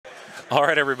All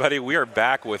right, everybody, we are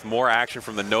back with more action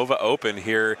from the Nova Open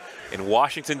here in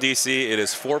Washington, D.C. It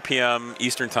is 4 p.m.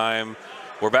 Eastern Time.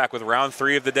 We're back with round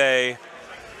 3 of the day.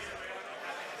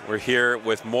 We're here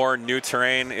with more new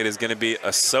terrain. It is going to be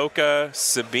Ahsoka,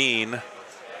 Sabine,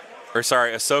 or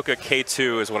sorry, Ahsoka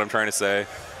K2 is what I'm trying to say,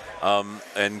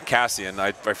 and Cassian.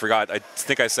 I forgot. I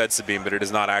think I said Sabine, but it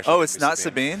is not actually. Oh, it's not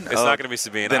Sabine? It's not going to be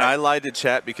Sabine. Then I lied to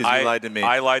chat because you lied to me.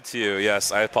 I lied to you.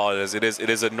 Yes, I apologize. It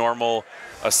is a normal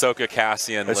Ahsoka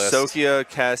Cassian list. Ahsoka,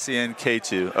 Cassian,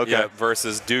 K2. Okay. Yeah,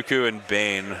 versus Dooku and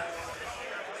Bane.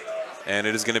 And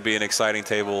it is going to be an exciting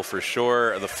table for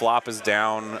sure. The flop is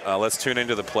down. Let's tune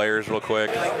into the players real quick.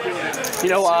 You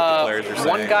know,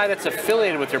 one guy that's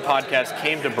affiliated with your podcast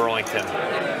came to Burlington.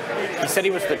 He said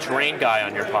he was the terrain guy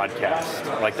on your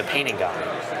podcast, like the painting guy.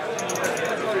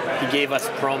 He gave us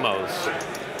promos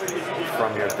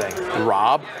from your thing.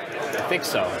 Rob? I think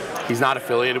so. He's not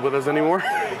affiliated with us anymore?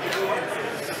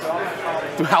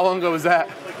 How long ago was that?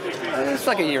 It's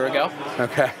like a year ago.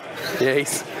 Okay. Yeah,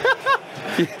 he's...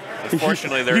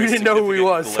 Unfortunately, there you didn't know who he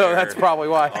was, so that's probably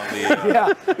why.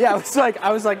 Yeah.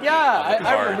 I was like, yeah,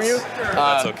 I remember you.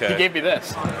 That's okay. He gave me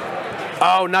this.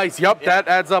 Oh, nice. Yep, that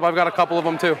adds up. I've got a couple of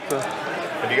them too. So.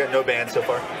 Have you got no bans so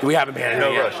far? We haven't banned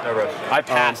No yet. rush, no rush. I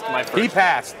passed my first. He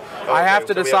passed. Okay, I have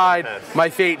to so decide my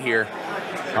fate here.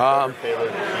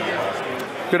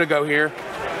 Gonna go here.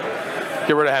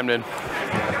 Get rid of Hemden.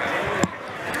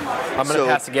 I'm gonna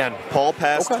pass again. Paul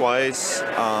passed twice.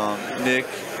 Nick,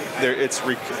 it's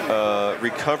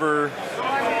recover,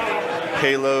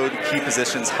 payload, key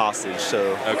positions, hostage.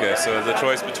 So okay, so the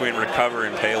choice between recover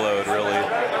and payload, really,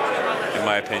 in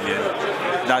my opinion.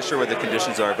 Not sure what the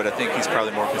conditions are, but I think he's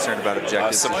probably more concerned about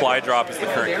objectives. Supply drop is the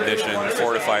current condition.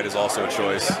 Fortified is also a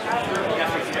choice.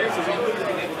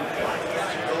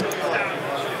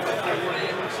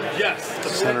 Yes.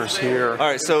 Center's here. All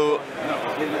right, so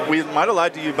we might have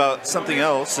lied to you about something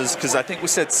else, is because I think we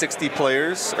said 60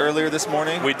 players earlier this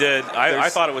morning. We did. I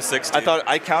thought it was 60.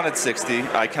 I counted 60.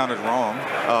 I counted wrong.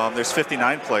 There's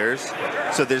 59 players,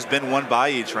 so there's been one bye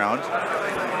each round.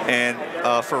 And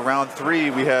for round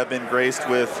 3, we have been graced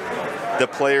with the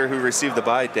player who received the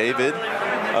bye, David.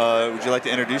 Would you like to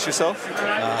introduce yourself?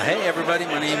 Hey, everybody.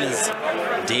 My name is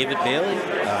David Bailey.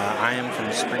 I am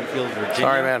from Springfield, Virginia.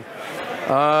 Sorry, man.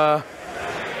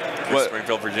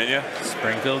 Springfield, Virginia.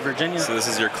 Springfield, Virginia. So this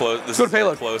is your close. This Go is to your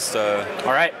payload. close.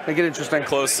 All right, make it interesting.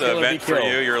 Close event for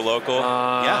you. You're local.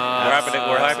 Yeah.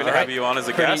 We're happy to have you on as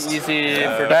a guest. Easy.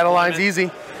 For Battle line's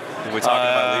easy. We're talking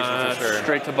about Legion for sure.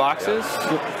 Straight to boxes.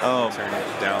 Turn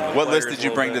down the What list players did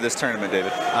you a bring to little this tournament,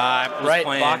 David? I was Right,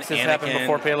 playing boxes happen Anakin.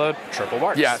 before payload. Triple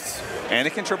barks. Yes.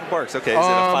 Anakin triple barks. Okay, is it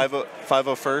a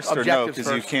 50 first or no? Objectives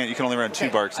Because you can only run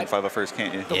 2 barks in 50 first,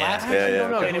 can't you? Yeah. Yeah.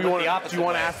 No, Okay. do you want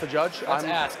to ask the judge? Let's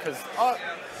ask, because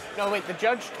no, wait. The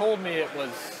judge told me it was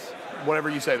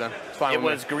Whatever you say then. It's fine. it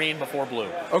with was green before blue.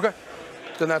 me. Okay.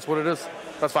 Then that's what it is.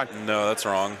 That's fine. No, that's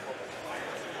wrong.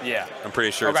 Yeah. I'm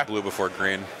pretty sure it's blue before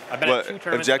green. I've been at What, 2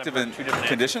 tournaments objective and and I've run 2 different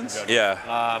conditions? answers from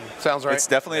Yeah, Sounds right. It's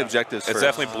definitely objectives it's first.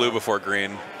 definitely blue before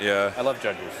green. Yeah. judges. I love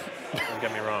judges. Don't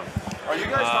get me wrong. Are you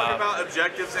guys talking about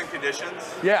objectives and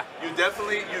conditions? Yeah. You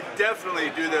definitely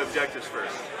do the objectives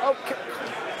first. Okay.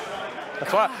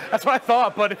 That's what I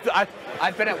thought, but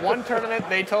I've been at one tournament.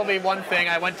 They told me one thing.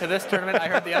 I went to this tournament. I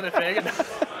heard the other thing.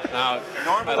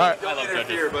 Normally, I don't love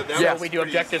interfere, judges. but that Yeah. was We do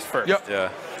pretty objectives first. Yep. Yeah.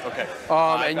 Okay.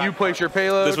 And you place your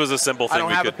payload. This was a simple I thing don't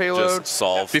we have a could payload. just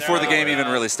solve. Before the game even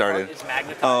really started. It's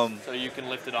magnetized, so you can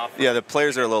lift it off. Yeah, the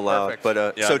players are a little loud. Perfect.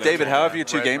 But Yeah, so, but- David, how have your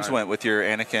 2 Right, games right. went with your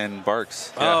Anakin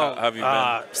Barks? Yeah, how have you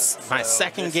been? My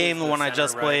second game, the one I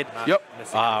just played, Yep.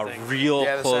 real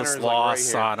Yeah, the close center is, like,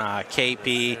 loss right on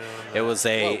KP. It was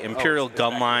a Imperial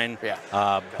gunline, Yeah.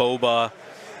 Boba,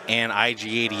 and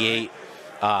IG-88.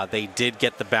 They did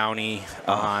get the bounty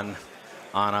on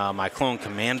my clone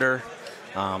commander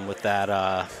with that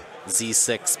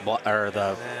Z6 or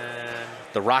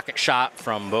the rocket shot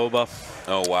from Boba.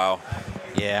 Oh wow.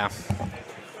 Yeah.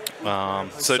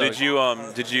 So did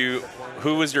you?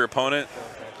 Who was your opponent?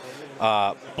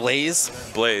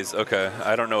 Blaze. Blaze. Okay,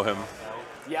 I don't know him.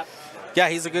 Yep. Yeah,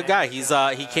 he's a good guy.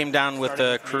 He came down with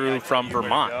the crew from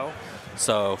Vermont,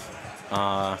 so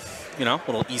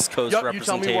little East Coast Yep, you representation.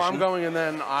 tell me where I'm going, and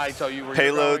then I tell you where you're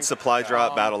Payload, going. supply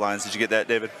drop, battle lines. Did you get that,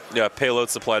 David? Yeah, payload,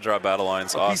 supply drop, battle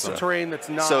lines. A piece Awesome. of terrain that's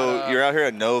not. So you're out here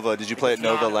at Nova. Did you play at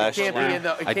Nova last year?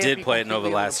 I did play at Nova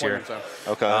last year.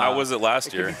 Okay. How was it last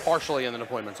It could year? be partially in the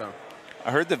deployment zone.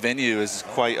 I heard the venue is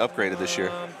quite upgraded this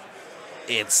year.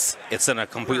 It's in a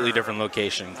completely different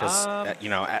location because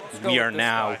we are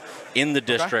now in the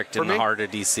district For in the me? heart of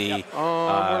DC, Where do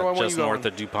I want just you north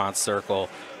going? of DuPont Circle.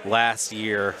 Last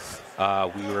year,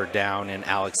 we were down in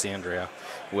Alexandria,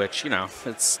 which, you know,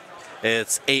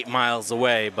 it's 8 miles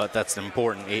away, but that's an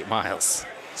important 8 miles.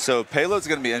 So payload's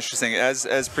going to be interesting.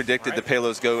 As predicted, the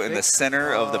payloads go in the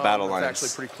center of the battle lines. It's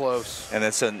actually pretty close. And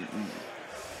it's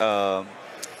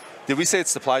did we say it's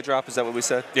supply drop? Is that what we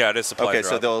said? Yeah, it is supply drop.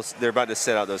 Okay, so they're about to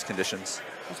set out those conditions.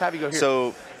 Let's have you go here.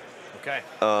 So, okay.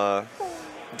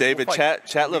 David, We'll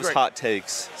chat loves hot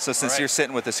takes. So since you're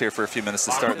sitting with us here for a few minutes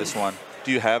to start this one,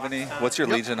 do you have any? What's your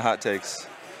Legion hot takes?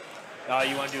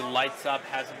 You want to do lights up?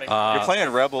 Hasn't been. You're playing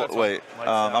Rebel. Wait,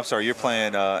 I'm sorry. You're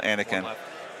playing Anakin.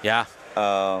 Yeah.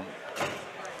 So,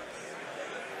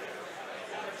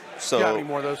 you got any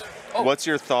more of those? what's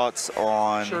your thoughts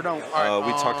on? Sure don't. All right,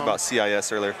 we talked about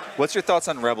CIS earlier. What's your thoughts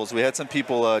on Rebels? We had some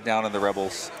people down in the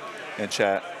Rebels in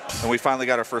chat, and we finally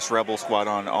got our first Rebel squad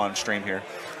on stream here.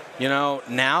 You know,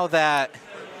 now that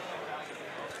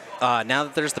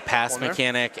there's the pass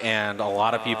mechanic and a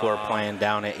lot of people are playing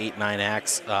down at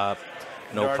 8-9X,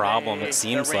 no problem. It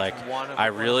seems like I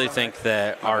really think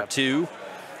that R2.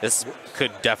 This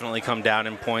could definitely come down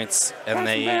in points, and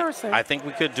I think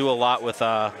we could do a lot with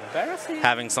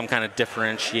having some kind of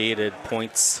differentiated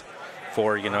points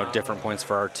for, you know, different points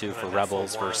for R2 for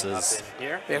Rebels versus.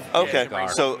 Okay,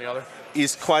 so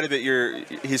he's quite a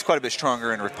bit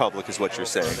stronger in Republic, is what you're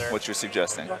saying. What you're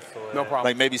suggesting? No problem.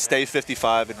 Like maybe stay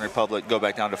 55 in Republic, go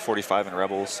back down to 45 in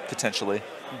Rebels potentially.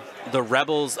 The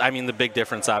Rebels, I mean, the big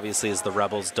difference obviously is the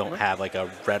Rebels don't have like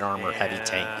a red armor heavy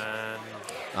tank.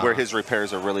 Where his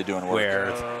repairs are really doing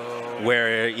work.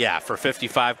 Where yeah, for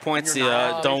 55 points,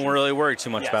 don't really worry too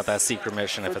much about that secret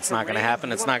mission. If it's not going to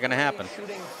happen, it's not going to happen.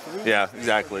 Yeah,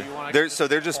 exactly. So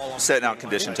they're just setting out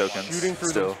condition tokens. Shooting through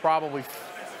still. them is probably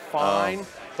fine,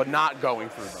 but not going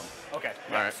through them. Okay.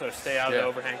 Yeah, so stay out of the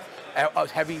overhang.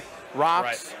 Heavy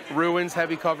rocks, ruins,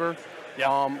 heavy cover.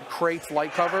 Crates,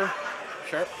 light cover.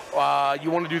 Sure.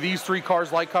 You want to do these 3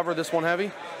 cars light cover, this one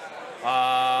heavy?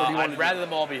 I'd rather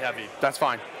them all be heavy. That's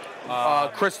fine.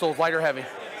 Crystals, light or heavy?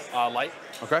 Light.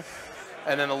 Okay.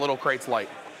 And then the little crates light.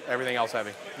 Everything else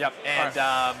heavy. Yep.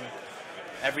 And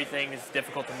everything is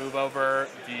difficult to move over.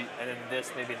 And then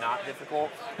this maybe not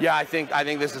difficult. Yeah, I think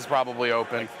this is probably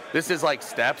open. This is like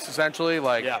steps essentially.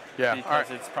 Like Because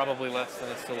it's probably less than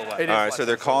a silhouette. All right, so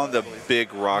they're calling the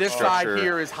big rock this structure. This side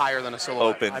here is higher than a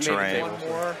silhouette. Open terrain. One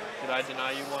more. Did I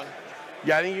deny you one?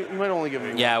 Yeah, I think you might only give me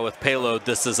one. Yeah, with payload,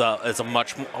 this is a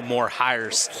much higher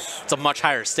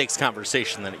stakes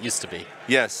conversation than it used to be.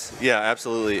 Yes, yeah,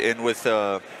 absolutely. And with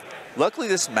luckily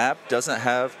this map doesn't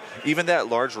have even that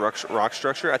large rock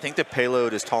structure. I think the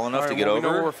payload is tall enough to get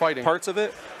over parts of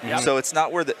it. So it's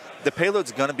not where the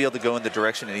payload's going to be able to go in the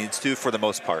direction it needs to for the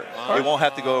most part. It won't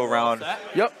have to go around,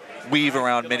 weave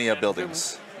around many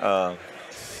buildings.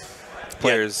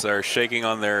 Players are shaking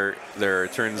on their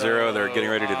turn 0. They're getting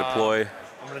ready to deploy.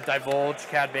 I'm going to divulge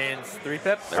Cad Bane's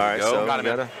 3-pip. There we go.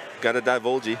 So gotta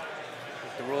divulge.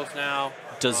 The rules now.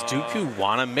 Does Dooku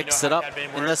want to mix it up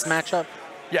in this matchup?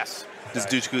 Yes. Does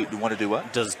Dooku want to do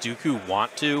what? Does Dooku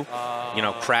want to, you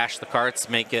know, crash the carts,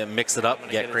 mix it up,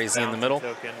 get crazy in the middle?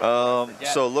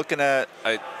 So looking at,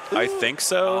 I think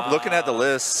so. Looking at the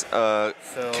list,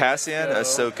 Cassian,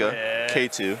 Ahsoka,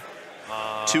 K2,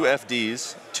 2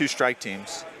 FDs, 2 strike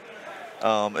teams.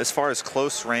 As far as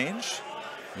close range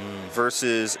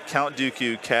versus Count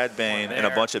Dooku, Cad Bane, and a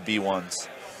bunch of B1s.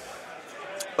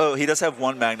 Oh, he does have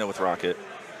 1 Magna with rocket.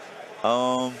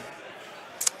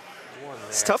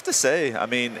 It's tough to say. I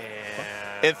mean,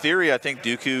 in theory, I think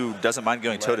Dooku doesn't mind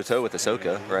going toe-to-toe with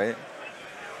Ahsoka, right?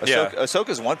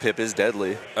 Ahsoka's 1-pip is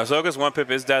deadly. Ahsoka's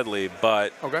 1-pip is deadly,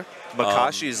 but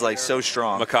Makashi is like so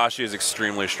strong. Makashi is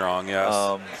extremely strong,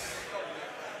 yes.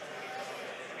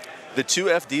 The 2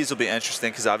 FDs will be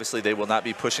interesting because obviously they will not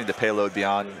be pushing the payload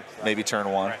beyond maybe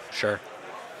turn 1. Sure.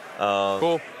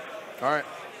 Cool. All right.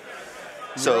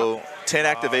 So 10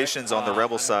 activations on the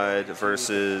Rebel side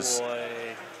versus a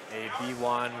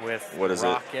B1 with what is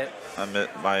rocket.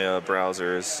 My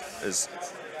browser is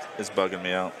bugging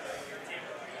me out.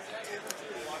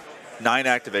 9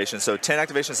 activations. So 10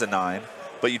 activations to 9,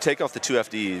 but you take off the 2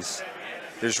 FDs.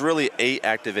 There's really 8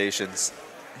 activations.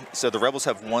 So the Rebels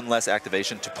have 1 less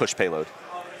activation to push payload.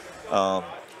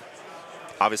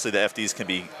 Obviously, the FDs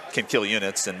can kill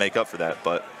units and make up for that.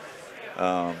 But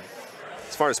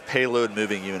as far as payload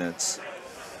moving units,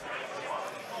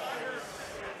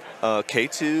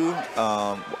 K2,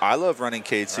 I love running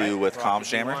K2 with Comms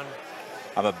Jammer.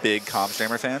 I'm a big Comms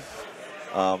Jammer fan.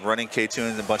 Running K2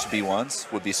 and a bunch of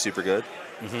B1s would be super good.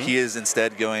 He is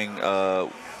instead going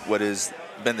what has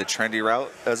been the trendy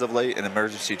route as of late in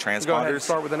emergency transponders. Go ahead and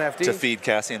start with an FD. To feed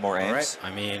Cassian more aims. I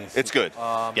mean, it's good.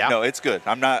 No, it's good.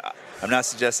 I'm not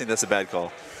suggesting that's a bad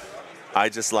call. I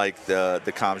just like the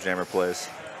comms jammer plays.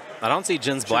 I don't see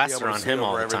Jin's blaster on him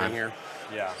all the time.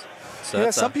 Yeah. So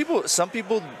Yeah, some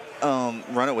people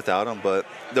run it without him, but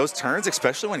those turns,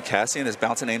 especially when Cassian is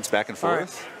bouncing aims back and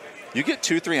forth, you get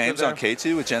 2-3 aims on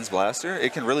K2 with Jin's blaster,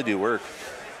 it can really do work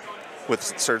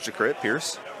with Surge to Crit,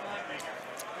 Pierce.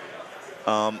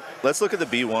 Let's look at the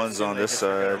B1s on this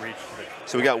side.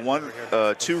 So we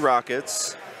got 2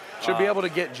 rockets. Should be able to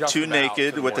get just 2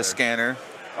 naked with a scanner.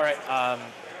 All right.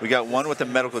 We got 1 with a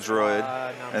medical droid,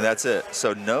 and that's it.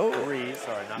 So no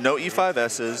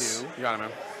E5Ss. You got him,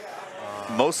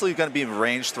 man. Mostly going to be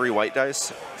range 3 white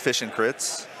dice, fish and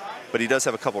crits, but he does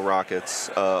have a couple rockets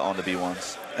on the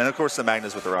B1s. And of course the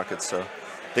Magnas with the rockets. So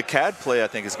the CAD play I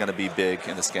think is going to be big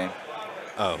in this game.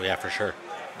 Oh, yeah, for sure.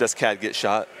 Does CAD get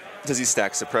shot? Does he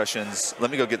stack suppressions?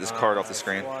 Let me go get this card off the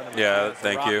screen. Yeah,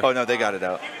 thank you. Oh, no, they got it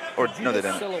out. Or no, they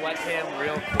didn't. Silhouette him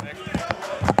real quick.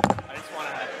 I just want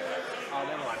to. Oh,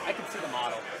 never mind. I can see the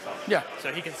model. So. Yeah.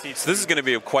 So he can see. So this is going to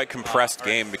be a quite compressed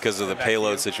game because of the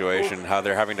payload situation, how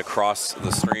they're having to cross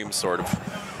the stream sort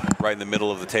of right in the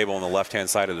middle of the table on the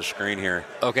left-hand side of the screen here.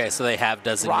 Okay, so they have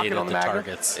designated on the the Magna?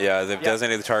 targets. Yeah, they've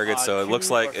designated the targets, so it looks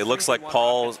like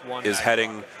Paul is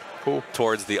heading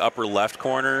towards the upper left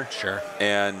corner. Sure.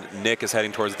 And Nick is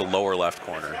heading towards the lower left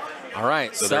corner. All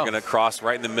right, So they're going to cross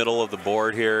right in the middle of the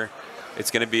board here. It's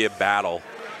going to be a battle.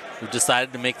 We've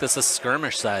decided to make this a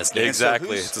skirmish-sized game.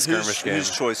 Exactly, So it's a skirmish game.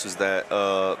 Whose choice was that?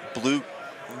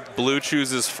 Blue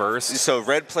chooses first. So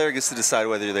red player gets to decide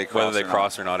whether they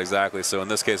cross or not, exactly. So in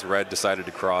this case, red decided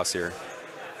to cross here.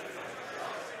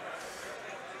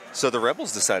 So the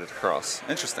rebels decided to cross.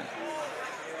 Interesting.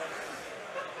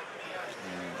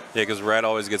 Yeah, because red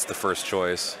always gets the first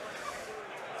choice.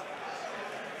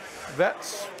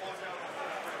 Vets.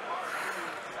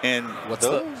 And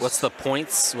what's the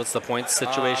points? What's the points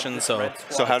situation? So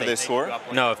how do they score?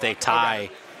 No, if they tie,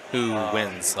 who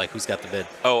wins? Like who's got the bid?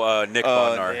 Oh, Nick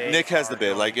Bodnar. Nick has the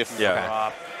bid. Like if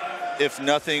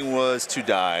nothing was to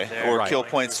die or kill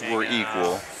points were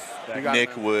equal,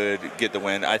 Nick would get the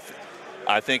win.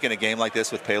 I think in a game like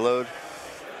this with payload,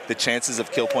 the chances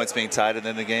of kill points being tied and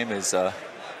in the game is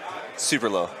super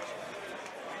low.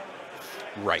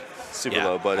 Right. Super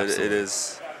low, but it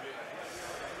is.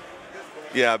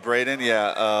 Yeah, Braden.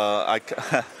 Yeah, I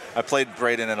played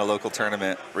Braden in a local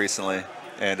tournament recently,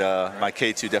 and my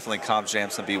K2 definitely comms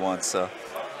jammed some B1s. So,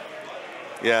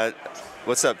 yeah,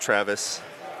 what's up, Travis?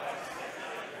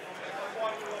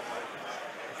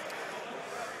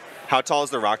 How tall is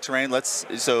the rock terrain?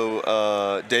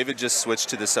 David just switched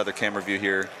to this other camera view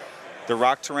here. The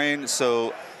rock terrain.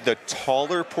 So the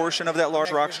taller portion of that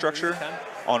large rock structure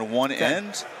on one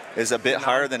end is a bit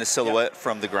higher than a silhouette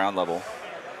from the ground level.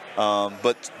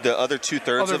 But the other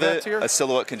 2/3 of it, a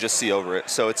silhouette can just see over it.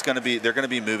 So it's going to be, they're going to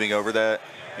be moving over that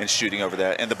and shooting over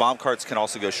that. And the bomb carts can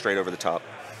also go straight over the top,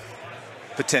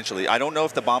 potentially. I don't know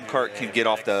if the bomb cart can get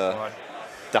off the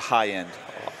high end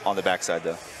on the backside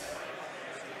though.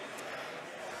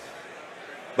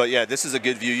 But yeah, this is a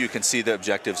good view. You can see the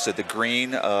objectives. So the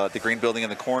green building in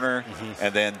the corner,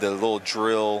 and then the little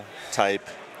drill type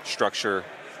structure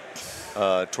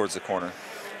towards the corner.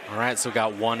 All right, so we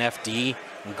got one FD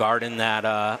guarding that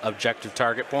objective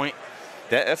target point.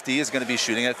 That FD is going to be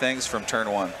shooting at things from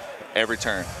turn 1, every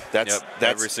turn. That's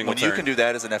every single turn. When you can do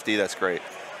that as an FD, that's great.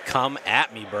 Come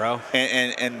at me, bro.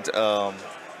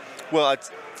 Well,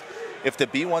 if the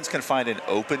B1s can find an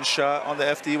open shot on the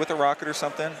FD with a rocket or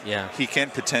something, he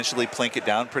can potentially plink it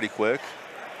down pretty quick.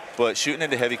 But shooting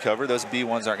into heavy cover, those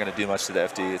B1s aren't going to do much to the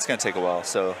FD. It's going to take a while.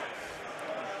 So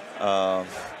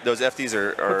those FDs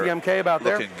are the MK about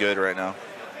looking good right now.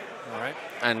 All right.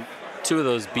 And 2 of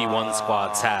those B1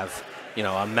 squads have,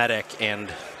 a medic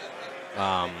and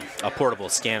a portable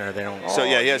scanner. They don't. So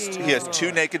yeah, he has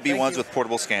 2 naked B1s with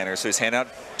portable scanners. So he's handing out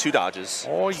 2 dodges.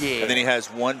 Oh yeah. And then he has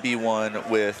 1 B1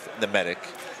 with the medic.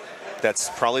 That's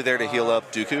probably there to heal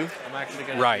up Dooku.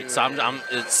 Right. So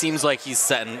it seems like he's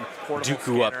setting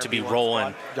Dooku up to be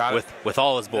rolling with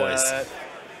all his boys.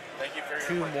 Thank you for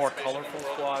 2 more colorful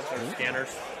squads or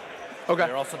scanners. Okay.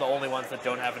 They're also the only ones that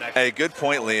don't have an extra. Hey, good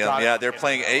point, Liam. Yeah, they're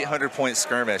playing 800-point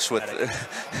skirmish with.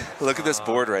 Look at this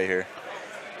board right here.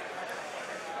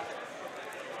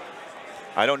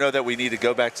 I don't know that we need to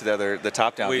go back to the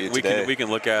top-down view today. We can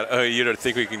look at. Oh, you don't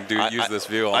think we can use this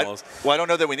view almost? Well, I don't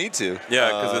know that we need to.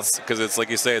 Yeah, because it's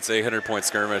like you say, it's 800-point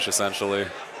skirmish essentially.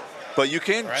 But you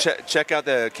can check out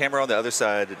the camera on the other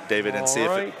side, David, and see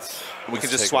if we can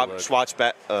just swatch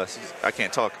back. I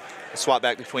can't talk. Swap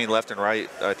back between left and right.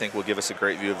 I think will give us a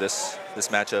great view of this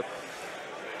matchup.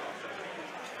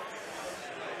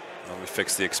 Let me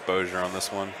fix the exposure on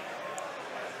this one.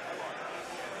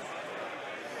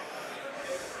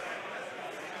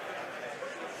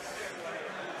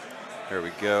 There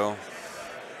we go.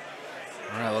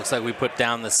 All right, looks like we put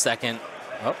down the second.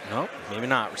 Oh, no, maybe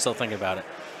not. We're still thinking about it.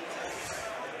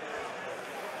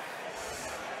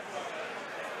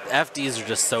 FDs are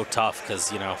just so tough because,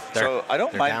 you know, so I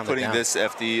don't mind putting down. this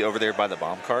FD over there by the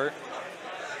bomb cart.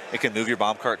 It can move your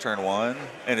bomb cart turn 1,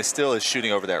 and it still is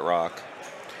shooting over that rock.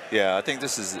 Yeah, I think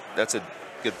that's a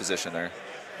good position there.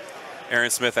 Aaron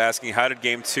Smith asking, how did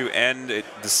game 2 end?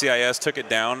 The CIS took it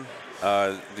down.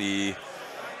 The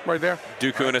right there.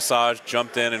 Dooku and Asajj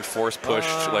jumped in and force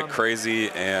pushed like crazy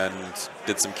and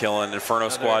did some killing. Inferno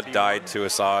Squad died to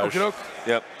Asajj.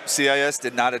 Yep. CIS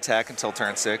did not attack until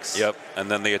turn 6. Yep.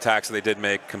 And then the attacks that they did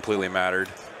make completely mattered.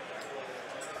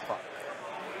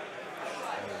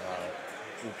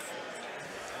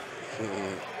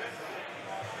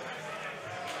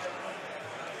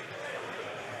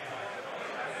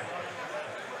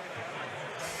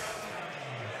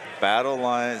 Battle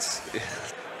lines.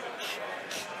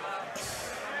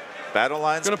 Battle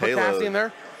lines Gonna payload. put Cassian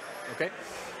there. Okay.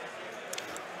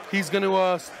 He's going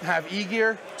to have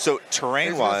E-gear. So He's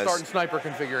terrain-wise, start in sniper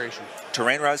configuration.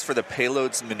 terrain-wise for the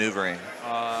payload's maneuvering,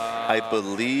 I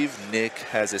believe Nick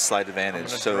has a slight advantage.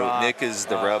 So drop, Nick is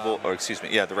the rebel, or excuse me,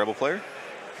 yeah, the rebel player.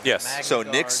 Yes. So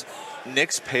Nick's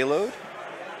payload,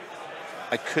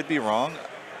 I could be wrong.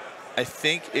 I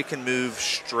think it can move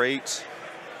straight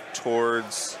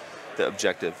towards the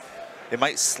objective. It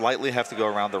might slightly have to go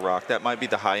around the rock. That might be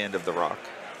the high end of the rock.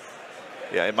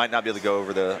 Yeah, it might not be able to go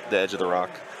over the edge of the rock.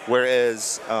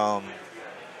 Whereas all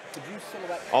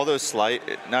those slight,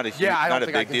 not a huge, not a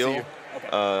big deal.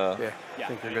 Okay.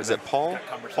 Is it Paul?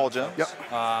 Paul Jones? Yep.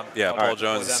 Yeah, Paul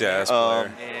Jones, the CIS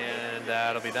player. And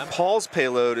that'll be them. Paul's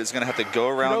payload is going to have to go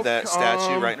around that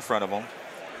statue right in front of him.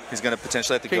 He's going to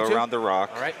potentially have to go around the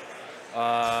rock. All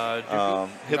right.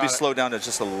 He'll be slowed down to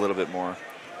just a little bit more.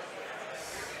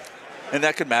 And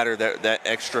that could matter. That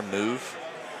extra move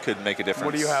could make a difference.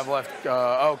 What do you have left?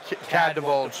 CAD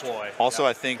divulged. Also,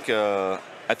 I think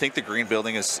the green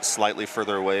building is slightly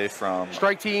further away from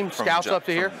strike team. Scouts up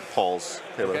to here. Paul's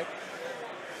payload.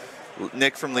 Okay.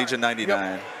 Nick from Legion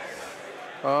 99. Yep.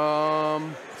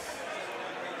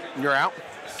 You're out.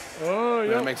 Oh,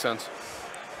 yeah. That makes sense.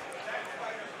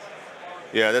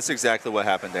 Yeah, that's exactly what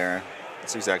happened, Aaron.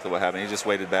 That's exactly what happened. He just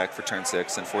waited back for turn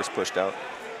 6 and force pushed out.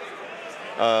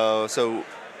 So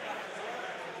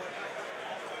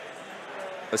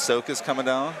Ahsoka's coming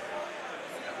down.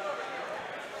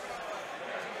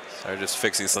 Sorry, just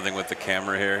fixing something with the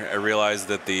camera here. I realized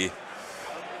that the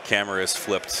camera is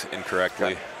flipped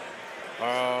incorrectly. Okay.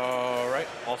 All right,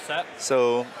 all set.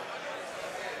 So,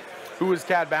 who is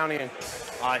CAD bountying?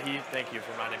 Thank you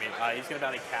for reminding me. He's going to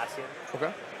bounty Cassian.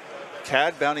 Okay.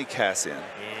 CAD bounty Cassian.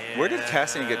 And where did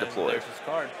Cassian get deployed? There's his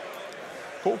card.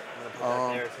 Cool.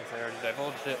 There since I already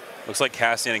divulged it. Looks like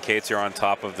Cassian and Kates are on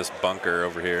top of this bunker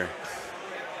over here.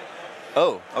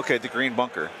 Oh, okay, the green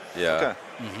bunker. Yeah.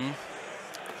 Okay.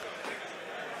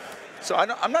 So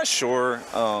I'm not sure.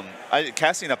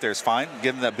 Cassian up there is fine.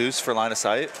 Give him that boost for line of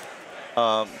sight.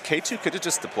 K2 could have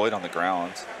just deployed on the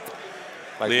ground.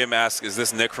 Liam asks, is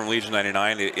this Nick from Legion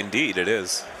 99? Indeed, it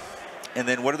is. And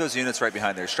then what are those units right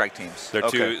behind there? Strike teams. They're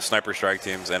two sniper strike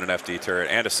teams and an FD turret.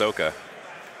 And Ahsoka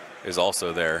is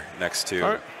also there next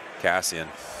to Cassian.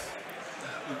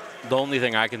 The only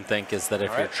thing I can think is that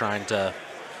if you're trying to,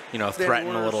 you know,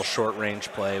 threaten a little short-range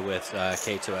play with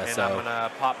K2SO, and I'm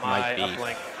gonna pop my might be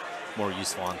uplink more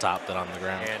useful on top than on the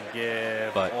ground. and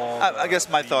give. But I guess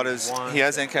my thought is he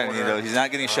has incognito. He's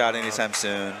not getting shot anytime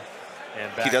soon.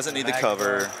 He doesn't need the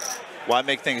cover. Why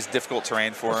make things difficult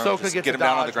terrain for him? Just get him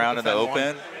down on the ground in the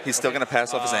open. He's still going to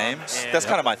pass off his aims. That's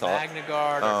kind of my thought.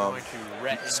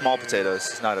 Small potatoes.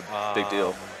 It's not a big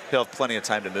deal. He'll have plenty of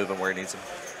time to move him where he needs him.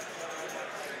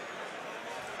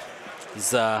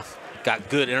 He's got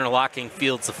good interlocking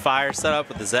fields of fire set up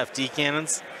with his FD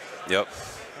cannons. Yep.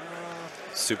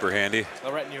 Super handy.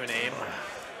 They'll retin you an aim.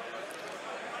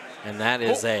 And that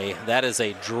is a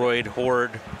droid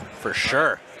horde for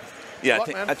sure. Yeah,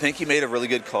 I think he made a really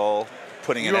good call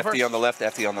putting an FD on the left,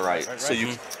 FD on the right. So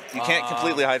you can't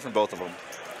completely hide from both of them.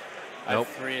 Nope.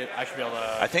 I should be able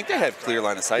to. I think they have clear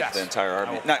line of sight to the entire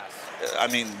army. I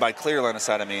mean, by clear line of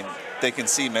sight, I mean they can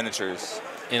see miniatures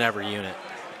in every unit.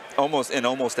 Almost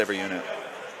every unit.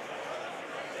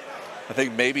 I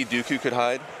think maybe Dooku could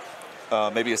hide.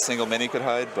 Maybe a single mini could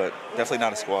hide, but definitely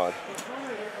not a squad.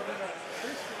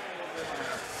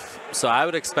 So I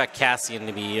would expect Cassian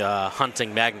to be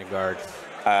hunting Magna Guard.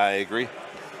 I agree.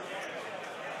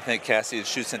 I think Cassian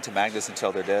shoots into Magnus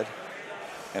until they're dead,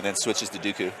 and then switches to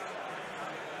Dooku.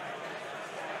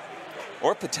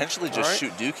 Or potentially just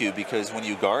shoot Dooku, because when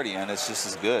you Guardian, it's just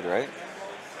as good, right?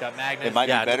 got Magnus. It might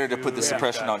Yeah, be better to put the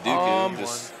suppression on Dooku.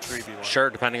 Just Sure,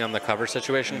 depending on the cover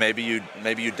situation. maybe you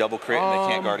double crit and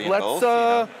they can't guardian let's, both. You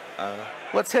know?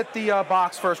 Let's hit the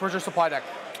box first. Where's your supply deck?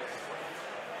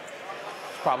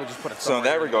 Probably just put it So in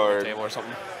that somewhere on the regard, table or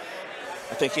something.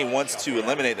 I think he wants to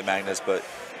eliminate the Magnus, but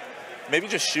maybe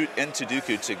just shoot into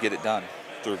Dooku to get it done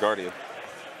through Guardian.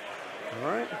 All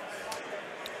right.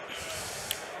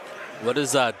 What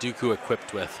is Dooku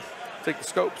equipped with? Take the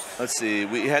scopes. Let's see.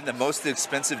 We had the most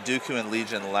expensive Dooku in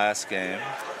Legion last game.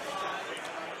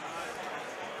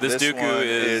 This Dooku one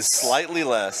is slightly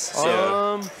less.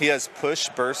 So he has push,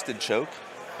 burst, and choke.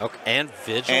 Okay, and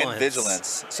vigilance. And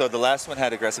vigilance. So the last one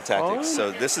had aggressive tactics. So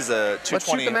this is a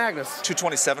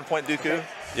 227-point Dooku.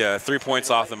 Yeah, 3 points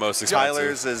off the most expensive.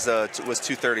 Tyler's is was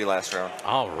 230 last round.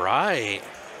 All right.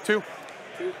 2.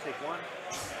 2, take 1.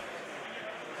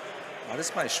 Oh,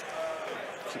 this might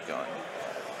keep going.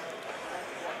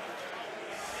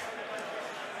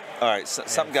 All right, so,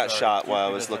 something got shot while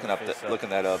I was looking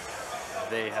that up.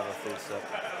 They have a face up.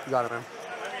 You got it, man.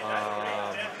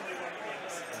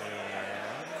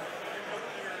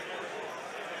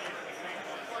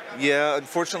 Yeah,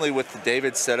 unfortunately with the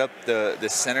David setup, the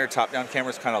center top-down camera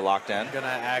is kind of locked in. Gonna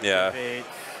activate.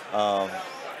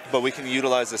 But we can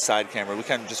utilize the side camera. We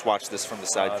can just watch this from the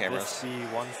side cameras. This be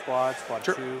one squad, squad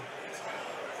Sure. 2.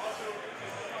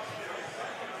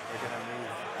 They're gonna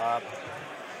move up.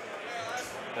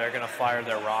 They're gonna fire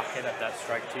their rocket at that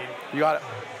strike team. You got it.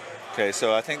 Okay,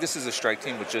 so I think this is a strike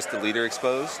team with just the leader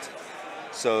exposed.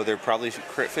 So they're probably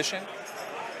crit fishing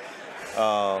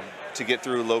to get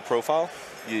through low profile.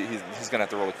 He's gonna have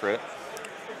to roll a crit,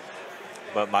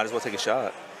 but might as well take a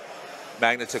shot.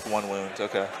 Magna took 1 wound.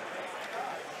 Okay.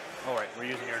 All right, we're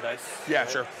using your dice. Yeah,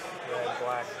 sure.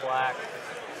 Red, black.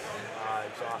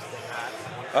 Exhausting that.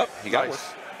 Oh, he got Nice.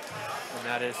 one. And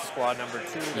that is squad number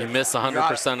 2. You miss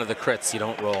 100% of the crits. You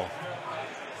don't roll.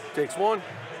 Takes 1.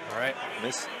 All right.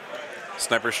 Miss.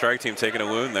 Sniper strike team taking a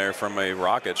wound there from a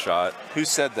rocket shot. Who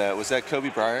said that? Was that Kobe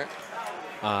Bryant?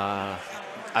 I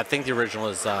think the original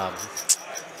is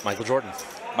Michael Jordan.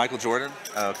 Michael Jordan?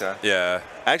 Oh, okay. Yeah.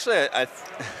 Actually, I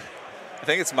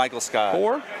think it's Michael Scott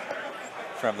 4.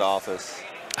 from The Office.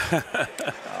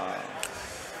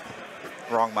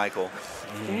 Wrong Michael.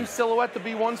 Can you silhouette the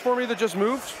B1s for me that just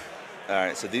moved? All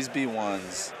right, so these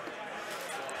B1s.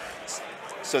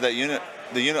 So that unit,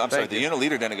 the unit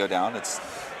leader didn't go down. It's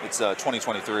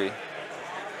 2023.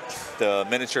 The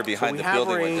miniature behind the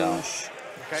building went down.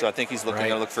 Okay. So I think he's looking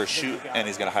to look for a shoot, and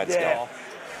he's gonna hide his Yeah. gal.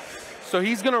 So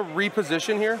he's going to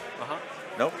reposition here.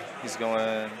 Nope, he's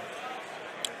going.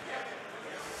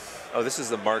 Oh, this is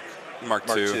the Mark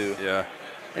II. Yeah.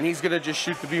 And he's going to just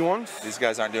shoot the B1s. These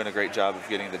guys aren't doing a great job of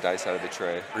getting the dice out of the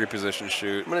tray. Reposition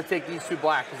shoot. I'm going to take these 2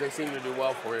 black because they seem to do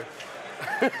well for you.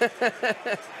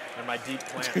 They're my deep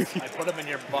plants. I put them in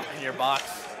your box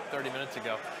 30 minutes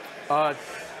ago.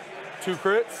 2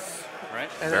 crits. Right?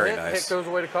 And Very a hit. nice. Pick those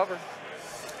away to cover.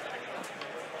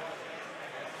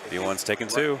 B1's taking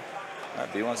 2. All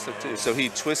right, B1s took 2. So he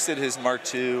twisted his Mark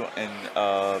II and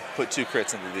put 2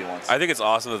 crits into the B1s. I think it's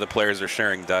awesome that the players are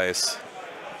sharing dice.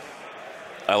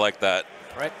 I like that.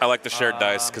 Right. I like the shared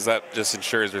dice because that just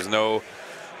ensures there's no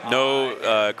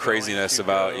craziness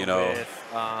about, you know,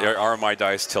 are my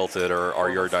dice tilted or are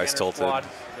your dice tilted?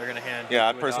 They're gonna hand Yeah,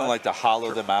 I Dooku a personally dodge. like to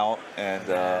hollow them out and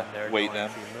They're weight going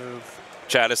them. to move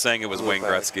Chad is saying it was Look Wayne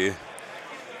back. Gretzky.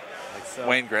 like so.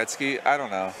 Wayne Gretzky? I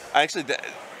don't know. Actually,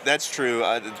 that's true.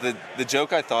 The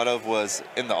joke I thought of was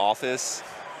in The Office.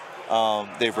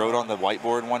 They wrote on the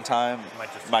whiteboard one time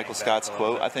Might just Michael hang back Scott's a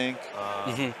little quote, bit. I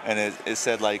think, and it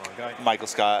said like Michael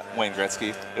Scott, Wayne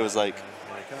Gretzky. It was like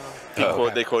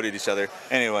they quoted each other.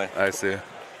 Anyway, I see.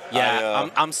 Yeah,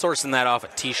 I'm sourcing that off a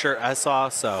T-shirt I saw,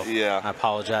 so Yeah. I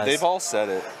apologize. they've all said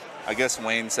it. I guess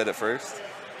Wayne said it first.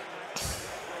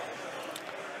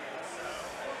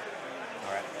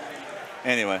 All right.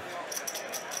 Anyway,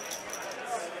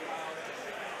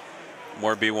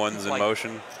 More B1s in Like-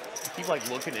 motion. Keep like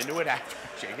looking into it after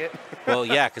you jig it. Well,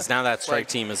 yeah, because now that strike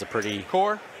team is a pretty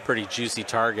Core. juicy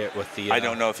target with the. I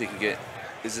don't know if he can get.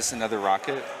 Is this another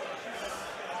rocket?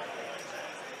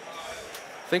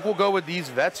 I think we'll go with these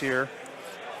vets here.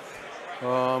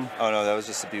 Oh no, that was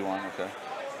just a B1. Okay.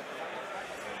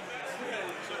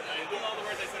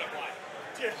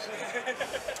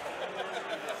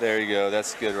 There you go.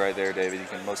 That's good right there, David. You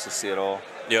can mostly see it all.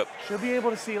 Yep. Should be able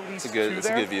to see at least It's a good. 2 It's a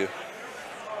there. good view.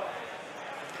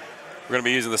 We're going to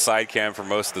be using the side cam for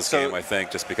most of this So- game, I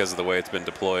think, just because of the way it's been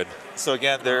deployed. So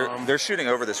again, they're shooting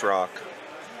over this rock.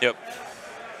 Yep.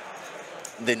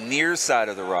 The near side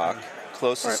of the rock,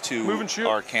 closest Move and to shoot.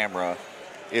 our camera,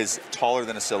 is taller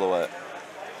than a silhouette.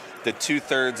 The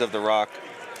 2/3 of the rock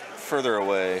further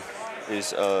away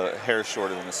is a hair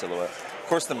shorter than the Silhouette. Of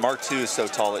course, the Mark II is so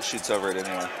tall it shoots over it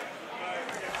anyway.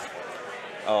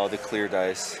 Oh, the clear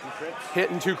dice.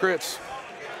 Hitting 2 crits.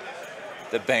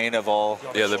 The bane of all.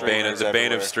 Yeah, the bane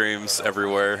everywhere. of streams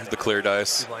everywhere. The clear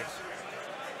dice.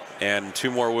 And 2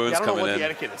 more wounds I don't know coming what the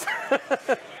in. etiquette is.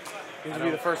 This will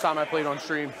be the first time I played on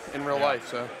stream in real life,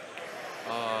 so.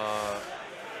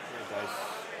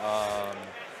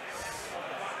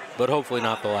 But hopefully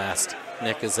not the last.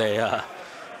 Nick is a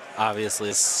obviously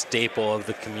a staple of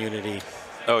the community.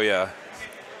 Oh yeah.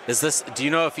 Is this? Do you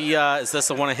know if he? Is this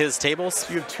one of his tables?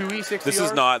 You have 2 E60. This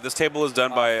is not. This table is done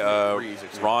by 3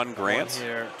 E60. Ron Grant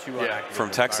Here, 2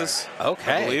 from Texas.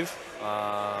 Okay. I believe.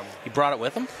 He brought it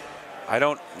with him. I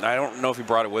don't know if he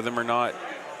brought it with him or not.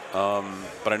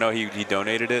 But I know he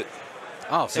donated it.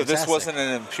 Oh, So fantastic. this wasn't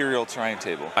an Imperial terrain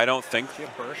table. I don't think.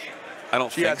 I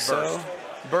don't think so.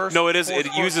 Burst, No, it is. force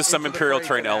It uses some into the Imperial crate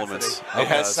terrain tenacity. elements. It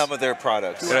has some of their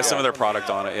products. It has some of their product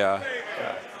on it. Yeah.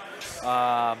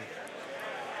 I'm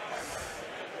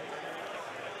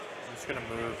just gonna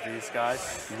move these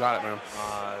guys, You got it, man.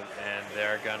 and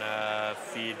they're gonna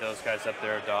feed those guys up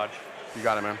there a dodge. You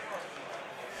got it, man.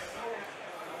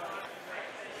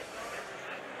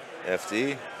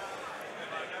 FD.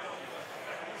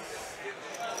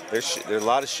 There's a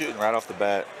lot of shooting right off the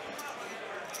bat.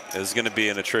 It's going to be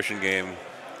an attrition game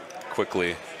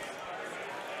quickly.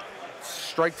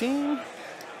 Strike team.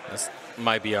 This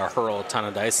might be a hurl a ton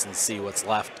of dice and see what's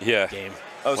left. Yeah. In the game.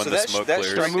 Oh, When so the that, smoke that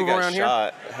clears. strike Can I move that got around here?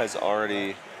 shot has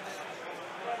already...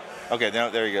 Okay, now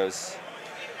there he goes.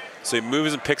 So he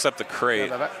moves and picks up the crate.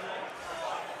 That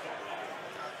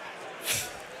is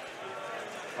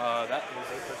a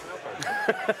personnel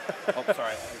card. Oh,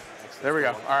 sorry. There we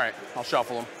go. All right, I'll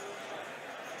shuffle them.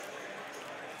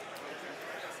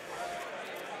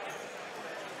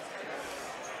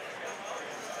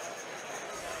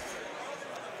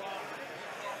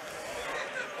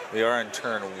 We are in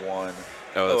turn 1.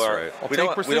 Oh, that's our- right. I'll We take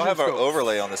don't precision have our scopes.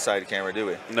 overlay on the side camera, do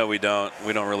we? No, we don't.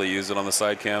 We don't really use it on the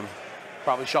side cam.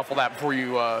 Probably shuffle that before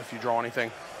you, if you draw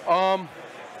anything.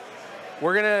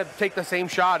 We're gonna take the same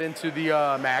shot into the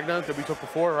Magna that we took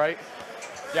before, right?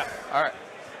 Yeah. All right.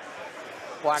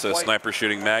 Black, So white. sniper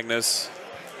shooting Magnus.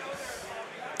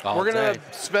 All We're gonna day.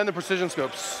 spend the precision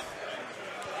scopes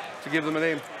to give them a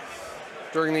name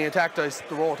during the attack dice,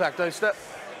 the roll attack dice step.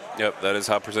 Yep, that is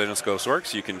how precision scopes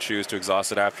works. You can choose to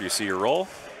exhaust it after you see your roll.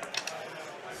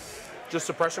 Just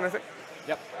suppression, I think.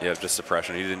 Yep. Yeah, just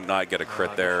suppression. He did not get a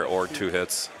crit there or 2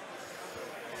 hits.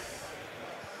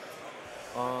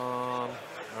 All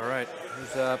right.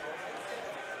 Who's up?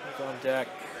 Who's on deck?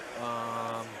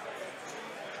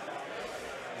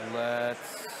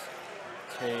 Let's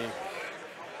take.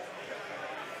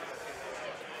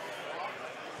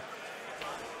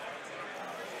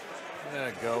 I'm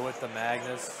gonna go with the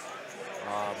Magnus.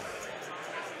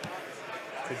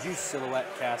 Could you silhouette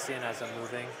Cassian as I'm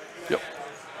moving? Yep.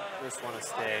 Just want to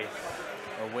stay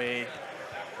away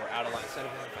or out of line of sight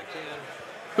of him if I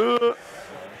can.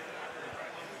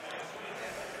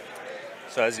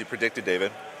 So as you predicted,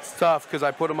 David, It's tough because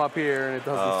I put them up here and it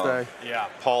doesn't stay. Yeah.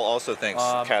 Paul also thinks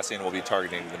Cassian will be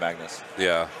targeting the Magnus.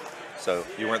 Yeah. So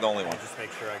you weren't the only one. Just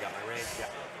make sure I got my range.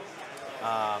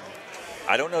 Yeah.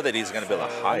 I don't know that he's going to be able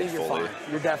to I hide think you're fully.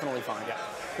 fine. You're definitely fine. Yeah.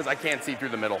 Because I can't see through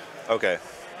the middle. Okay.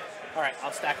 All right,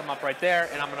 I'll stack them up right there,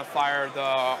 and I'm gonna fire the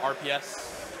RPS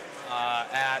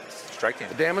at. Strike team.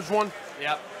 The damaged one.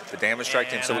 Yep. The damage strike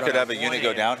team. So we And could I have a got unit go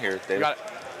 20. down here, You David. got it.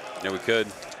 Yeah, we could.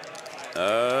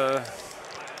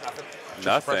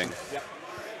 Nothing. Yep.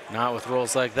 Not with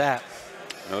rolls like that.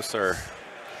 No, sir.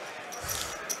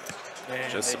 And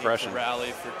Just they need suppression. to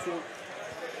rally for 2.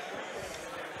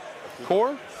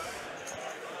 Core.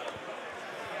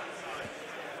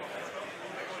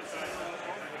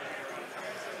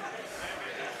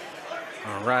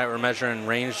 All right, we're measuring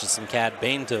range to some Cad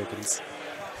Bane tokens.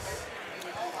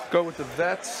 Go with the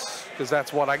vets because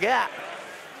that's what I got.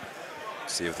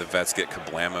 See if the vets get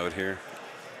kablamoed here.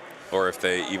 Or if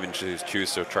they even choose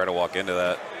to try to walk into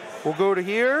that. We'll go to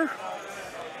here.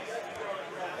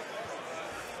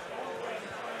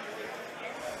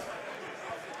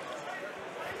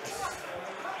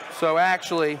 So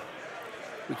actually,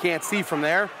 we can't see from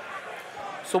there.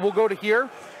 So we'll go to here.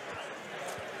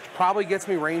 Probably gets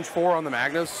me range 4 on the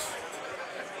Magnus.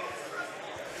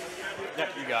 Yep,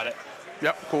 you got it.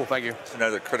 Yep, cool, thank you.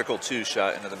 Another critical 2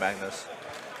 shot into the Magnus.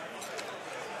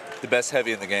 The best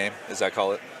heavy in the game, as I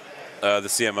call it. The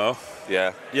CMO.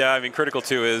 Yeah. Yeah, I mean, critical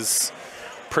 2 is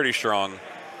pretty strong.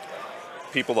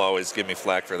 People always give me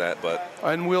flack for that, but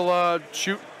And we'll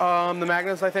shoot the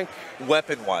Magnus, I think.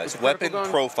 weapon-wise, weapon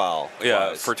profile.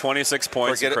 Yeah, for 26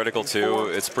 points and critical 2,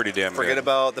 it's pretty damn Forget good.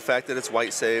 about the fact that it's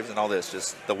white saves and all this.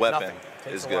 Just the weapon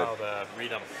is good. Takes a while to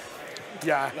read them.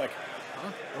 Yeah. Like, huh?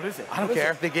 What is it? I don't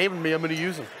care. If they gave them to me, I'm going to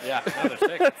use them. Yeah, no, they're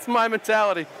sick. That's my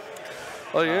mentality.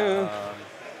 Oh, yeah.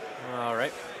 All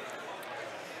right.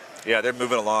 Yeah, they're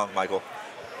moving along, Michael.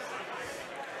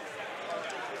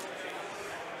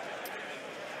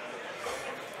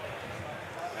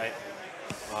 Right.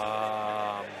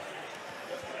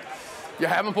 Yeah,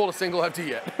 I haven't pulled a single FT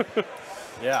yet.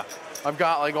 Yeah. I've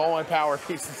got like all my power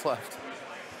pieces left.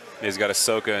 He's got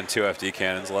Ahsoka and 2 FD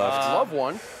cannons left. Love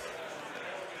one.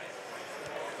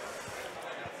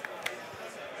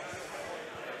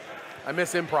 I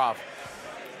miss improv.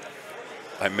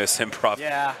 I miss improv.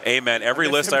 Yeah. Amen. Every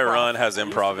miss list I improv. run has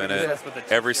improv in it. Yes, with the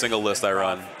Every t-shirts single list I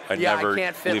run. I Yeah, never I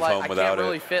can't fit leave like home I without can't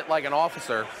really it. fit like an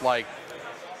officer. Like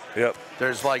Yep.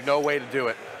 there's like no way to do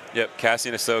it. Yep.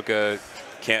 Cassian Ahsoka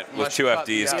can't with Unless 2 you cut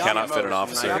FDs the cannot fit an motion,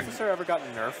 Has the officer. officer ever gotten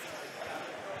nerfed?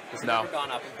 Has he No. ever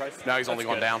gone up in price? Now he's only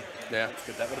That's gone good. down. Yeah. That's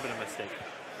good. That would have been a mistake.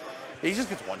 He just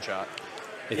gets one shot.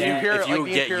 If Yeah. you, if you the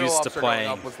get Imperial used to officer going playing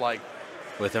up was like,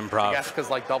 with I improv, guess because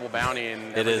like double bounty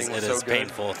and it is everything was so good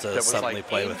painful that to was, suddenly like,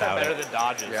 play Aims are without better it. than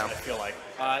dodges, Yeah. I feel like.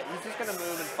 He's just going to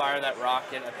move and fire that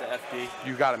rocket at the FD.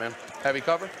 You got it, man. Heavy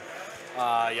cover.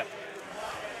 Yep.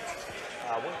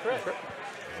 One crit.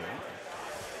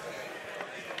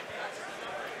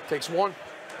 Takes one.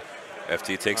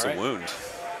 FT takes All right. a wound.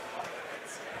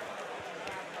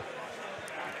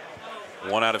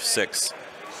 1 out of 6.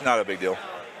 It's not a big deal.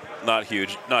 Not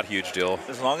huge. Not huge deal.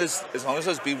 As long as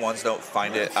those B1s don't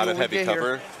find it See out when of we heavy get here,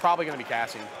 cover, it's probably going to be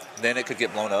Cassian. then it could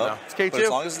get blown up. No, it's K2. But as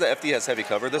long as the FD has heavy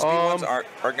cover, those B1s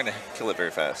aren't going to kill it very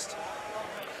fast.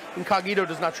 Incognito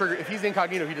does not trigger. If he's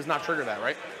incognito, he does not trigger that,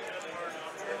 right?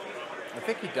 I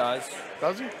think he does.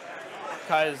 Does he?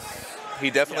 Because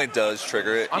He definitely does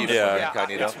trigger it, I'm even just- with yeah,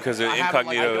 incognito. Because I haven't,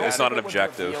 like, I incognito don't is not an it would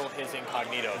objective. reveal his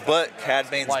incognito. But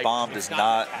Cad Bane's Like, bomb does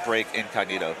not break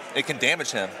incognito. It can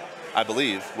damage him, I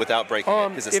believe, without breaking it,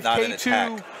 because it's if not K2 an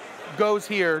attack. goes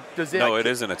here, does it? No, it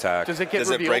is an attack. Does it get Does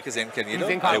it revealed? break his incognito? He's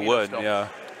incognito It would, still. yeah.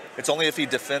 It's only if he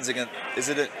defends against. Is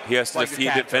it? He has to Like defeat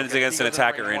attack, defends okay, against he an goes in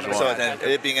attack at range range one. So 1. then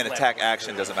it being an attack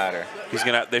action doesn't matter. He's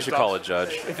gonna. They should call a judge.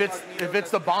 If it's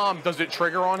the bomb, does it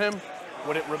trigger on him?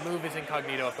 Would it remove his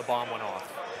incognito if the bomb went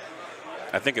off?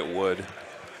 I think it would.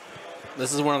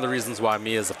 This is one of the reasons why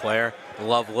me as a player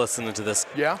love listening to this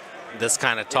Yeah.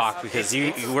 kind of talk, because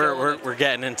we're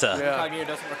getting into Incognito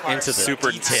doesn't require into the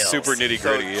Super details. super nitty So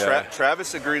gritty. Yeah.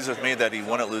 Travis agrees with me that he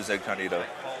wouldn't lose incognito.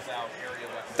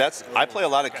 I play a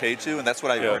lot of K2, and that's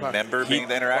what I remember being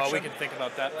the Well, interaction. we can think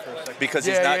about that for a second. Because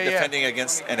he's Yeah, not yeah, yeah. defending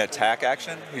against an attack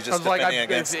action. He's I just was like, defending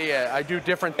against I do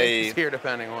different things here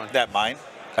depending on. that mine.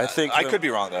 I think I the- could be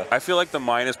wrong, though. I feel like the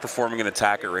mine is performing an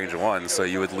attack at range 1, so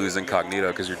you would lose incognito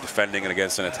because you're defending it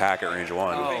against an attack at range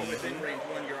 1. Within range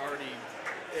 1, you're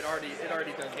already. It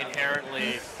already does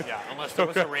inherently. Yeah, unless there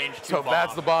was a range 2 So bomb.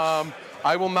 that's the bomb.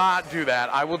 I will not do that.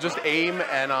 I will just aim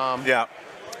and Yeah.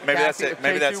 Maybe that's Cassie- it.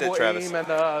 Maybe that's K2 it, will Travis. aim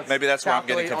and, Maybe that's where I'm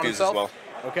getting calculate on confused as himself.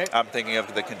 well. Okay. I'm thinking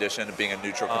of the condition being a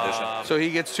neutral condition. So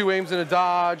he gets 2 aims and a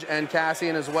dodge, and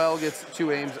Cassian as well gets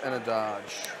 2 aims and a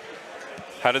dodge.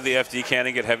 How did the FD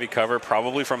cannon get heavy cover?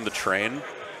 Probably from the train.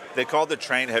 They called the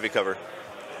train heavy cover.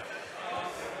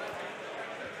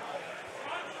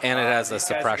 and it has a These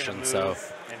guys are gonna suppression, so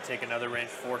move and take another range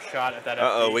 4 shot at that.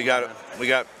 Uh-oh, FD. we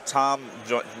got Tom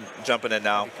jumping in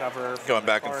now, Cover going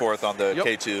back and forth on the Yep.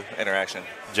 K2 interaction.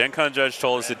 Gen Con judge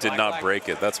told us it did not break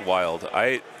it. That's wild.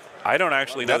 I don't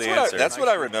actually know That's the what answer. that's what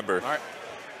I remember All right.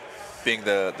 being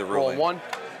the Roll ruling. 1.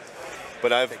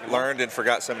 But I've learned and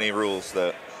forgot so many rules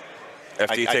that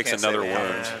FD I takes can't say another that.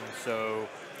 wound. And so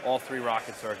all 3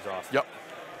 rockets are exhausted. Yep.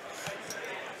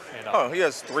 And up. Oh, he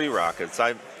has 3 rockets.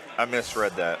 I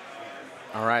misread that.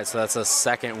 all right, so that's a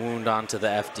second wound onto the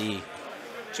FD.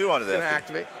 2 onto Gonna that.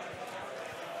 activate.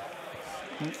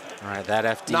 All right, that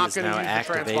FD Not is gonna now use the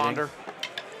activating. transponder.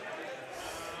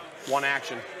 1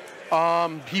 action.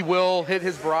 He will hit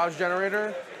his barrage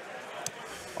generator.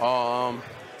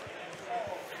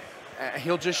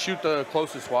 He'll just shoot the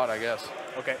closest squad, I guess.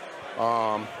 Okay.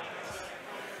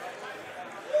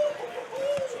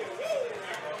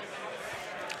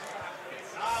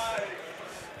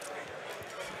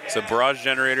 So barrage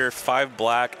generator, 5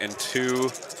 black and 2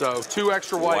 So 2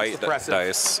 extra white, suppressive.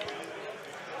 dice.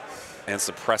 And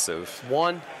suppressive.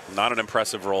 1. Not an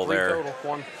impressive roll 3 there. total.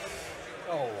 1.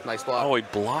 Oh. Nice block. Oh, he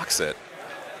blocks it.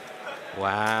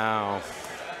 Wow.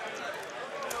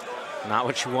 Not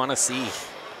what you want to see.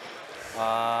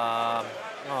 All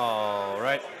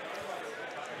right.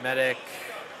 medic,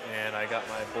 and I got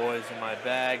my boys in my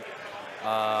bag.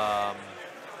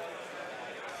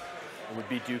 It would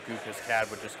be Dooku because Cad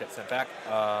would just get sent back.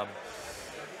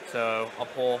 So I'll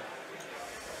pull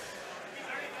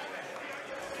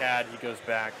Cad, he goes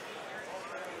back.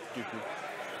 Dooku.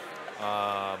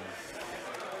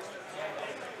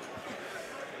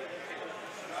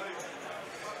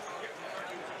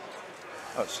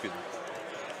 Oh, excuse me.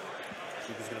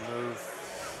 Dooku's gonna move.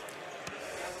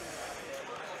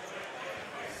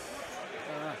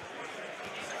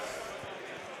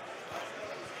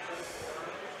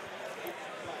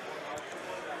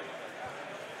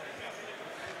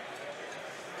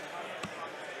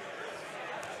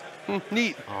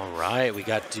 Neat. All right, we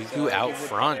got Dooku out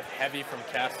front. Heavy from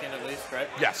Cassian at least, right?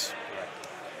 Yes.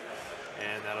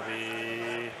 And that'll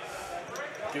be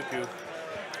Dooku.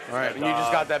 All right, and you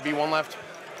just got that B1 left?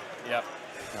 Yep.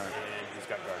 All right. And he's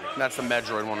got Guardian. And that's the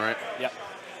Medroid one, right? Yep.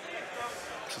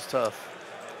 This is tough.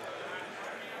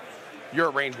 You're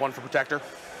at range 1 for Protector?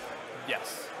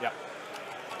 Yes. Yep.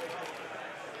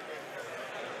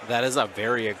 That is a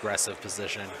very aggressive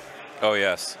position. Oh,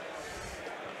 yes.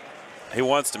 He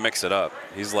wants to mix it up.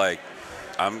 He's like,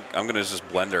 I'm going to just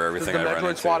blender everything I Does run the Medroid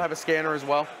into. squad have a scanner as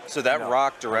well? So that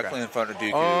rock directly in front of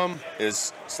Dooku Um,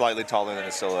 is slightly taller than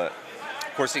his silhouette.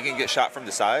 Of course, he can get shot from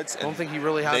the sides. I don't think he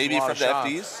really has maybe a lot from of the shots.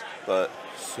 FDs, but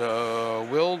So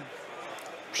we'll.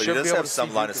 he should does be able have to some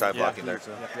see line of Dooku. sight Yeah. blocking there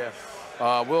too.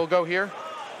 Yeah. We'll go here.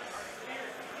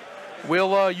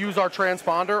 We'll use our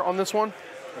transponder on this one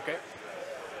Okay.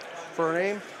 for an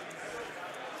aim.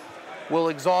 We'll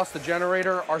exhaust the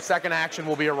generator. Our second action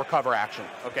will be a recover action.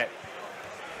 Okay.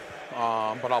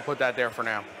 But I'll put that there for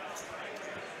now.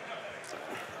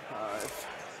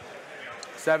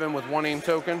 7 with 1 aim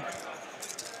token.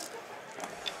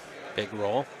 Big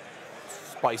roll.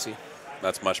 Spicy.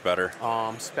 That's much better.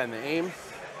 Spend the aim.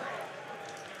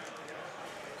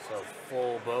 So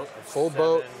full boat. Full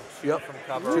boat. 2 Yep. from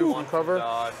cover. 2 1 from cover.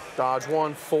 dodge. Dodge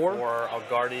 1, 4. Or a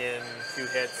Guardian, 2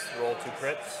 hits, roll 2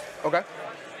 crits. Okay.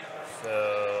 Oh.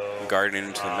 So. Guardian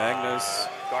into the Magnus.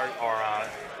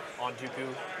 On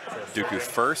Dooku. Dooku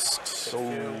first.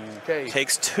 Okay.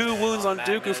 Takes 2 wounds on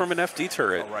Dooku from an FD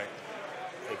turret. All right.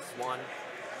 Takes 1.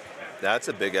 That's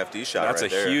a big FD shot That's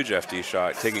right a there. huge FD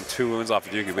shot, taking 2 wounds off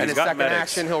of Dooku. But And he's his got second medics.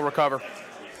 action, he'll recover.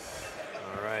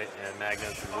 All right. And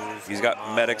Magnus lose. He's 1 got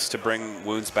model. medics to bring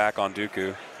wounds back on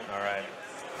Dooku. All right.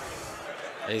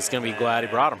 He's going to be glad he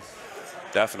brought him.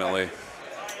 Definitely.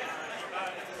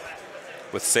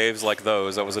 With saves like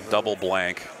those, that was a double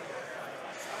blank.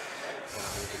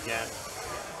 Move again.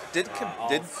 Did I'll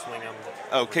swing him.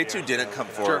 oh, K2 didn't come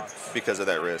forward because of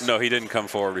that risk. No, he didn't come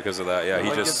forward because of that. Yeah, he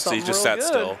Might get just something sat real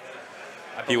still.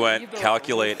 I He went believe there's a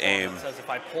calculate, rule form aim. that says if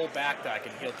I pull back, that I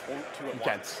can heal 2 at You once,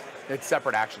 can't. It's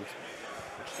separate actions.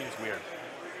 which seems weird,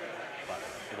 but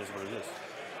it is what it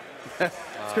is.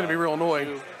 It's going to be real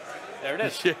annoying. There it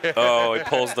is. Yeah. Oh, he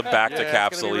pulls the back to It's gonna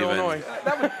capsule be real even. annoying.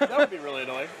 That would be really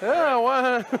annoying. Yeah,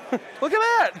 what? Look at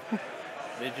that.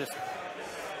 They just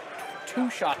 2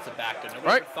 shots of back to nobody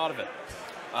Right. ever thought of it.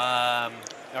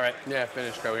 All right. Yeah,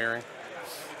 finish cohering.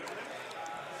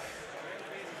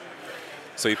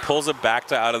 So he pulls it back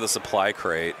to out of the supply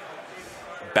crate,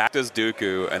 back does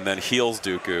Dooku, and then heals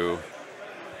Dooku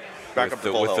Back up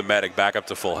to full with the health. medic back up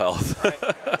to full health.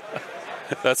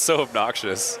 That's so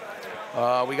obnoxious.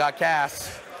 We got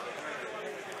Cass.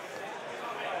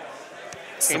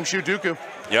 Aim shoot Dooku.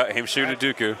 Yeah, aim shoot at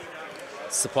Dooku.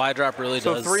 Supply drop really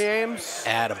So does 3 aims.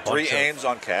 add a bunch 3 of aims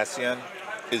on Cassian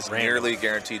is Random. nearly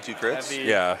guaranteed 2 crits. Heavy.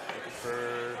 Yeah,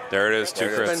 For there it is, 2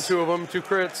 There it is. Spend crits. 2 of them, 2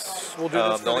 crits. We'll do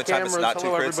this for The only the time it's cameras. not 2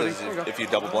 Hello, crits everybody. is There you if you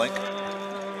double blink.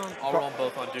 I'll roll them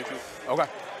both on Dooku. go. Okay.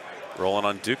 Rolling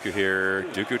on Dooku here.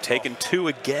 Dooku taking 2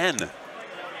 again.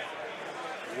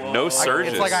 No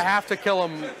surges. It's like I have to kill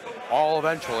them all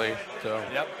eventually. So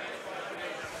Yep.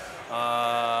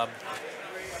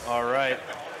 All right.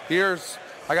 here's,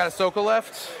 I got Ahsoka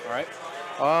left. All right.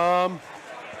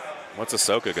 What's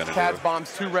Ahsoka gonna Cad's do?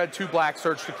 bombs 2 red, 2 black,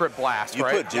 search to crit blast, You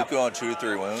right? put Dooku on 2 or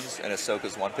 3 wounds and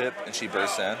Ahsoka's 1 pip and she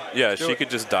bursts in. Yeah, Do she it. could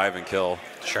just dive and kill.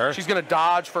 Sure. She's going to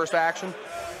dodge first action.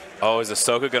 Oh, is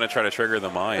Ahsoka gonna try to trigger the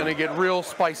Going to mine? get real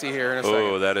spicy here in a second.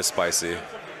 Oh, that is spicy.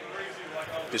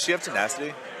 Does she have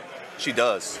tenacity? She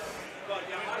does.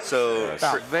 So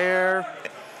About there.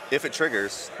 if it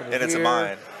triggers it and it's a here.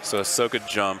 mine, So Ahsoka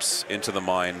jumps into the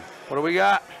mine. What do we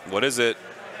got? What is it?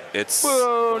 It's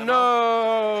Oh,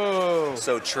 no.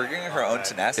 so triggering her own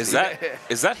tenacity.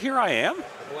 is that Here I Am?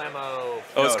 Blammo. Oh,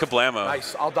 No, it's it's- Kablamo.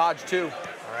 Nice. I'll dodge 2.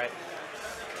 All right.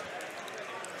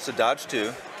 So dodge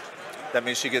 2. That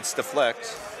means she gets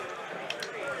deflect.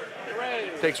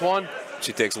 Takes 1.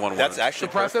 She takes 1 That's wound. actually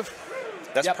Suppressive.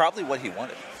 That's probably what he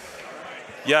wanted.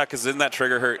 Yeah, because didn't that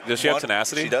trigger her? Does she have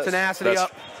tenacity? She does. Tenacity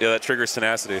up. Yeah, that triggers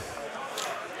tenacity.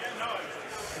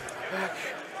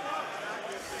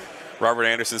 Robert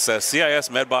Anderson says CIS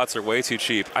medbots are way too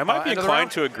cheap. I might be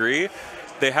inclined to agree.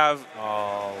 They have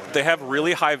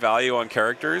really high value on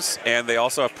characters, and they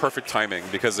also have perfect timing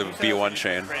because of B1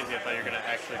 chain. Crazy. I thought you were gonna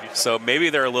actually do So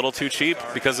maybe they're a little too cheap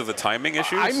because of the timing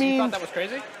issues. I mean, you thought that was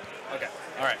crazy? Okay.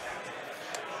 All right.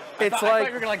 It's I thought like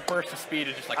you were gonna like burst of speed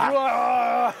and just like no.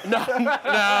 that's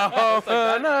what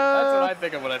I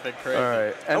think of when I think crazy. All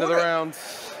right, end of the round.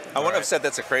 I wouldn't have said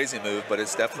that's a crazy move, but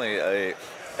it's definitely a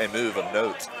move of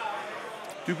note.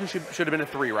 Dooku should have been a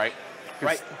 3, right?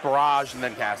 Right. Barrage and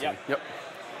then Cassian. Yep.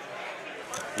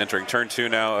 Entering turn 2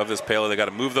 now of this payload. They got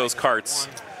to move those carts.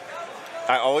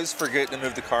 I always forget to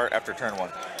move the cart after turn 1.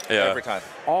 Yeah. Every time.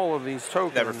 All of these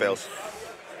tokens. Never fails.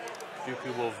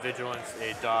 Dooku will vigilance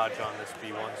a dodge on this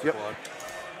B1 squad. Yep.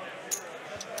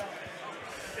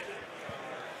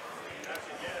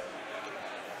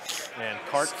 And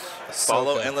carts.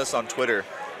 Follow Endless on Twitter.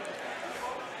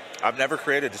 I've never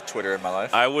created Twitter in my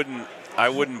life. I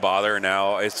wouldn't bother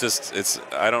now. I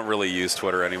don't really use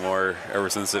Twitter anymore ever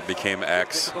since it became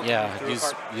X. Yeah,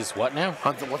 use what now?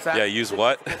 What's that? Yeah, use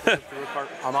what?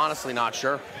 I'm honestly not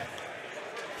sure.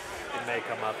 It may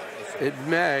come up. It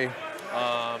may.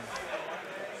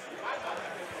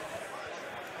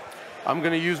 I'm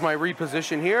going to use my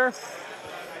reposition here.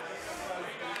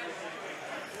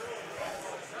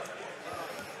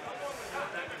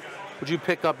 Would you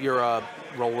pick up your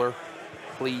roller,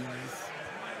 please?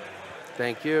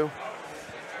 Thank you.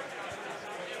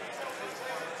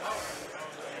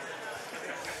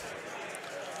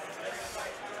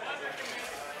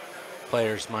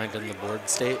 Players minding the board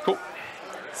state. Cool.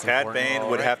 Cad Bane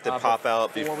would have to pop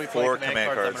out before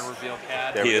command cards. I'm gonna reveal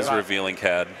Cad. He is revealing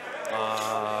Cad.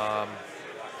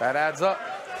 That adds up.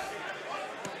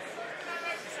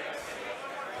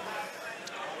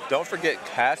 Don't forget,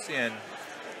 Cassian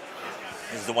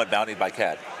is the one bountied by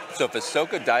Cad. So if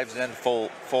Ahsoka dives in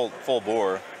full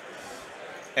bore,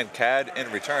 and Cad in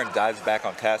return dives back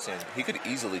on Cassian, he could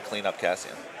easily clean up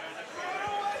Cassian.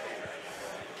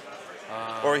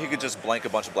 Or he could just blank a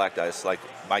bunch of black dice like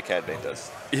my Cad Bane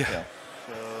does. Yeah.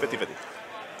 50-50.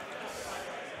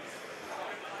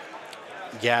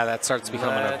 Yeah, that starts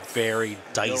becoming a very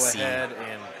dicey, Go ahead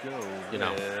and go. you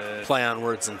know, play on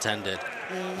words intended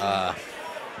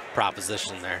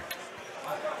proposition there.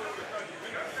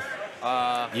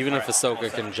 Even if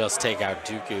Ahsoka can just take out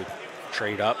Dooku,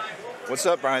 trade up. What's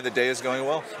up, Brian? The day is going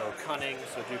well. So cunning,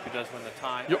 so Dooku does win the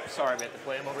time. Yep. Sorry, we have to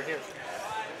play him over here.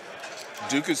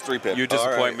 Dooku's 3-pip. You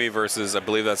disappoint me versus, I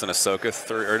believe that's an Ahsoka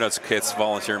 3, or no, it's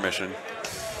volunteer mission.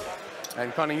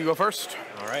 And Cunning, you go first.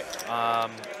 All right.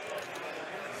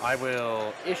 I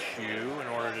will issue an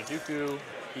order to Dooku.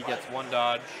 He gets 1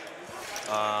 dodge.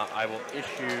 I will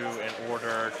issue an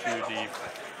order to the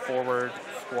forward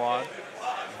squad.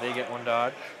 They get 1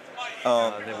 dodge.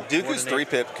 Dooku's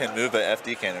 3-pip can move an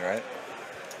FD cannon, right?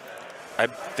 I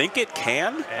think it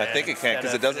can. I think it can,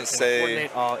 because it doesn't say...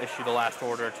 I'll issue the last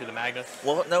order to the Magnus.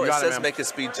 Well, no, it says him. make a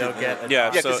speed 2.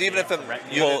 Yeah, because so, even if a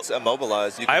unit's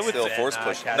immobilized, you can still force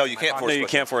push. No, you can't force push. No, you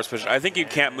can't force push. I think you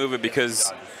can't move it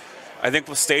because I think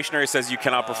stationary says you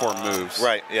cannot perform moves.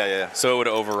 Right, yeah. So it would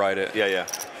override it. Yeah.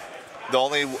 The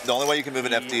only way you can move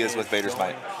an FD is with Vader's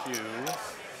Might.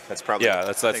 That's probably... Yeah,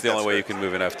 that's the only way you can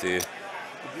move an FD. Would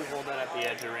you hold that at the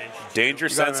edge of range? Danger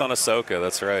sense on Ahsoka,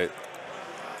 that's right.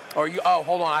 Oh,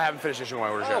 hold on. I haven't finished issuing my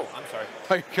orders yet. I'm sorry.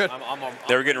 Are you good?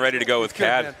 They were getting ready to go with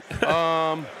Cad.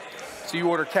 So you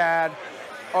order Cad.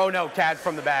 Oh, no, Cad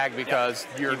from the bag because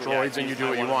you're droids and you do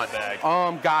what you want.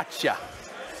 Gotcha.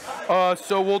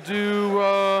 So we'll do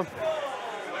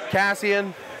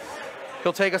Cassian.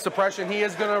 He'll take a suppression. He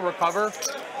is going to recover.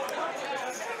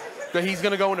 He's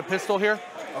going to go into pistol here.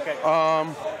 Okay.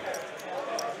 All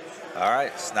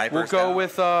right, snipers. We'll go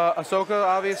with Ahsoka,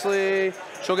 obviously.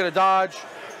 She'll get a dodge.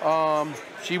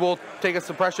 She will take a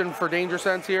suppression for danger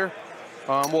sense here.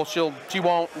 Well, she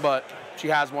won't, but she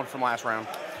has one from last round.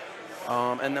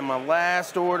 And then my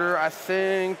last order, I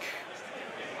think.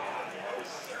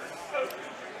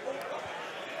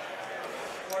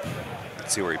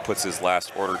 Let's see where he puts his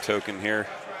last order token here.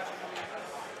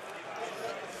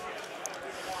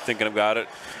 Thinking about it.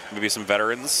 Maybe some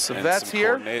veterans. So and that's some here.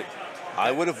 Coordinate.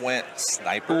 I would have went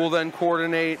sniper. Who will then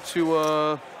coordinate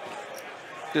to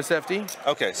this FD.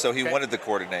 Okay, so he wanted the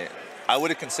coordinate. I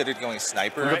would have considered going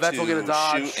sniper The vets will get a to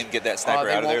dodge. shoot and get that sniper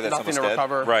out of there. That's nothing almost to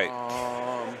recover. Right.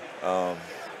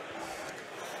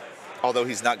 Although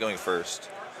he's not going first.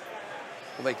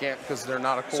 Well, they can't because they're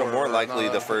not a quarter. So more likely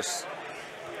the first.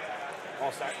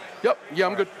 All set. Yep. Yeah,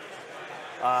 I'm good.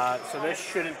 So this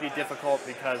shouldn't be difficult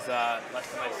because less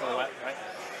than my silhouette, right?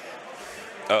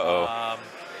 Uh-oh.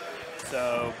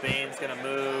 So Bane's going to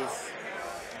move.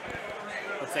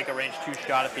 Let's take a range 2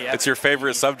 shot at the F. It's your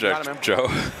favorite subject, Joe.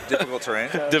 Difficult terrain.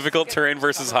 Difficult terrain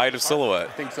versus height of silhouette.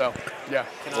 I think so. Yeah.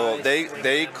 Well,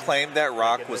 they claimed that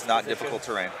rock was not difficult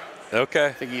terrain. Okay.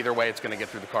 I think either way, it's going to get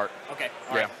through the cart. Okay.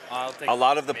 Yeah. I'll take A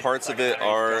lot of the parts of it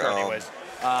are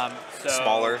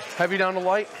smaller, Heavy down to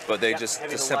light. but they just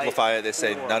to simplify it, they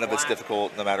say none of it's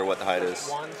difficult no matter what the height is,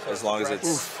 as long as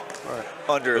it's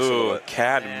under a Ooh, silhouette.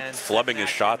 Cad flubbing his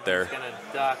shot there.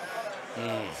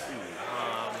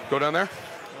 Go down there.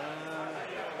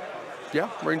 Yeah,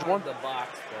 range 1.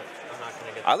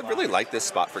 I really like this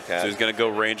spot for So Cad. he's going to go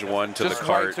range 1 to Just the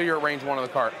cart. right, so you're at range 1 of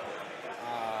the cart.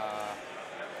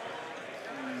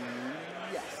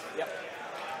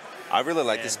 I really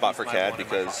like this spot for Cad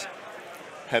because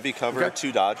heavy cover,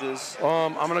 2 dodges.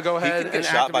 I'm going to go He ahead can get and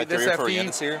shot by activate 3 this or 4 FD.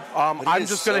 units here. but he I'm is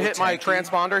just going to so hit my tanky.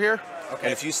 transponder here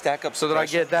And if you stack up so that I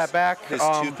get that back. his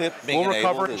 2-pip being we'll recover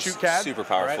enabled and is shoot Cad. super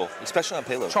powerful, especially on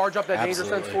payload. Charge up that danger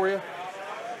sense Absolutely. for you.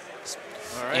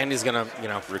 And he's gonna,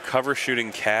 Recover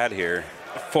shooting Cad here.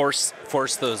 force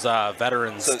those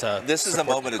veterans So to. this is a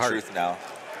support moment the of cart. truth now.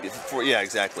 Yeah,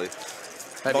 exactly.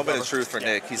 Heavy Moment cover. of truth for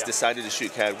Nick. He's decided to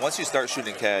shoot Cad. Once you start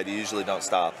shooting Cad, you usually don't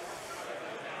stop.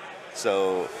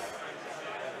 So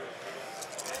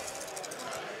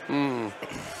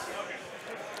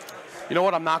You know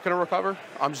what? I'm not going to recover.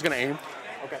 I'm just going to aim.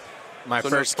 Okay. My So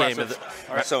no first game of the,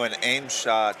 expressive. so an aim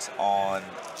shot on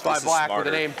Fly this is black with smarter.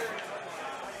 an aim.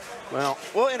 Well,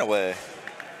 Well, in a way.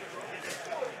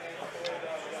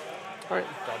 all right.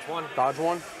 Dodge 1. Dodge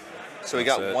 1. So he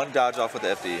That's got it. 1 dodge off with the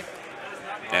FD.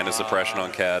 And a suppression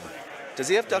on Cad. Does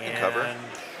he have duck and cover?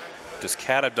 Does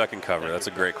Cad have duck and cover? That's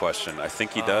a great question. I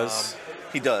think he does.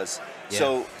 He does. Yeah.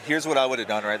 So here's what I would have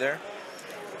done right there.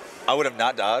 I would have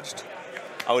not dodged.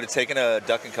 I would have taken a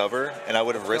duck and cover, and I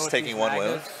would have risked taking 1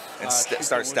 wound and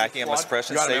start stacking up my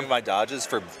suppression, Got it, saving man. my dodges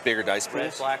for bigger dice Red,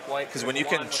 pools. black, white. Because when you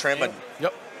can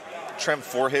Yep. trim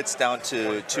 4 hits down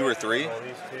to 2 or 3,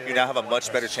 you now have a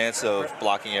much better chance of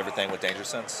blocking everything with danger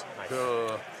sense.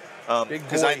 Big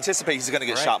Because I boy. anticipate he's going to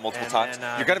get shot multiple times.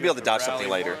 You're going to be able to dodge something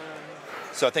later.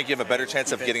 So I think you have a better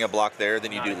chance of getting a block there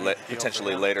than you do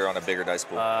potentially later on a bigger dice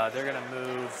pool. They're going to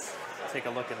move, take a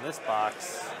look in this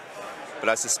box. But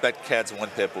I suspect Cad's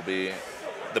 1-pip will be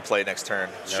the play next turn,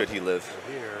 should he live.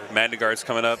 Magnaguard's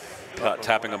coming up,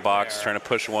 tapping a box, trying to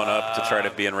push 1 up to try to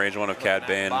be in range 1 of Cad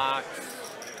Bane. Box.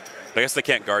 I guess they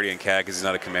can't Guardian Cad because he's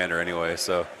not a commander anyway,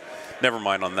 so never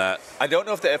mind on that. I don't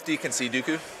know if the FD can see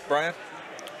Dooku, Brian.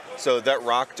 So that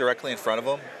rock directly in front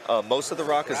of him, most of the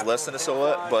rock is less than a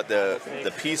silhouette, but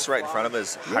the piece right in front of him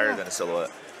is higher than a silhouette.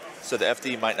 So the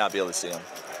FD might not be able to see him.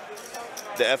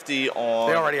 The FD on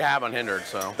They already have unhindered,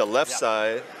 so. the left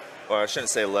side, or I shouldn't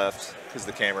say left because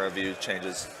the camera view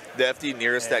changes. The FD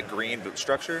nearest that green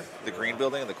structure, the green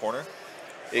building in the corner,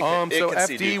 it can So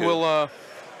see FD Dooku. will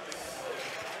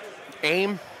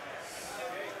aim,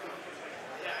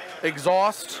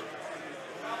 exhaust,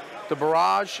 the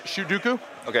barrage, shoot Dooku.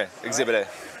 Okay, Exhibit A.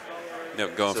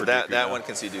 Nope, going So for that Dooku now. one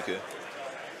can see Dooku.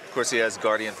 Of course, he has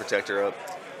Guardian Protector up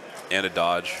And a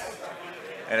dodge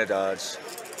and a dodge.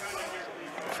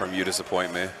 from You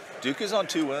Disappoint Me. Dooku's on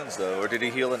 2 wounds, though, or did he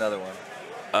heal another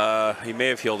one? He may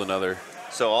have healed another.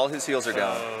 So all his heals are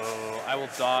down. So I will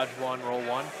dodge 1, roll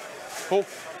 1. Cool.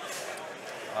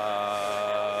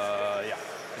 Yeah.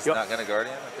 He's not going to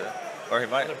Guardian? Okay. Or he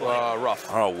might. Rough.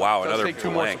 Oh, wow, Does another take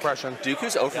 2 more blank. suppression.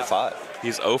 Dooku's 0 for 5.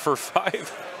 He's 0 for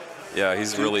 5. Yeah,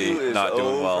 he's Dooku really is not doing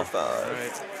 0 well. for 5.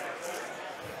 Right.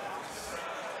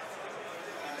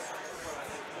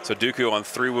 So Dooku on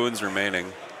 3 wounds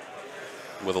remaining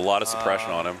with a lot of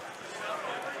suppression on him.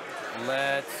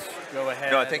 Let's go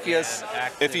ahead. No, I think he has.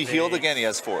 and If he healed activate- again, he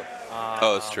has 4.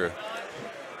 Oh, that's true.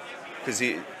 Because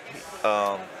he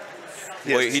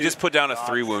Wait, has he 2 just put down a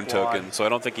 3 wound token, so I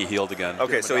don't think he healed again.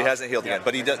 Okay, so he hasn't healed again,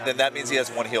 but he does, then that means he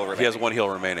has 1 heal remaining. He has 1 heal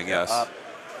remaining, yes, Of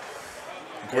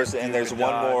course, and there's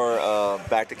 1 more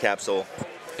back to capsule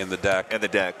in the deck. in the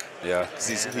deck. Yeah. 'Cause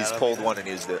he's pulled 1 and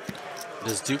used it.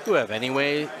 Does Dooku have any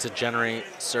way to generate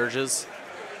surges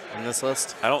in this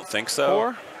list? I don't think so.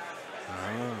 4.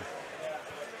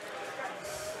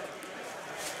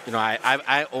 You know,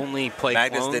 I only play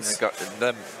clones.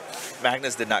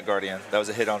 Magnus did not Guardian. That was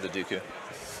a hit onto Dooku.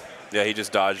 Yeah, he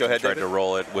just dodged Go and ahead, tried David. to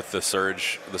roll it with the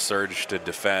surge to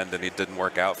defend, and it didn't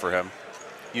work out for him.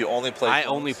 You only play. I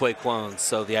clones? only play clones,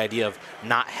 so the idea of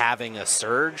not having a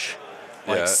surge,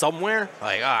 like Yeah. somewhere,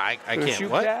 like I can't. Shoot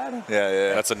What? Cad.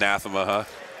 Yeah. That's anathema, huh?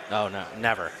 Oh no,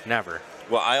 never.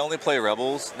 Well, I only play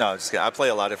Rebels. No, I'm just kidding. I play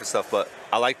a lot of different stuff, but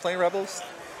I like playing Rebels.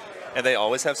 And they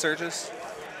always have surges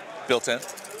built in.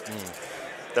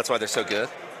 That's why they're so good.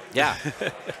 Yeah.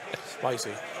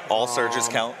 Spicy. All surges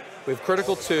count. We have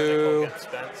critical 2.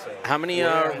 How many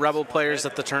Rebel players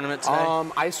at the tournament today?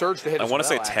 I surged to hit. I want to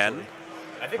say actually. 10.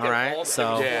 I think All right, all,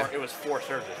 so it was 4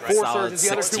 surges, right? Four solid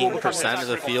surges. The other 2 will become 16% of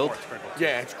the field.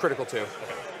 Yeah, it's critical 2.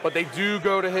 But they do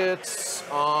go to hits.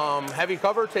 Heavy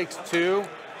cover takes 2.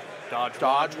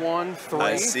 Dodge 1, 3.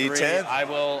 I see 10. I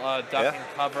will duck and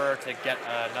cover to get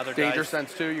another Danger dice.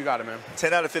 sense 2. You got it, man.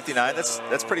 10 out of 59.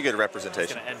 That's pretty good It's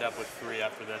representation. going to end up with 3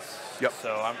 after this. Yep.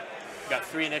 So I'm got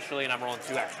 3 initially, and I'm rolling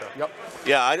 2 extra. Yep.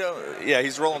 Yeah, I don't. Yeah,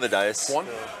 he's rolling the dice. 1.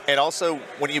 And also,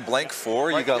 when you blank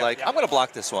 4, you go like, I'm going to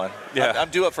block this one. Yeah. I'm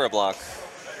due up for a block.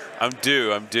 I'm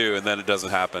due, and then it doesn't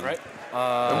happen. Right?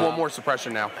 And 1 more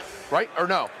suppression now. Right? Or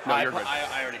no? No, you're good.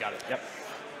 I already got it. Yep.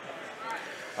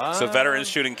 So veterans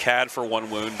shooting CAD for 1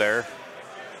 wound there.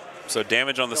 So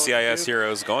damage on the CIS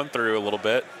heroes going through a little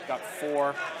bit. Got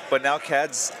 4. But now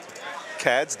CAD's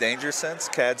danger sense,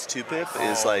 CAD's 2-pip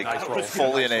is like nice roll.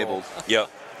 fully Nice roll. enabled.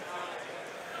 Yep.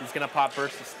 He's going to pop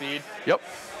burst of speed. Yep.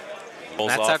 Pulls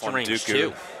That's off after on range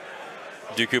Dooku.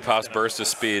 2. Dooku pops burst of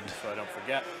speed. So I don't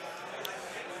forget.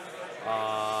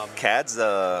 CAD's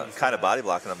kind of body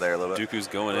blocking him there a little bit. Dooku's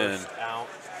going in. Burst out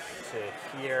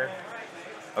to here.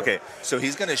 Okay, so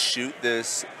he's going to shoot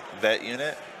this vet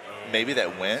unit, maybe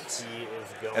that went, He is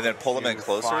going and then pull him in to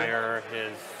closer. Fire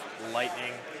his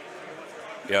lightning.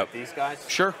 Yep. These guys.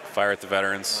 Sure. Fire at the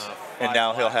veterans. and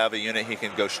now he'll have a unit he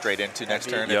can go straight into next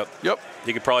turn. Yep. Yep.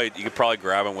 You could probably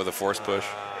grab him with a force push.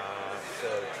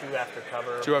 So 2 after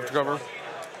cover. 2 after cover.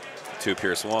 2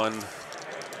 pierce 1.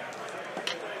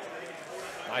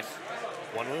 Nice.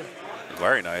 1 wound.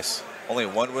 Very nice. Only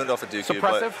 1 wound off of Dooku,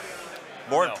 Suppressive? but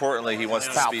more importantly, he wants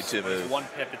the Pounce. speed 2 move. 1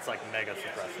 pip, it's like mega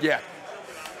suppressive. Yeah.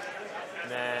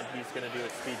 And then he's going to do a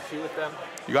speed 2 with them.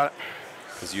 You got it.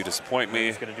 Because you disappoint me.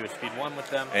 He's going to do a speed 1 with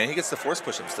them. And he gets the force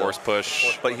push himself. Force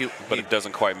push. But but it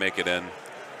doesn't quite make it in.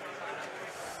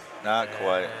 Not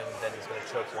quite. And then he's going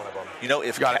to choke one of them. You know,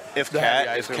 if Got it. if The heavy,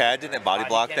 I Cad assume. didn't body I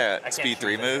block can't that speed choose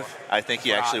 3 anymore. move, I think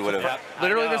he actually would have.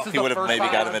 Literally, I know. this is He the would've first maybe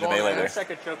time got him I've into gone melee against-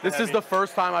 there. This is the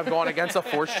first time I've gone against a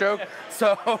force choke,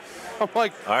 so I'm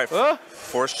like, All right, uh,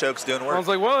 force choke's doing I work. was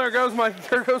like, well, there goes my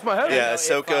head. Yeah, if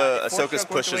Ahsoka's Force choke went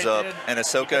pushes the way up, it did, and he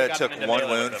Ahsoka could've took gotten into 1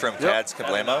 melee wound with from him. Cad's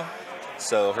Kablamo,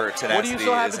 so her tenacity What do you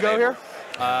still have is to go enabled.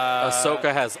 here?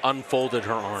 Ahsoka has unfolded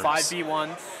her arms. 5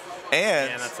 B1s.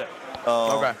 And And that's it.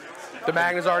 Okay. The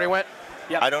Magnus already went.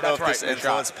 Yep. I don't know if That's this right, good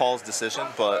influenced Paul's decision,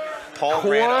 but Paul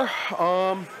ran.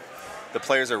 Core, The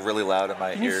players are really loud in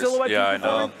my can you ears. silhouette Yeah, I Dooku for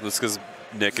know. me? That's because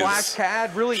Nick Slash is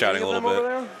Cad, really shouting any a of little them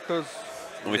bit. over there? 'Cause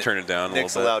Let me turn it down a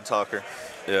Nick's a little loud talker.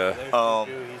 bit. Yeah. There's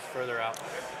Dooku, he's further out.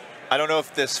 I don't know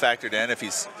if this factored in, if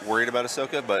he's worried about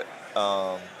Ahsoka, but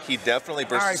he definitely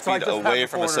burst All right, his so I speed just have away the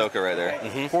from corner. Ahsoka right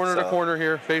there. corner to So- corner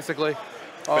here, basically.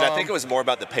 But I think it was more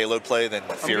about the payload play than I'm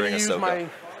going fearing to use Ahsoka. my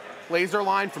laser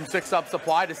line from 6-up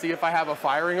supply to see if I have a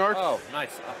firing arc. Oh, nice.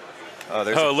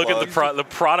 There's Oh, a look at plug. the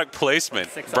product placement.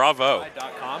 Bravo.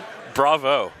 6upsupply.com.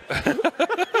 Bravo.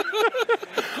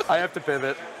 I have to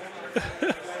pivot.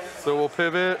 So we'll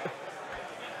pivot.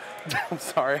 I'm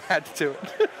sorry, I had to do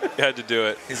it. You had to do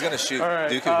it. He's going to shoot All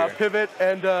right, Dooku here. pivot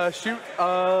and shoot.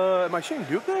 Am I shooting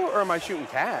Dooku or am I shooting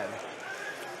Cad?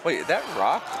 Wait, that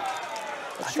rock?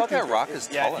 I thought that rock is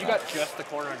Yeah, tall if you enough. got just the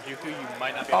corner on Dooku, you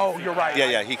might not be able to Oh, see you're Cad. right.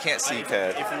 Yeah, he can't see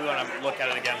Cad. If we want to look at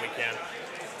it again, we can.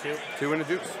 2. 2 into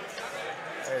Dukes.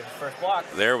 There's the first block.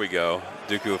 There we go.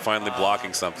 Dooku finally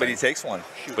blocking something. But he takes one.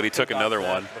 Shoot, But he took dodge another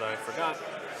that, one. But I forgot.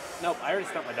 Nope, I already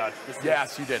spent my dodge.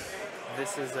 Yes, you did.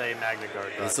 This is a Magna Guard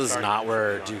dodge. This is Sorry. not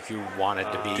where Dooku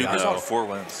wanted to be. Dooku's No. on 4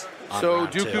 wins. on So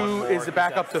round 2. Dooku is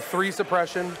back up to 3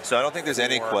 suppression. So I don't think there's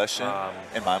any question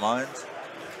in my mind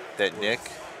that Nick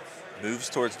moves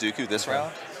towards Dooku this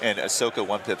round and Ahsoka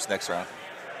 1-pips next round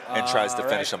and tries to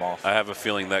finish him off. I have a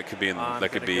feeling that could be in, I'm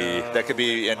that could gonna be go That could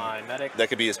be in, my medic. that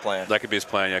could be his plan. that could be his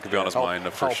plan. Yeah, it could be on his Help, mind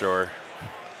for help. sure.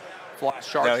 Flash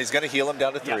shark. No, he's going to heal him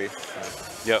down to 3.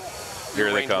 Yep. Here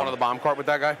they Range one of the come. bomb cart with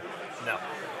that guy. No.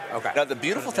 Okay. Now, the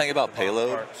beautiful thing about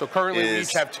payload, So currently we is-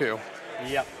 each have 2.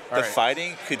 Yep. the All right.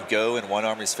 fighting could go in one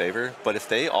army's favor, but if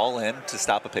they all in to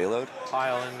stop a payload,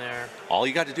 Pile in there. all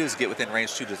you got to do is get within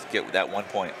range 2 to get that 1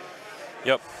 point.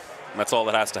 Yep. That's all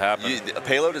that has to happen. A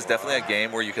payload is definitely a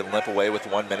game where you can limp away with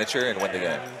 1 miniature and win the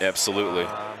game. Absolutely.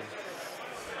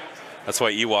 That's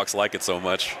why Ewoks like it so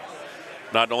much.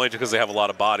 Not only because they have a lot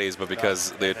of bodies, but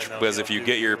because if you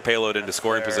get your payload into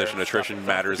scoring position, attrition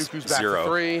matters Dooku's back to 0.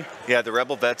 3. Yeah, the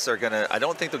Rebel vets are going to, I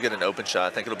don't think they'll get an open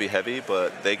shot. I think it'll be heavy,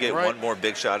 but they get Right. 1 more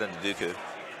big shot into Dooku.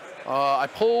 I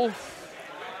pull.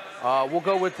 We'll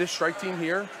go with this strike team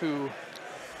here, who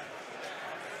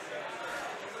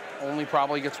only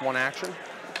probably gets one action.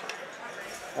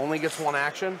 Only gets one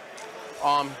action.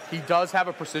 He does have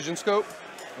a precision scope.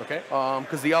 Okay.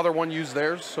 Because the other one used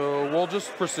theirs, so we'll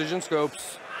just precision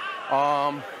scopes.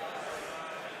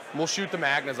 We'll shoot the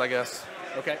Magnus, I guess.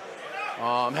 Okay.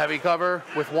 Heavy cover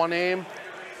with one aim.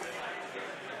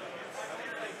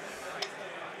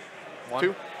 One.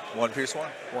 Two. One pierce one.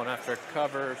 One after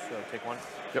cover, so take one.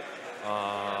 Yep.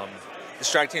 The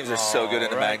strike teams are so good in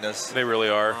the Alright. Magnus. They really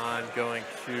are. I'm going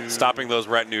to Stopping those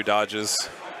retinue dodges.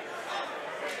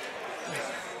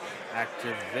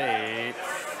 activate.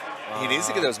 He needs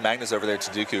to get those Magnus over there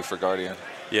to Dooku for Guardian.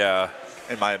 Yeah,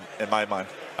 In my mind.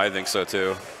 I think so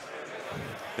too.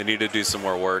 They need to do some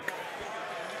more work.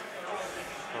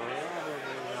 Probably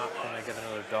not going to get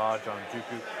another dodge on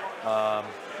Dooku.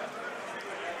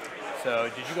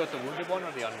 So did you go with the wounded one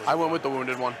or the unwounded? I went with the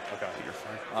wounded one. Okay. He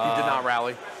did not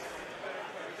rally.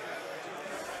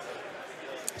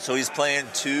 So he's playing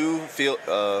two field.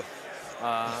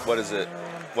 What is it?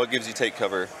 What gives you take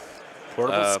cover?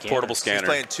 Portable He's scanner.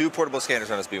 playing two portable scanners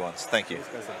on his B1s. Thank you.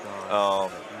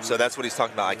 So that's what he's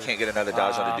talking about. I can't get another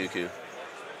dodge onto Dooku.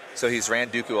 So he's ran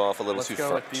Dooku off a little Let's too go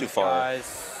far. with these Too far.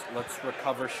 guys. Let's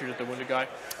recover, shoot at the wounded guy.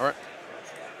 All right.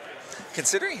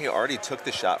 Considering he already took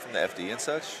the shot from the FD and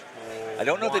such, I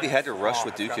don't know that he had to rush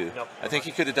with Dooku. Nope. I think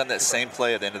he could have done that same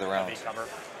play at the end of the round. Heavy cover,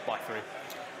 block 3.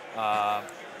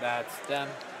 That's them.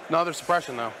 No, there's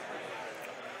suppression though.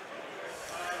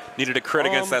 Needed a crit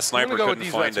against that I'm sniper, gonna go with couldn't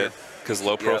these find reds it here. because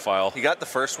low Yep. profile. He got the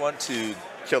first one to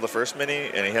kill the first mini,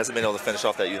 and he hasn't been able to finish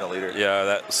off that unit leader. Yeah,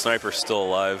 that sniper's still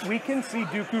alive. We can see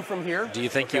Dooku from here. Do you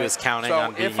think he was counting So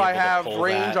on being if I able to have pull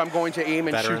range, that I'm going to aim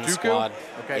and shoot veteran Dooku. squad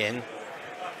Okay. in?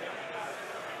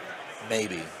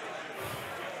 Maybe.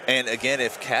 And again,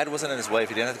 if CAD wasn't in his way, if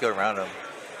he didn't have to go around him,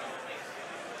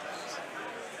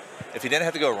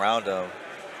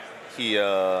 he,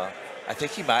 I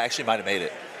think he might have made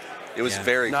it. It was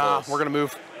very Nah, close. we're gonna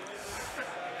move.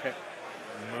 Okay.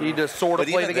 Need to sort of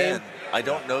But play even the game. then, I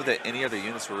don't know that any other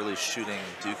units were really shooting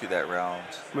Dooku that round.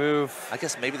 Move. I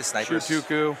guess maybe the Shoot snipers.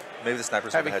 Dooku. Maybe the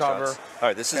snipers Heavy were the cover. headshots. All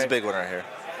right, this is a Okay. big one right here.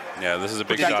 Yeah, this is a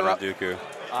big Protector shot on up. Dooku.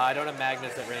 I don't have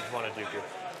Magnus at range 1 of Dooku.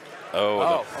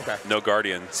 Oh, okay. No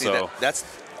Guardian, See, so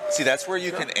that's where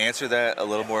you can answer that a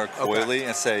little more coyly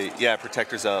and say, yeah,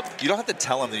 Protector's up. You don't have to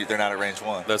tell him that they're not at range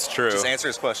 1. that's true. Just answer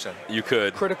his question. You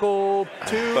could. Critical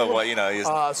 2. But what, he's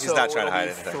so not trying to hide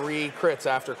it'll be anything. 3 crits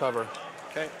after cover.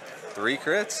 Okay. 3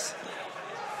 crits?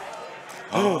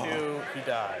 Dooku, he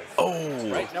dies. Oh,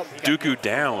 Right? Nope, he got Dooku healed.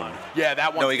 down. Yeah,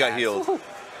 that one. No, he got healed.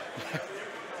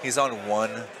 He's on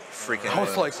 1 freaking I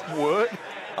was like, wound.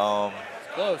 what?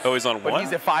 Close. Oh, he's on But one?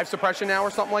 he's at 5 suppression now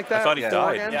or something like that? thought he Four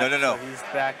died. again? No, no, no. So he's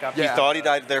back up. He Yeah. thought he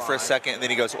died there for a second, and then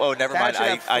he goes, oh, never That mind. should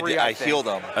have three, I I healed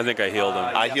him. I think I healed him.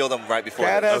 I healed him right before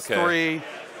That this. has 3. And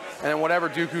then whatever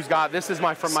Dooku's got. This is from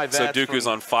my So vets. Dooku's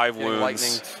from on 5 getting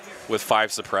wounds lightninged. with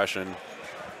 5 suppression.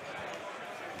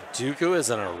 Dooku is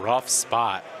in a rough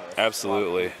spot.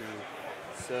 Absolutely.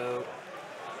 So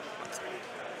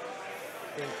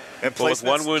And Well, with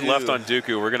 1 placements wound do- left on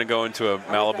Dooku, we're going to go into a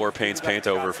Malibor Paints paint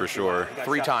over for sure. he got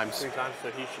 3 shot times. 3 times, so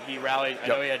he rallied. I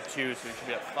know he had 2, so he should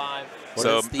be at 5. What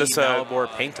So is the this,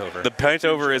 Malibor paint over? The paint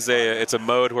over is it's a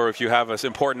mode where if you have an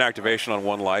important activation on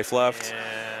 1 life left,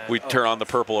 we turn on the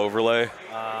purple overlay.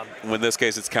 In this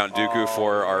case, it's Count Dooku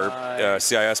for our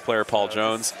CIS player Paul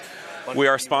Jones. We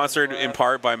are sponsored in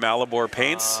part by Malibor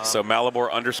Paints, so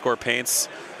Malibor_Paints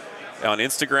on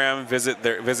Instagram. Visit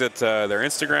their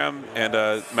Instagram, and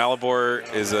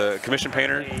Malibor is a commission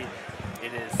painter,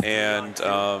 It is and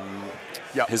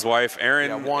Yep. his wife Erin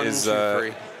Yeah, 1, is 2,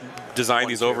 3. designed 1,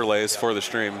 these 2. overlays for the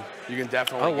stream. You can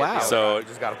definitely. Oh, wow. Get the other So- guy. You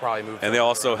just got to probably move. And they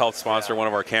also helped sponsor one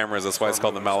of our cameras. That's why it's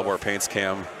called the Malibor Paints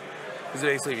Cam. Because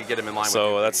basically you get him in line.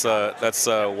 So with that's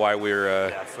why we're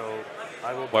Yeah, so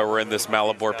I will why we're in this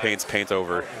Malibor Paints paint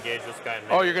over. engage this guy. And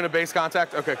Oh, you're gonna base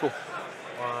contact? Okay, cool.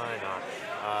 Why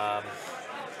not?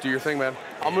 Do your thing, man.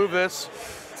 I'll move this.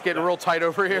 It's getting real tight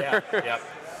over here. Yeah, yep.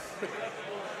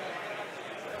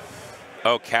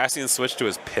 Oh, Cassian switched to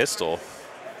his pistol.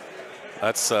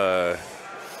 That's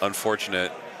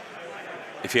unfortunate.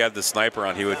 If he had the sniper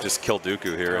on, he would just kill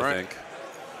Dooku here, All I right. think.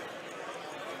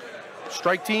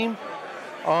 Strike team.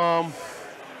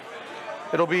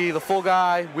 It'll be the full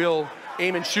guy. We'll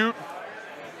aim and shoot.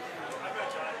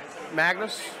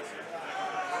 Magnus.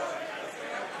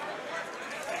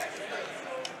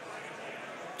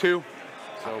 Two.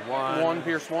 So 1. 1,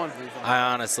 Pierce 1. I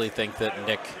honestly think that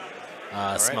Nick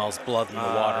smells blood in the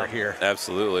water here.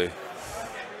 Absolutely.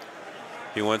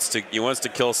 He wants to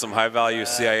kill some high-value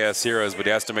CIS heroes, but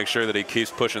he has to make sure that he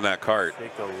keeps pushing that cart.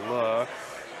 Take a look.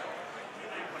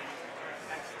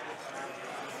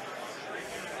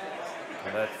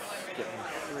 That's getting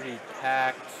pretty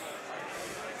packed.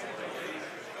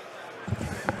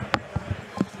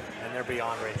 And they're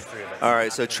beyond range 3 of it. All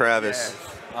right, so Travis.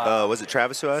 Was it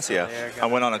Travis who asked? Yeah. I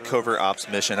went on a covert ops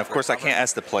mission. Of course, I can't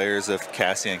ask the players if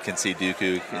Cassian can see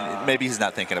Dooku. Maybe he's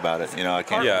not thinking about it. You know, I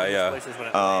can't. Yeah.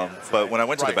 But when I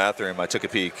went to the bathroom, I took a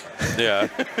peek. Yeah.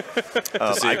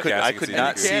 I could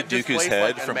not see Dooku's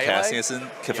head from Cassian's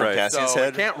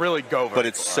head. Can't really go very but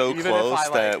it's so close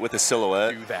that with the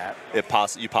silhouette,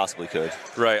 you possibly could.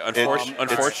 Right.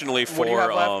 Unfortunately for what do you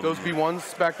have left? Those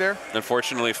B1s back there.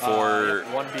 Unfortunately for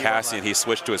Cassian, he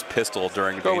switched to his pistol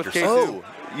during danger zone.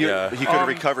 He could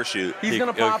recover shoot. He's going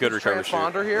to pop his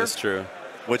transponder here. That's true.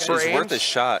 Which is worth a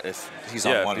shot if he's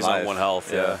on one life. on 1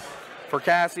 health, yeah. For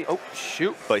Cassie, oh,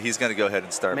 shoot. But he's going to go ahead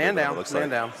and start. Man down, man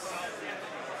down.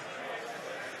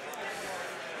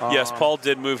 Yes, Paul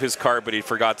did move his cart, but he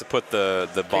forgot to put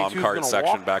the bomb cart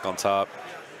section back on top.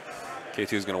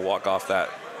 K2 is going to walk off that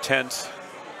tent.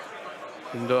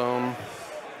 And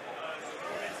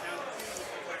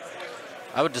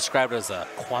I would describe it as a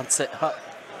Quonset hut.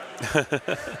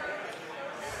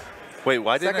 Wait,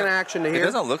 why didn't second action to it here?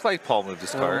 doesn't look like Paul moved his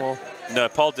cart. No,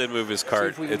 Paul did move his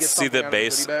cart. See the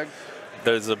base.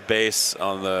 There's a base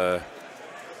on the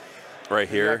right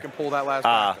here. I can pull that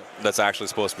last that's actually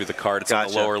supposed to be the card. It's on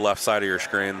the lower left side of your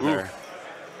screen there.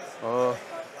 I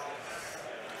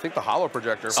think the hollow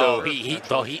projector. So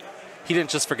he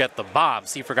didn't just forget the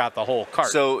bombs, he forgot the whole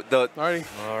cart. So the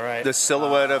Alright. the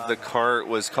silhouette of the cart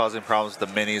was causing problems with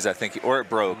the minis, I think, or it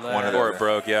broke. Or it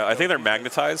broke, yeah. I think they're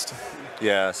magnetized.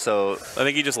 Yeah, so I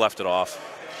think he just left it off.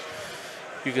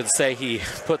 You could say he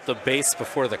put the base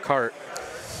before the cart.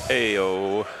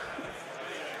 Ayo.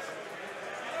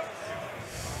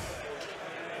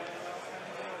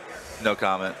 no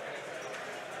comment.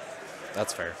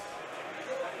 That's fair.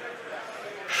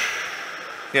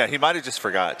 Yeah, he might have just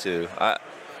forgot too.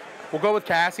 We'll go with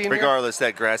Cassian. Regardless,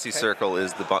 that grassy circle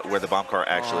is where the bomb cart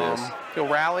actually is. He'll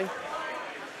rally.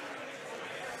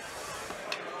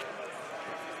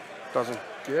 Doesn't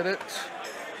get it.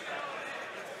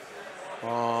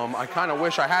 I kind of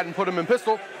wish I hadn't put him in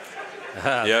pistol.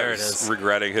 There it is.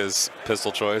 Regretting his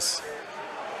pistol choice.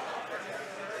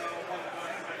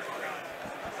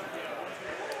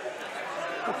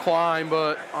 He'll climb,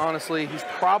 but honestly, he's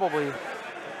probably.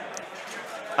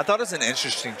 I thought it was an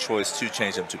interesting choice to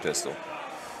change him to pistol.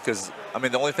 Because, I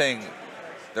mean, the only thing,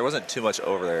 there wasn't too much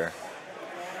over there.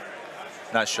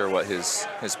 Not sure what his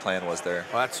plan was there.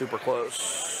 Well, that's super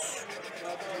close.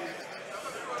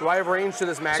 Do I have range to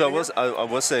this magnet? So I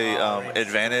will say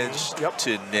advantage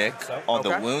to Nick on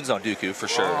the wounds on Dooku for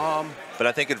sure. But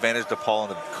I think advantage to Paul in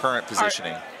the current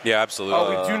positioning. Yeah,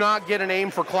 absolutely. We do not get an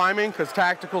aim for climbing because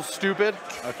tactical's stupid.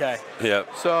 Okay. Yep.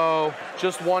 So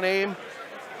just one aim.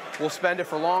 We'll spend it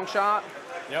for long shot.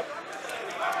 Yep.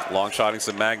 Long shotting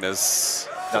some Magnus.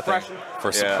 Suppression.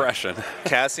 For suppression.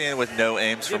 Cassian with no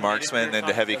aims for marksman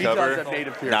into heavy cover.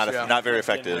 Not very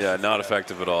effective. Yeah, not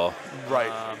effective at all.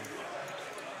 Right.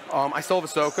 I still have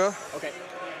Ahsoka. Okay.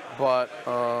 But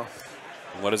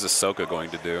what is Ahsoka going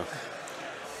to do?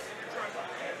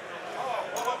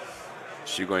 Is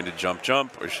she going to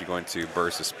jump, or is she going to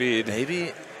burst of speed?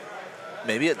 Maybe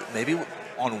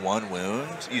on one wound,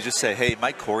 you just say, hey,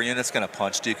 my core unit's going to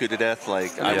punch Dooku to death.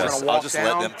 Like, I'll just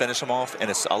let them finish him off,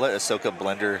 and I'll let Ahsoka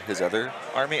blender his other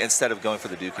army instead of going for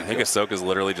the Dooku. I think Ahsoka's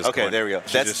literally just there we go.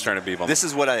 She's just trying to be. This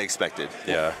is what I expected.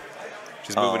 Yeah.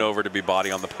 She's moving over to be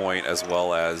body on the point as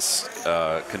well as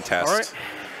contest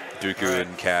Dooku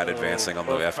and Cad advancing on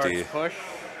the FD. Push.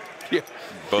 Yeah.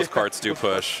 Both carts do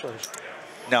push.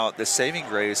 Now, the saving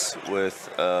grace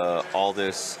with all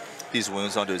these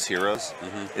wounds onto his heroes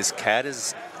is Cad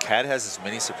has as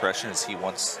many suppression as he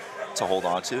wants to hold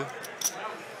on to.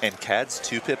 And Cad's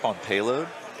 2-pip on payload,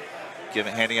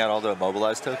 handing out all the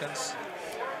immobilized tokens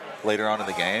later on in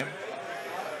the game.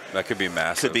 That could be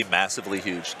massive. Could be massively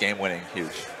huge. Game-winning,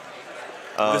 huge.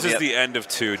 This is the end of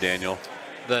 2, Daniel.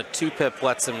 The 2-pip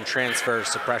lets him transfer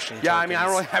suppression I mean, I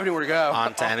don't really have anywhere to go.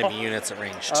 onto enemy units at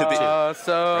range 2.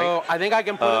 So I think I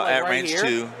can put it at right range here.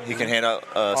 2, he can hand out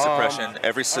suppression.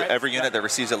 Every unit that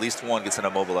receives at least 1 gets an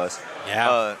immobilized.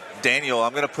 Yeah. Daniel,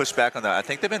 I'm going to push back on that. I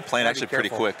think they've been playing actually pretty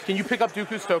quick. Can you pick up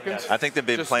Dooku's tokens? I think they've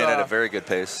been playing at a very good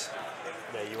pace.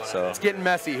 So it's getting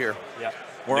messy here. Yeah.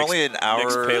 We're only an hour.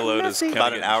 Nick's payload is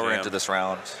about an hour into this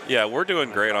round. Yeah, we're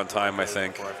doing great on time, I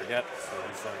think. Before I forget.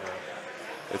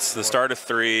 It's the start of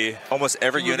 3. Almost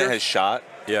every unit has shot.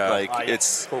 Yeah.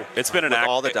 It's been an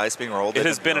all the dice being rolled. It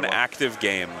has been an active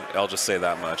game. I'll just say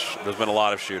that much. There's been a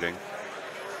lot of shooting.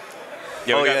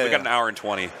 Yeah, we got an hour and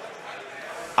 20.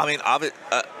 I mean,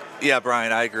 Yeah,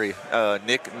 Brian, I agree.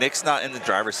 Nick's not in the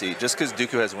driver's seat. Just because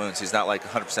Dooku has wounds, he's not like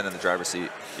 100% in the driver's seat.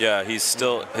 Yeah, he's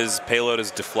still, his payload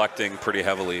is deflecting pretty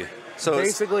heavily. So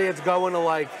basically, it's going to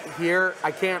like here.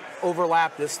 I can't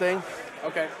overlap this thing.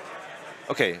 Okay.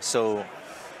 Okay, so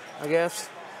I guess.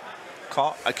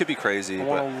 I could be crazy,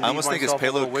 but I almost think his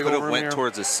payload could have went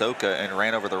towards Ahsoka and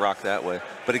ran over the rock that way.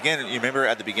 But again, you remember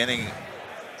at the beginning.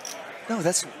 No,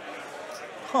 that's.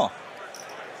 Huh.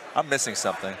 I'm missing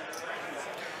something.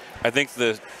 I think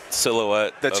the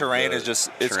silhouette. The terrain is just,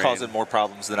 it's causing more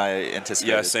problems than I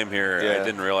anticipated. Yeah, same here. Yeah. I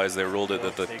didn't realize they ruled it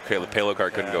that the payload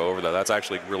cart couldn't go over that. That's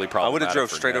actually really problematic. I would have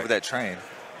drove straight over that train.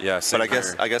 Yeah, same but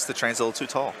I guess the train's a little too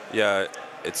tall. Yeah,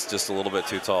 it's just a little bit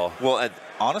too tall. Well,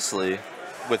 honestly,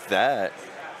 with that,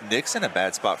 Nick's in a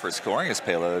bad spot for scoring his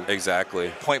payload. Exactly.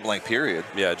 Point blank, period.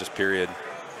 Yeah, just period.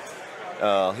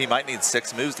 He might need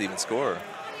 6 moves to even score.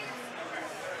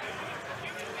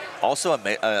 Also,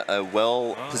 a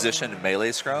well-positioned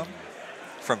melee scrum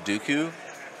from Dooku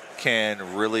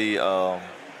can really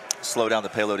slow down the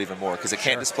payload even more because it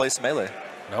can't displace melee.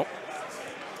 Nope.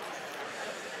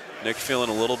 Nick feeling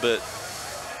a little bit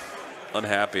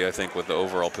unhappy, I think, with the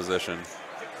overall position.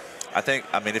 I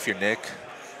mean, if you're Nick,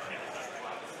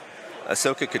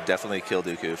 Ahsoka could definitely kill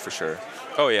Dooku for sure.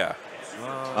 Oh, yeah.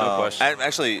 No question.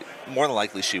 Actually, more than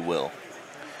likely she will.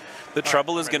 The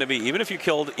trouble is going to be even if you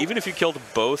killed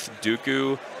both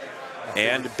Dooku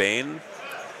and Bane,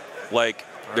 like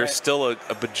there's still a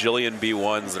bajillion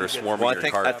B1s that are swarming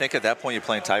your cart. I think at that point you're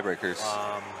playing tiebreakers.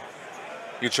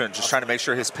 You're just trying to make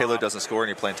sure his payload doesn't score, and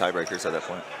you're playing tiebreakers at that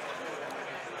point.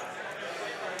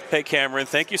 Hey Cameron,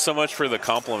 thank you so much for the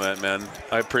compliment, man.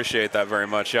 I appreciate that very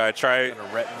much. Yeah, I try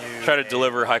to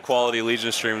deliver high quality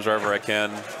Legion streams wherever I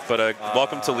can. But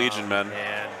welcome to Legion, man.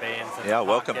 Yeah,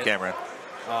 welcome, Cameron.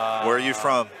 Where are you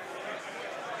from?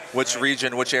 Which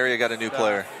region, which area got a new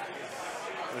player?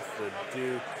 With the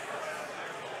Duke.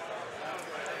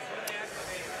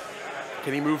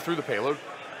 Can he move through the payload?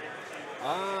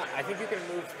 I think you can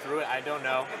move through it. I don't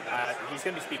know. He's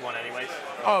going to be speed 1 anyways.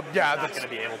 Oh, yeah. He's not going to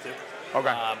be able to.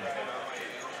 Okay.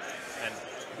 And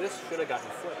this should have gotten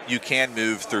flipped. You can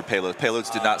move through payloads.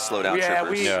 Payloads did not slow down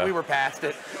troopers. We were past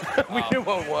it. We knew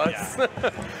what it was.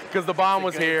 Because the bomb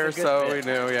was here, so we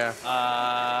knew,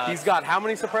 He's got how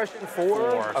many suppression? 4? 4.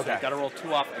 Okay. So you've got to roll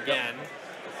 2 off again.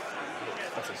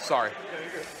 Sorry.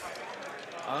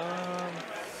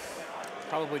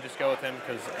 Probably just go with him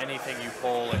because anything you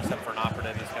pull except for an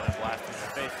operative is going to blast in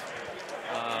your face.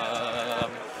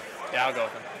 Yeah, I'll go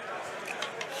with him.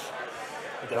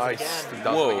 Nice.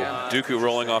 Whoa, Dooku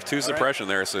rolling off 2 suppression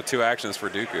there, so 2 actions for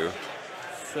Dooku.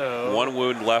 So 1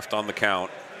 wound left on the count.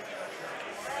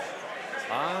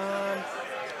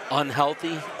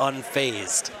 Unhealthy,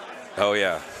 unfazed. Oh,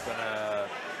 yeah. I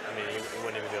mean, he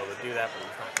wouldn't even be able to do that, but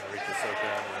he's not going to reach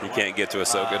Ahsoka. He can't get to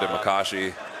Ahsoka to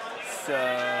Makashi. So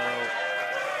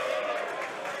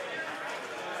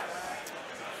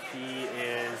he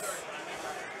is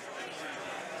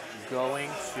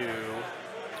going to.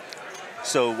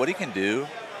 So what he can do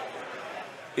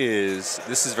is,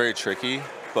 this is very tricky,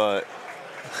 but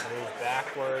Move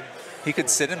backwards. he could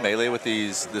sit in melee with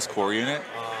this core unit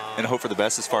and hope for the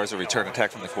best as far as a return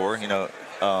attack from the core,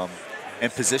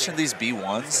 and position these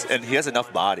B1s, and he has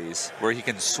enough bodies where he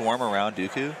can swarm around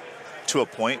Dooku to a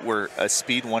point where a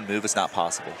speed 1 move is not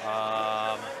possible.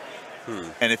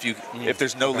 And if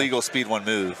there's no legal speed 1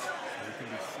 move,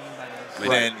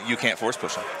 then you can't force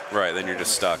push him. Right, then you're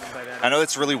just stuck. I know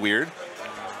it's really weird,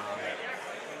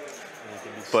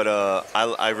 but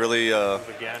I really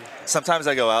sometimes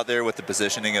I go out there with the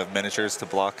positioning of miniatures to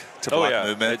block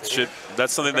movement.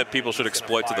 That's something that people should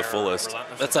exploit to the fullest.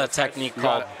 That's a technique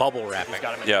called bubble wrapping.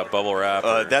 Yeah, bubble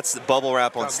wrap. That's bubble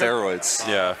wrap on steroids.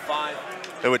 Yeah.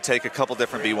 It would take a couple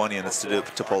different B1 units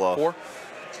to pull off. 4.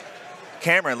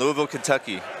 Cameron, Louisville,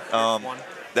 Kentucky.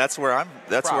 That's where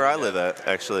I live at,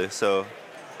 actually. So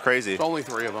crazy. It's only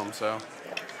 3 of them, so.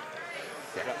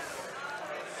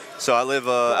 So I live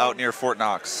out near Fort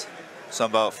Knox. So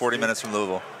I'm about 40 minutes from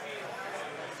Louisville.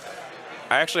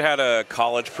 I actually had a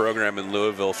college program in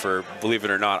Louisville for, believe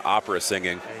it or not, opera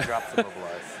singing. And he drops the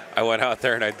mobilize. I went out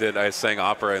there and I sang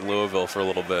opera in Louisville for a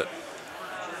little bit.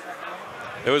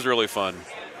 It was really fun.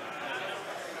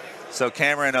 So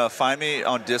Cameron, find me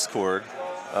on Discord.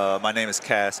 My name is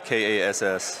Kass,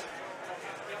 K-A-S-S.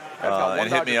 And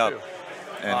hit me up.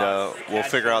 And we'll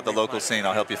figure out the local scene.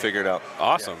 I'll help you figure it out.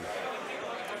 Awesome.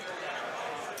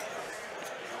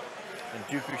 And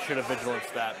Dooku should have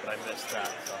vigilanced that, but I missed that.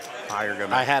 So.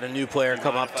 I had a new player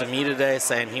come up to me today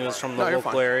saying he was from the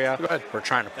local area. We're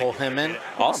trying to pull him in.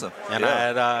 Awesome. And I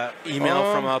had an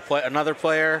email from another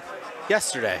player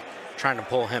yesterday trying to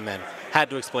pull him in. Had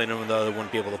to explain to them, though, they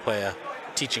wouldn't be able to play a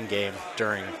teaching game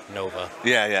during Nova.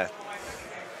 Yeah,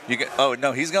 yeah. Oh,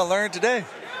 no, he's going to learn today.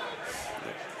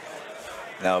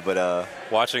 No, but...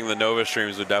 Watching the Nova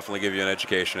streams would definitely give you an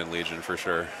education in Legion, for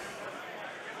sure.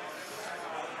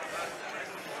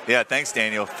 Yeah, thanks,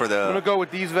 Daniel, for the... I'm going to go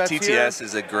with these vets TTS here.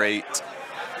 is a great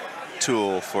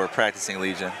tool for practicing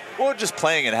Legion. Or just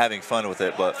playing and having fun with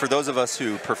it. But for those of us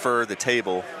who prefer the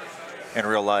table in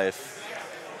real life,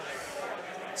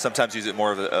 sometimes use it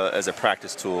more of as a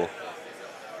practice tool.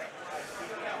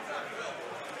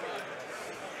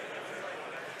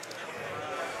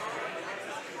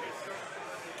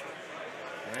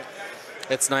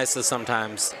 It's nice to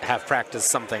sometimes have practiced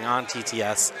something on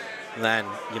TTS, and then,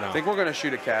 you know, I think we're going to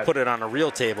shoot a cat. put it on a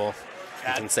real table.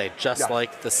 You can say, just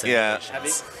like the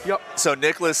simulations. Yep. So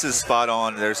Nicholas is spot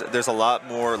on. There's a lot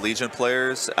more Legion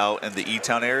players out in the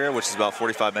E-Town area, which is about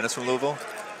 45 minutes from Louisville.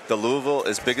 The Louisville,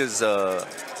 as big as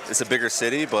it's a bigger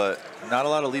city, but not a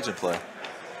lot of Legion play.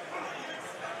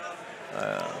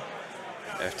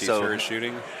 FD turret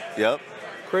shooting. Yep.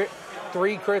 Crit,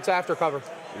 3 crits after cover.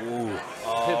 Ooh.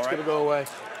 Hip's going to go away.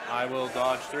 I will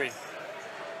dodge 3.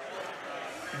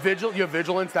 You have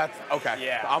vigilance? That's okay.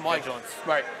 Yeah, I'm like, vigilance.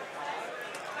 right.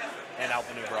 And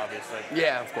outmaneuver, obviously.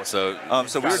 Yeah, of course. So,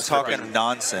 So we were talking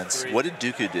nonsense. What did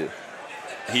Dooku do?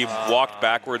 he walked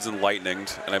backwards and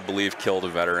lightninged, and I believe killed a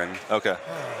veteran. Okay.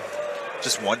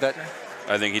 Just one veteran?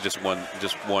 I think he just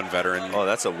one veteran. Oh,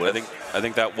 that's a whiff. I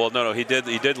think that, well, no, he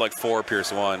did like 4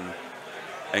 Pierce 1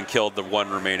 and killed the 1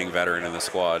 remaining veteran in the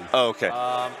squad. Oh, okay.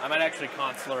 I might actually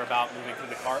consular about moving through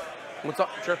the cart. What's up?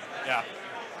 Sure. Yeah.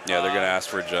 Yeah, they're going to ask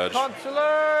for a judge.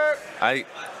 Consular!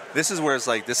 This is where it's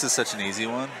like, this is such an easy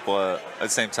one, but at the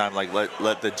same time, like,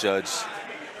 let the judge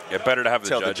Yeah, better to have the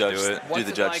tell judge, the judge do it. What's do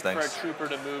the judge it things. like for a trooper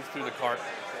to move through the cart?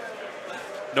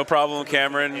 No problem,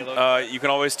 Cameron. You can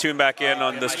always tune back in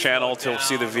on this channel to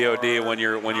see the VOD when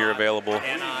you're available.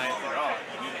 And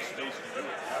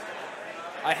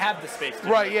I have the space to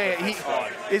Right, do it, yeah,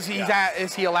 but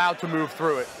is he allowed to move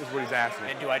through it, is what he's asking.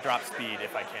 And do I drop speed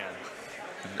if I can?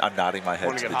 I'm nodding my head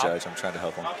Wanna to get the hop? judge. I'm trying to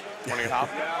help him. Want to get hop?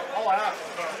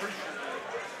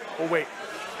 Oh, wait.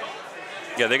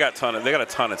 Yeah, they got a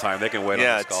ton of time. They can wait on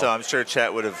Yeah, this call. so I'm sure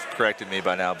chat would have corrected me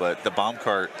by now, but the bomb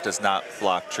cart does not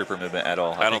block trooper movement at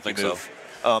all. I don't think so.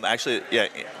 Actually, yeah,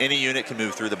 any unit can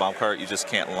move through the bomb cart. You just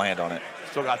can't land on it.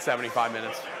 Still got 75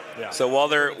 minutes. Yeah. So while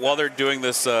they're doing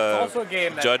this Also a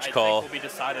game that judge I call, think will be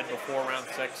decided before round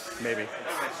 6. Maybe.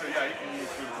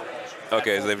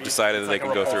 okay, so they've decided that they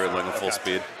can go through it like at full Okay.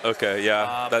 speed. Okay,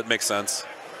 yeah, that makes sense.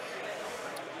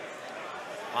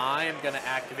 I am going to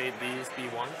activate these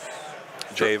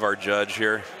B1s. Dave, our judge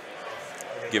here,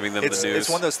 giving them the news. It's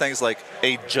one of those things like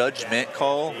a judgment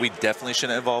call we definitely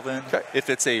shouldn't involve in. Okay. If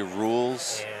it's a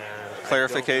rules And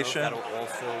clarification, I don't know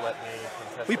if that'll also let me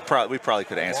contest we the probably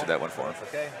could have answered that one for him.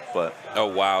 Okay. But Oh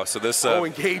wow! So this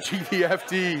Engaging the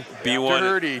FD.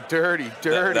 B1 Dirty.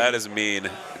 that is mean.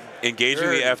 Engaging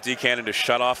Dirty. the FD cannon to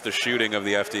shut off the shooting of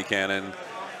the FD cannon,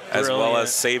 as well Brilliant.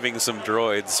 as saving some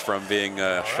droids from being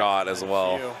shot as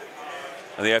well. You.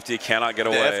 And the FD cannot get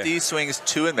the away. FD swings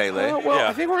 2 in melee. Well, Yeah.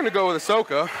 I think we're going to go with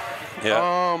Ahsoka.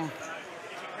 Yeah.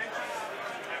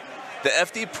 The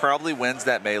FD probably wins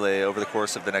that melee over the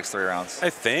course of the next 3 rounds. I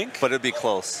think. But it'd be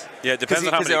close. Yeah, it depends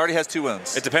on how Because many. he already has 2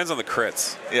 wounds. It depends on the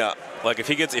crits. Yeah. Like if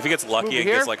he gets lucky Move and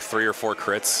here. gets like 3 or 4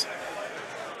 crits.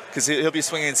 Because he'll be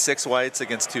swinging 6 whites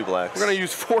against 2 blacks. We're going to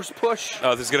use Force Push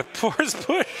Oh, this is gonna force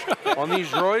push. on these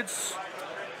droids.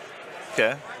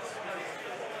 Okay.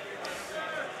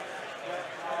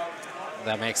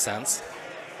 That makes sense.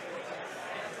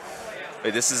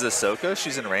 Wait, this is Ahsoka?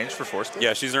 She's in range for force push?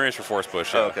 Yeah, she's in range for force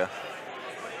push. Oh, Yeah. okay.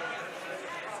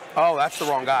 Oh, that's the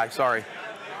wrong guy. Sorry.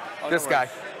 This guy.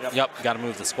 Yep, got to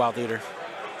move the squad leader.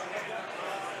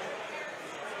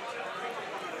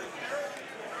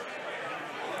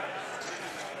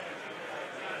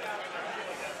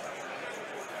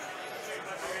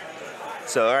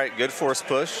 So, all right, good force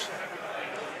push.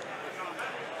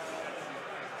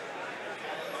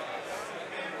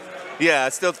 Yeah,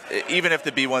 it's still, even if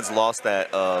the B1's lost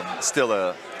that,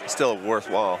 still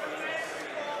worthwhile.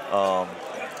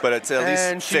 But it's at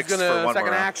And least she's fixed going for to, one second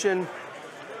more round. action.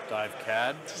 Dive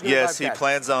CAD. Yes, he dive catch.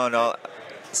 plans on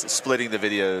splitting the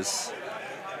videos.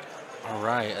 All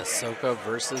right, Ahsoka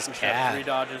versus Have 3 Cad.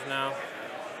 dodges now.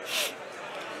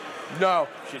 No,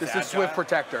 She's this is agile. Swift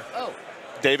Protector. Oh.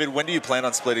 David, when do you plan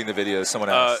on splitting the videos? Someone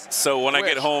asked. So when I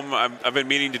get Wish. home, I've been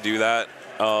meaning to do that.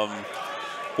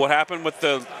 What happened with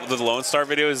the Lone Star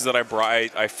video is that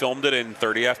I filmed it in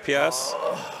 30 FPS,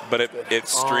 but it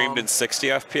streamed in 60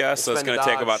 FPS, so it's spend going a to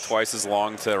take dodge. about twice as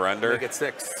long to render. Make it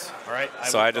 6. All right.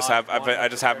 So I just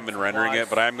haven't been rendering it,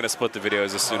 but I am going to split the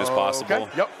videos as soon as possible.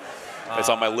 Okay. Yep. It's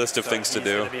on my list of things to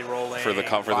do for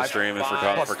the stream and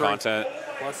for content.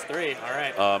 +3. All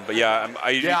right. But yeah,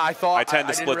 I tend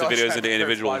to split the videos into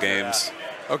individual games.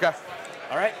 Okay.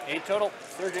 All right. 8 total.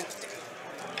 Surging.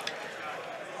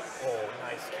 Oh,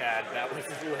 nice CAD. That was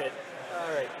lit.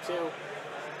 All right. 2.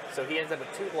 So he ends up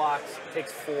with 2 blocks,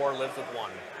 takes 4, lives with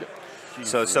 1.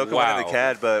 So Ahsoka went in the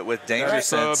CAD, but with danger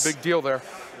sense, big deal there.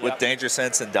 With danger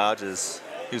sense and dodges,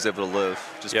 he was able to live.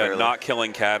 Just barely. Not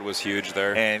killing CAD was huge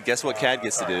there. And guess what CAD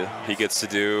gets to do? He gets to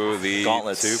do the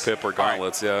gauntlets. 2-pip or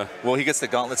gauntlets, yeah. Well, he gets the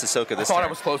gauntlets Ahsoka this time. I thought I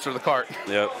was closer to the cart.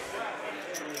 Yep.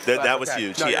 That was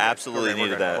huge. No, he absolutely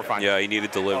needed that. Yeah, he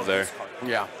needed to live there.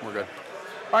 Yeah, we're good.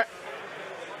 All right.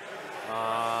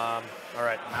 All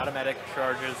right. Automatic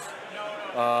charges.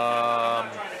 I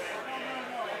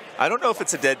don't know if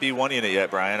it's a dead B1 unit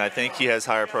yet, Brian. I think he has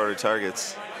higher priority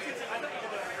targets.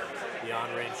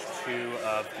 Beyond range 2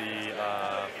 of the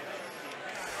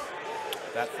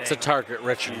that thing. It's a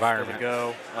target-rich environment.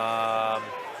 Go.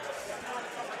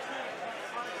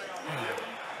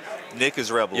 Nick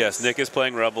is Rebels. Yes, Nick is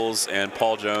playing Rebels, and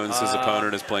Paul Jones, his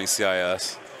opponent, is playing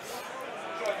CIS.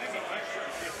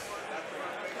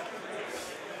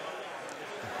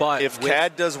 But if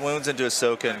CAD does wounds into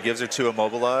Ahsoka and gives her 2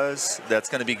 immobilize, that's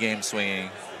going to be game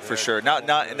swinging for sure. Not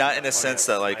in a sense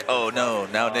that like, oh no,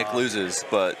 now Nick loses,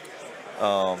 but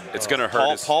it's going to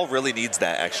hurt. Paul really needs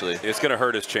that actually. It's going to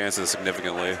hurt his chances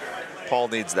significantly. Paul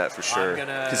needs that for sure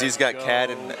because he's got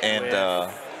CAD and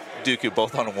Dooku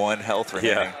both on 1 health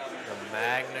remaining. The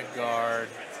Magna Guard.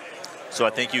 So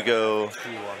I think you go,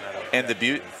 and the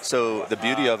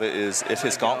beauty of it is if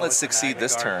his gauntlets succeed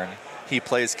this turn, he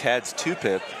plays CAD's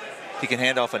 2-pip, he can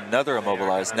hand off another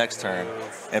immobilize next turn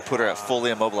and put her at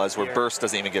fully immobilized where burst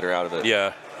doesn't even get her out of it.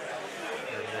 Yeah.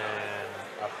 And then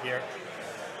up here.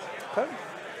 Okay.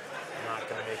 Not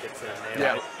going to make it to the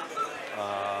nail.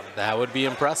 Yeah. That would be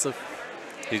impressive.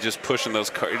 He's just pushing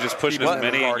as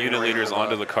many unit leaders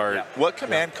onto the cart. Yeah. What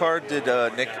command card did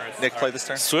Nick play this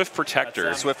turn? Swift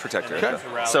Protector. Swift Protector. Okay.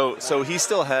 So he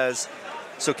still has.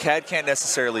 So CAD can't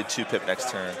necessarily 2-pip next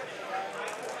turn.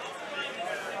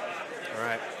 All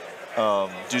right.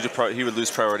 Due to he would lose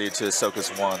priority to Ahsoka's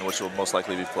 1, which will most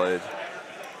likely be played.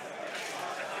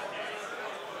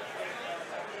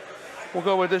 We'll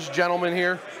go with this gentleman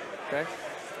here. Okay.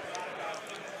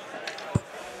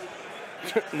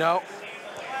 No.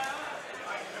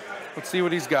 Let's see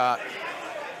what he's got.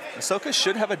 Ahsoka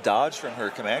should have a dodge from her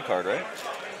command card, right?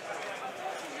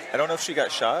 I don't know if she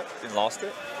got shot and lost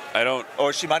it. I don't.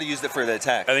 Or she might have used it for the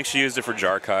attack. I think she used it for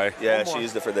Jarkai. Yeah, she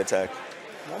used it for the attack.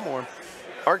 One more.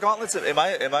 Our gauntlets, am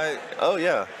I? Oh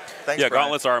yeah. Thanks, yeah, Brian.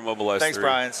 gauntlets are immobilized. Thanks, 3.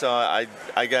 Brian. So I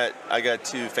got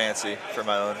too fancy for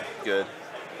my own good.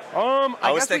 I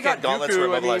was guess we thinking got gauntlets Dooku, were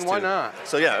immobilized why too. not?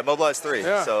 So yeah, immobilized 3.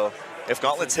 Yeah. So if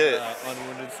gauntlets hit,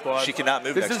 Unwounded squad. she cannot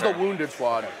move This next is turn. the wounded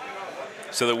squad.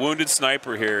 So the wounded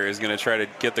sniper here is going to try to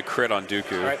get the crit on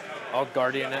Dooku. All right. I'll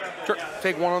Guardian it. Sure.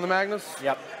 Take 1 on the Magnus.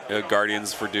 Yep.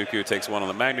 Guardians for Dooku takes 1 on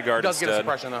the Magna Guard Does instead. get a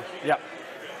suppression though. Yep.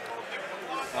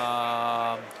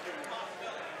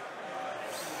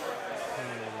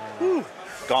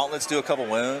 Gauntlets do a couple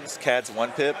wounds. CAD's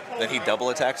 1-pip. Then he double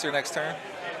attacks her next turn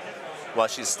while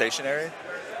she's stationary.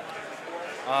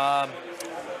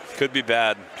 Could be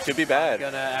bad. Could be bad.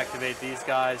 I'm gonna activate these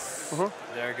guys.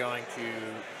 They're going to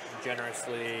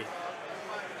generously.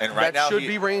 And right that now should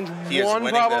be range he is 1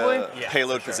 winning probably. the Yeah,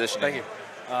 payload for sure. positioning. Thank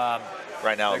you.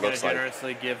 Right now They're it going looks to like.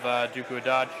 generously give Dooku a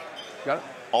dodge. Got it.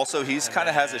 Also, he's kind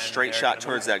of has a straight they're shot gonna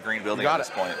towards that green building got at this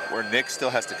it. point, where Nick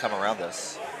still has to come around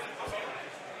us.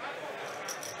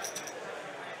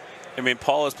 I mean,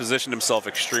 Paul has positioned himself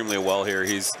extremely well here.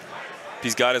 He's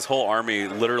got his whole army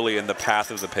literally in the path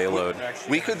of the payload.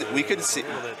 We could see,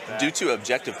 due to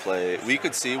objective play, we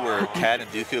could see where CAD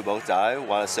and Dooku both die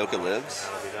while Ahsoka lives,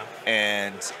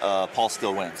 and Paul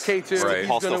still wins. K2. Right. He's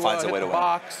Paul still gonna, finds a hit way to the win.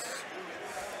 box.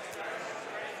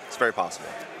 It's very possible.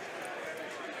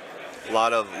 A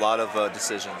lot of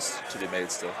decisions to be made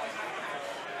still.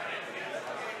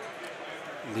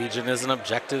 Legion is an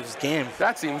objectives game.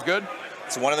 That seems good.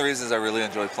 It's one of the reasons I really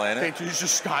enjoy playing it. K2's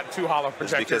just got 2 hollow Is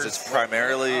projectors. because it's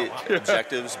primarily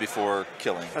objectives before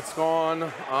killing. That's gone.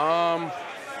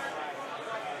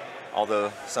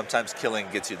 Although sometimes killing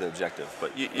gets you the objective,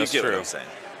 but you That's get what true. I'm saying.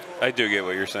 I do get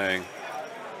what you're saying.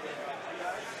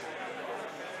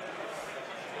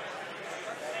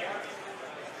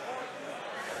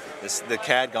 The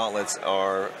CAD gauntlets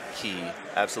are key,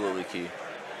 absolutely key.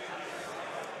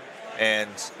 And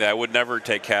Yeah, I would never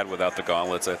take CAD without the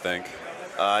gauntlets, I think.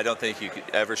 I don't think you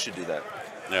ever should do that.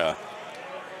 Yeah.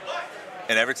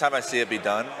 And every time I see it be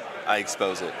done, I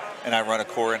expose it. And I run a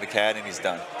core into CAD, and he's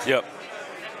done. Yep.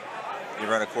 You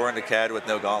run a core into CAD with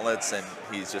no gauntlets, and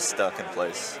he's just stuck in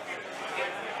place.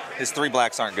 His 3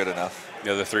 blacks aren't good enough.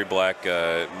 Yeah, the 3 black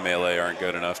melee aren't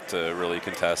good enough to really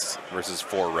contest versus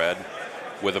 4 red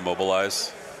with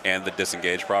immobilize and the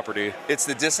disengage property. It's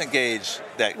the disengage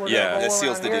that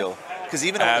seals the deal. Because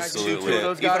even on his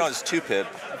 2-pip,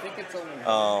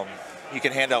 you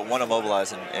can hand out 1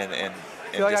 immobilize and I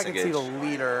feel like disengage. I can see the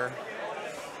leader.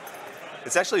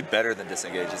 It's actually better than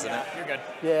disengage, isn't it? You're good.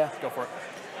 Yeah. Go for it.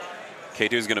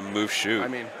 K2 is going to move shoot. I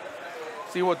mean,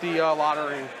 see what the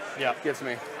lottery gets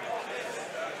me.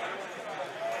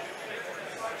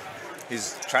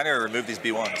 He's trying to remove these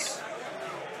B1s.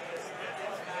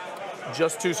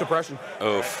 Just 2 suppression.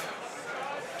 Oof.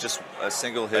 Just a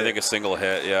single hit. I think a single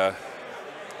hit, yeah.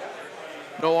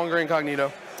 No longer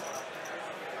incognito.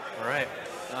 All right.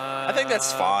 I think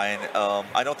that's fine.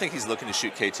 I don't think he's looking to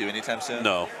shoot K2 anytime soon.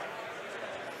 No.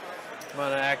 I'm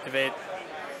going to activate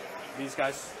these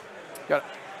guys. Got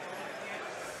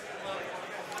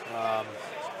it.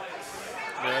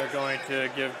 They're going to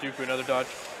give Dooku another dodge.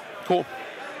 Cool.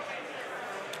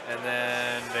 And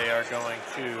then they are going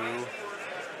to...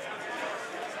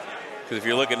 Because if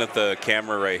you're looking at the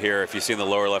camera right here, if you see in the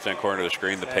lower left-hand corner of the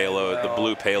screen, the payload, the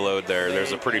blue payload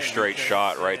there's a pretty straight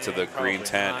shot right to the green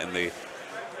tent in the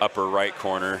upper right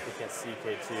corner. We can see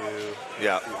K2.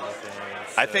 Yeah.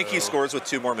 I think he scores with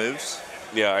 2 more moves.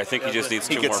 Yeah, I think he just needs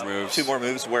 2 more moves. 2 more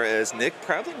moves, whereas Nick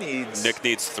probably needs... Nick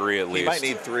needs 3 at least. He might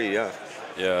need 3, yeah.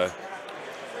 Yeah.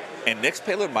 And Nick's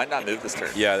payload might not move this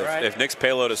turn. Yeah, if Nick's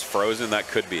payload is frozen, that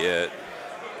could be it.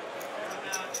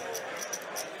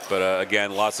 But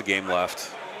again, lots of game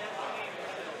left.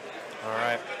 All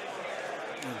right.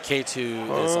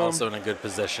 K2 is also in a good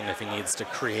position if he needs to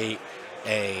create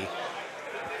a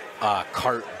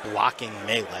cart blocking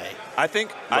melee. I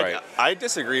think I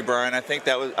disagree, Brian. I think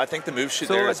the move shoot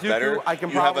there is Dooku, better. I can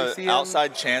you have probably an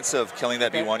outside chance of killing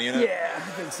that B1 unit. Yeah, I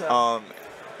think so.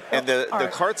 And the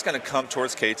cart's going to come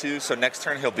towards K2, so next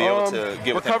turn he'll be able to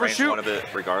get within range 1 of it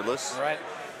regardless. All right.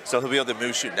 So he'll be able to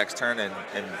move shoot next turn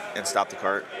and stop the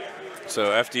cart. So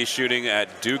FD shooting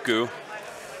at Dooku.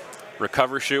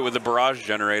 Recover shoot with the barrage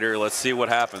generator. Let's see what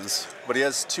happens. But he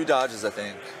has 2 dodges, I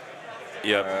think.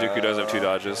 Yep, Dooku does have 2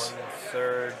 dodges. 1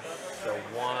 third, so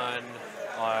 1.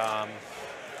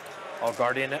 I'll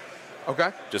Guardian it.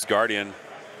 Okay. Just Guardian.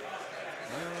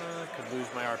 Could lose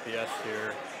my RPS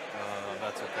here.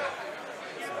 That's okay.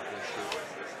 It's not gonna shoot.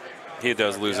 He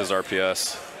does lose his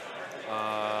RPS.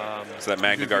 So that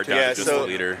Magna Guard down to just the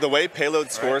leader. The way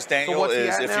payload scores, Daniel, So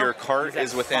is if now? your cart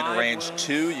is within range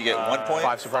 2, you get 1 point.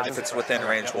 5 suppression. If it's within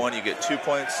range 1, you get 2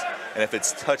 points. And if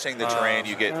it's touching the terrain,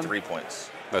 you get 3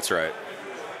 points. That's right.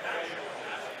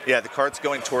 Yeah, the cart's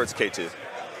going towards K2.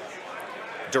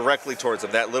 Directly towards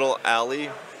him. That little alley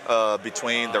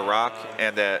between the rock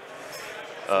and that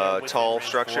tall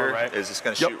structure is just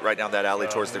going to shoot right down that alley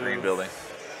towards the green building.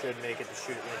 Should make it to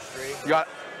shoot at range 3. You got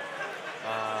it.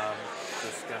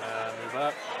 Just going to move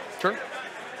up. Turn.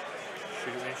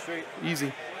 Shoot at range 3.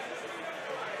 Easy.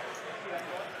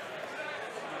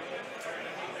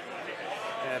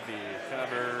 Heavy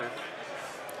cover.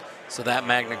 So that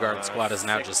Magna Guard squad is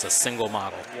now just a single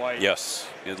model. White. Yes,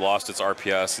 it lost its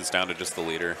RPS. It's down to just the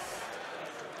leader.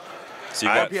 So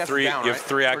you got RPS 3. down, You have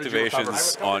 3 right? Or did you recover?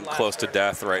 activations on close to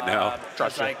death right now.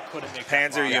 Trust you.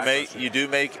 Panzer, you do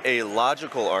make a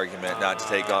logical argument not to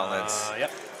take gauntlets,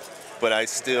 Yep. but I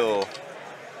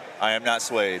am not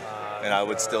swayed, and I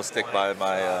would still stick by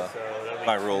my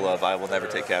my rule of I will never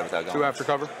take CAD without 2 gauntlets. after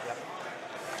cover.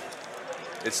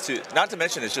 It's not to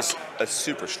mention it's just a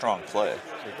super strong play.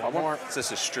 One more. It's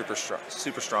just a super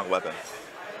strong weapon.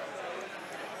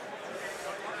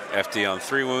 FD on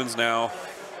 3 wounds now.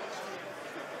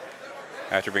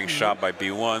 After being shot by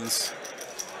B1s.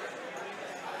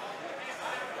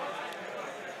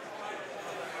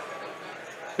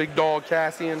 Big dog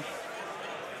Cassian.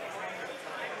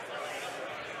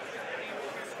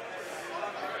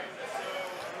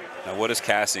 Now what is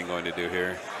Cassian going to do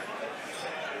here?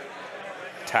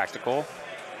 Tactical.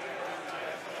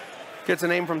 Gets a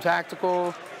name from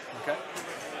Tactical. Okay.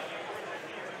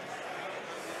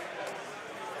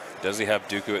 Does he have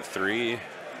Dooku at 3?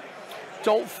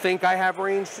 Don't think I have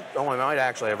range. Oh, I might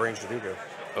actually have range to Dooku.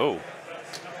 Oh,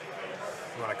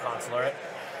 You want to consular it?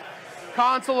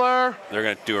 Consular. they're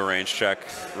going to do a range check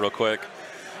real quick.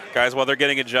 Guys, while they're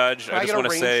getting a judge, Can I I just get a want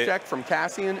to range say, check from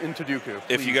Cassian into Dooku?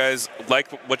 if you please? guys like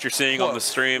what you're seeing on the Close.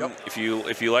 stream, Yep.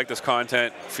 if you like this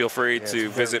content, feel free to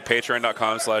visit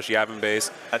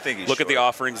patreon.com/YavinBase. I think he's Look at the short.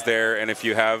 offerings there, and if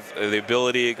you have the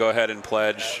ability, go ahead and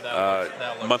pledge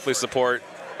monthly support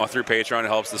through Patreon. It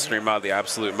helps the stream out the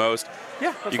absolute most.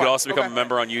 Yeah, you can also become a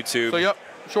member on YouTube. So, yep,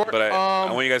 sure. But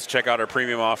I want you guys to check out our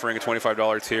premium offering, a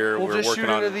 $25 tier. We're working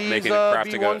on making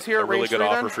crafting a really good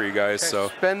offer for you guys. So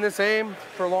spend this aim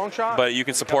for a long shot. But you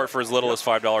can support for as little as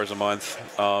 $5 a month.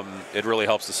 It really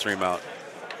helps the stream out.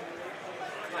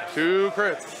 2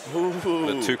 crits.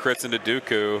 Ooh. The 2 crits into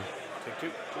Dooku.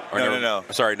 No.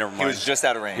 Sorry, never mind. He was just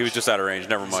out of range. He was just out of range.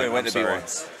 Never mind. So he went I'm to sorry.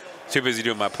 B1s. Too busy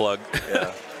doing my plug.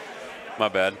 Yeah. My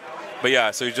bad. But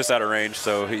yeah, so he's just out of range,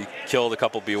 so he killed a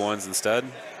couple B1s instead.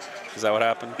 Is that what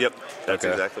happened? Yep, that's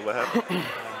exactly what happened.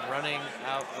 Running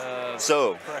out of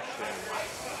So, pressure.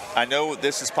 I know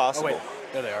this is possible. Oh, wait.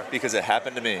 There they are. Because it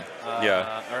happened to me.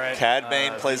 Yeah. All right. Cad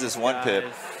Bane plays this 1 pip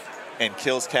and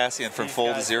kills Cassian from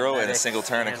full to 0 in a single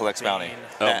turn and collects bounty.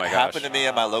 Oh that my gosh. happened to me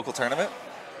at my local tournament.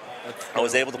 I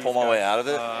was able to pull my way out of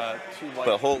it,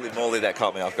 but holy moly, that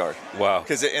caught me off guard. Wow.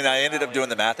 And I ended up doing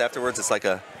the math afterwards. It's like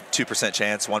a 2%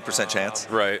 chance, 1% chance.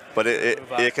 Right. But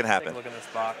it can happen. Look in this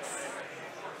box.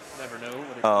 Never know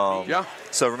what it could be. Yeah.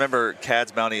 So remember,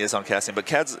 Cad's bounty is on Cassian, but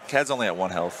Cad's only at 1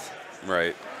 health.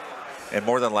 Right. And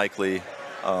more than likely,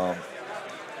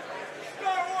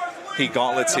 he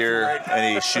gauntlets here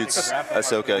and he shoots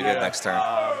Ahsoka again next turn.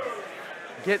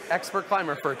 Get expert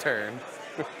climber for a turn.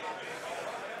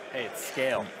 Hey, it's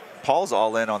scale. Paul's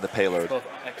all in on the payload.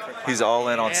 He's all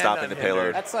in on stopping the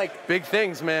payload. That's like big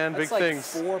things, man. Big like things.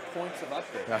 4 points of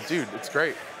upgrade. Yeah, dude, it's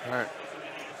great. All right.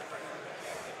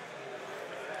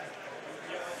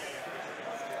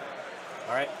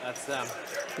 All right, that's them.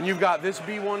 And you've got this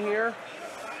B1 here?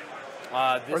 This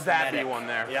Or that medic. B1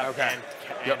 there? Yep, Okay.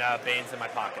 and Bane's in my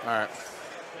pocket. All right.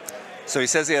 So he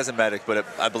says he has a medic, but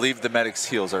I believe the medic's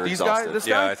heals are These exhausted. guys, this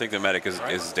Yeah, guy? I think the medic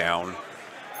is down.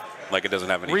 Like it doesn't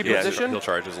have any Reposition? heal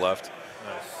charges left.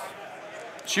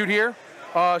 Shoot here.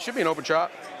 Should be an open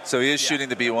shot. So he is shooting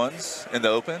the B1s in the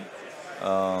open.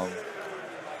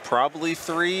 Probably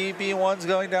 3 B1s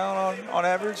going down on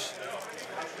average.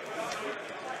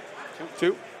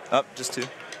 2. Oh, just 2.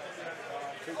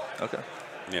 Okay.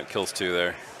 Yeah, it kills 2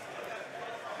 there.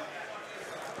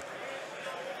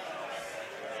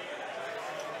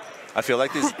 I feel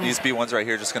like these B1s right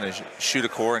here are just going to shoot a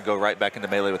core and go right back into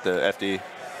melee with the FD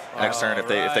next turn if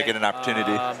they get an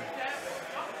opportunity. You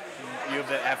have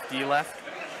the FD left?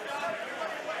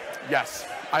 Yes.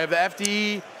 I have the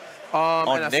FD.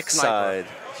 On and Nick's sniper. side,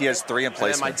 he has 3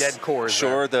 emplacements. And then my dead core is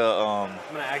sure, I'm going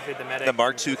to activate the medic. the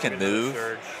Mark II can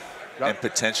move and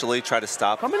potentially try to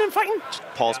stop Coming in fighting.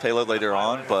 Paul's payload later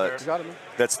on, but Got him.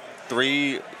 that's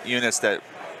 3 units that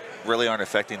really aren't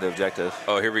affecting the objective.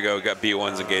 Oh, here we go. We got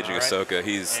B1s engaging Ahsoka.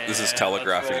 This is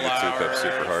telegraphing the 2 pip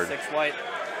super hard. 6 white.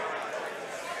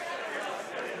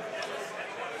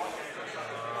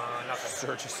 Nothing.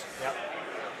 Searches. Yep.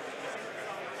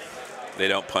 They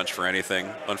don't punch for anything,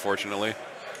 unfortunately.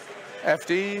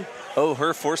 FD. Oh,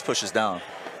 her force push is down.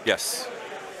 Yes.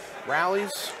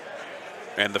 Rallies.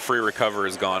 And the free recover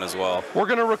is gone as well. We're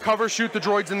going to recover, shoot the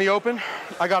droids in the open.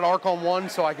 I got arc on 1,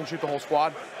 so I can shoot the whole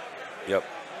squad. Yep.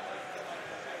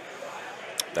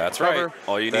 That's Recover. right.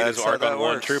 All you need That's is how arc that on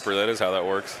 1 works. trooper. That is how that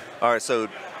works. All right, so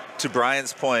to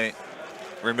Brian's point,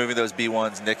 removing those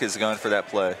B1s, Nick is going for that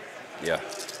play. Yeah.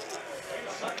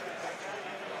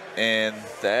 And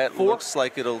that 4. looks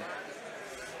like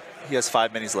he has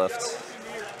 5 minis left.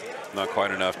 Not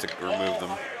quite enough to remove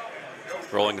them.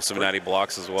 Rolling some natty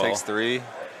blocks as well. Takes 3.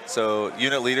 So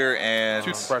unit leader and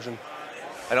 2 suppression.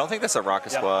 I don't think that's a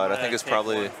rocket squad. I think it's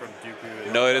probably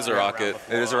No, it is a rocket.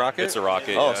 it is a rocket. It's a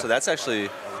rocket. Oh, yeah. so that's actually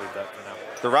I'll leave that for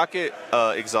now. the rocket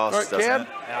exhausts, All right, doesn't Cad.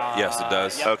 it? Yes, it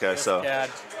does. Yep, Okay, there's so Cad,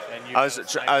 and you I was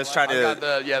got I was trying I to got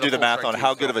the do the full math on strike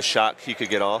how too, good so. of a shot he could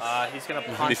get off He's going to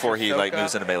punch before he like Ahsoka.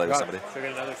 moves into melee with Got it. somebody. So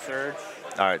get another surge.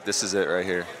 All right, this is it right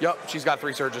here. Yep, she's got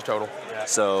 3 surges total. Yeah.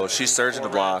 So she's surging to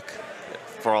block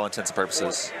for all intents and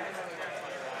purposes.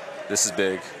 This is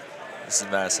big. This is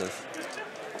massive.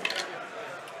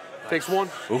 Takes 1.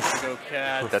 Go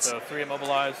Cad. That's- So 3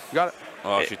 immobilized. You got it.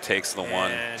 Oh, she takes the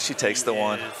 1. And She takes the he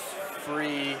 1. Is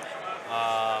free.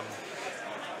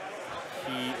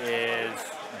 He is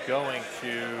going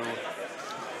to.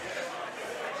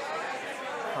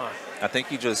 I think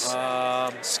he just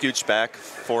scooched back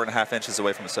 4.5 inches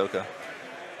away from Ahsoka.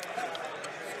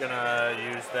 He's gonna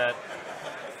use that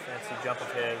fancy jump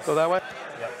of his. Go that way.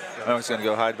 Yep. Oh, he's going to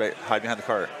go hide behind the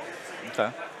cart. Okay.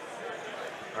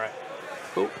 All right.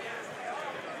 Cool.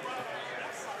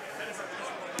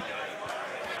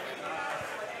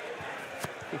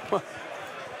 All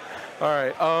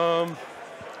right.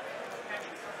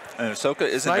 And Ahsoka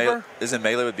is Sniper? in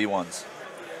melee with B1s,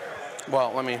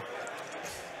 Well, let me.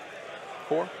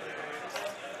 4.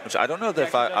 which I don't know that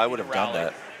if I would have done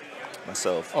that.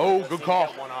 myself. Oh, good call.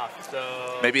 One off,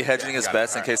 so Maybe hedging his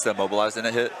bets in case the immobilize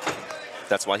didn't hit.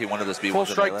 That's why he wanted this B1. Full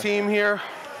strike team here.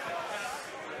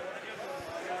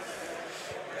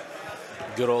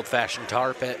 Good old-fashioned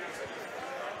tar pit.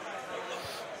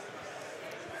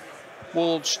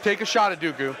 We'll take a shot at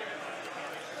Dooku.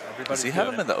 Does he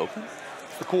have him in the open?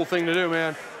 It's the cool thing to do,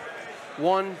 man.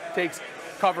 One takes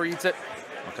cover, eats it.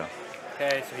 Okay.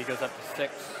 Okay, so he goes up to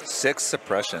 6. 6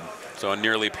 suppression. So a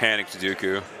nearly panicked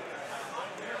Dooku.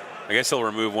 I guess he'll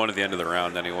remove one at the end of the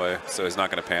round anyway, so he's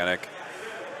not going to panic.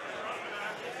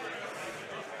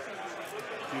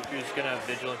 Dooku's going to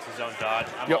vigilance his own dodge.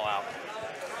 I'm all out.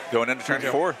 Going into turn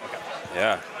 4. Okay.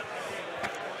 Yeah.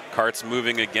 Cart's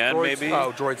moving again, Droids, maybe?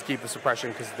 Oh, droids keep the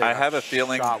suppression because I have a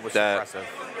feeling that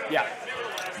Yeah.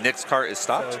 Nick's cart is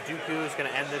stopped. So Dooku is going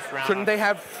to end this round. Couldn't they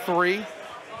have 3?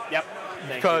 Yep.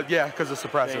 Because of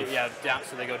suppressive. Down,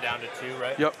 so they go down to 2,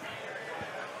 right? Yep.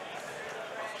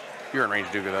 You're in range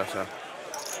Dooku though, so.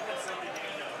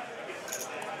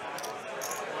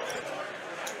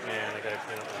 Man, I got to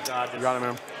clean up my dodges. You got him,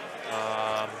 man.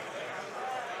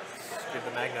 Get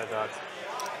the Magna dodge.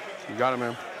 You got him,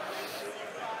 man.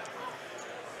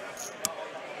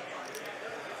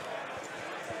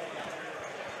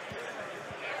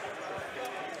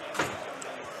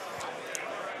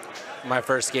 My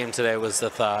first game today was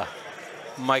with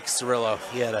Mike Cirillo.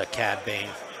 He had a CAD Bane.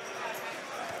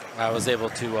 I was able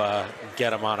to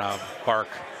get him on a Bark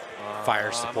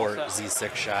fire support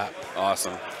Z6 shot.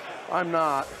 Awesome. I'm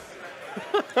not.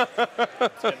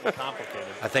 It's getting complicated.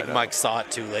 I think Mike saw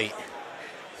it too late.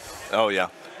 Oh, yeah.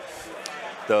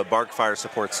 The Bark fire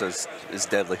supports is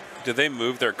deadly. Did they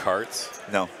move their carts?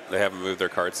 No. They haven't moved their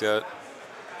carts yet?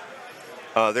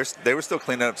 They were still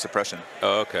cleaning up suppression.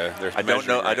 Oh, okay. I don't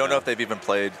know if they've even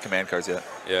played command cards yet.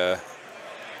 Yeah.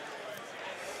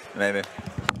 Maybe.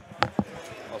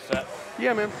 All set?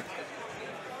 Yeah, man.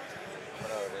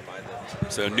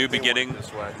 So new beginning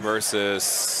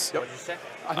versus What'd you say?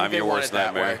 I'm your worst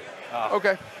nightmare.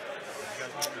 Okay.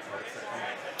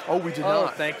 Oh, we did Oh,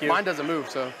 not. thank you. Mine doesn't move,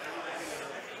 so.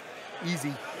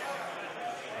 Easy.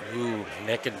 Ooh,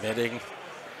 Nick admitting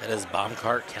that his bomb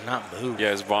cart cannot move.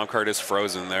 Yeah, his bomb cart is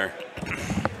frozen there. You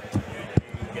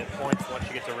get points once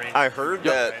you get to range. I heard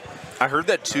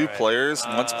that 2 players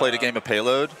once played a game of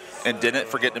Payload and didn't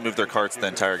forget to move their carts the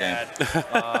entire game.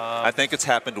 I think it's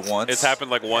happened once. It's happened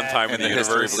like one time in the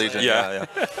history universe. of Legion. Yeah.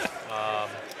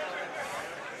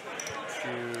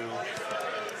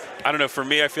 I don't know. For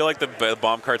me, I feel like the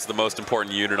bomb cart's the most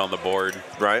important unit on the board.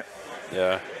 Right?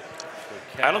 Yeah.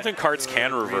 I don't think carts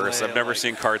can reverse. I've never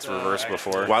seen carts reverse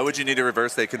before. Why would you need to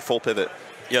reverse? They can full pivot.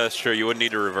 Yeah, that's true. You wouldn't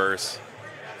need to reverse.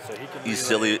 So he can You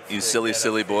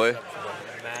silly boy.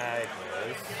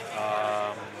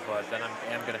 But then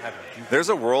I'm going to have Dooku. There's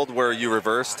a world where you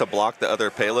reverse to block the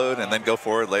other payload and then go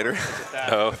forward later.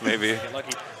 Oh, maybe.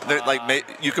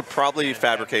 You could probably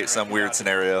fabricate some weird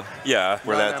scenario. Yeah.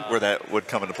 Where that would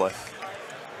come into play.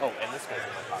 Oh, and this guy's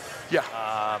in my pocket.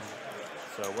 Yeah.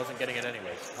 So I wasn't getting it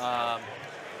anyways.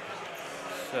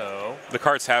 So The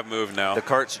carts have moved now. The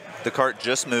cart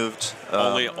just moved.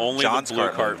 Only John's the blue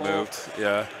cart moved.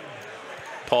 Yeah.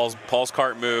 Paul's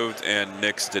cart moved and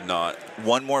Nick's did not.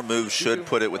 One more move should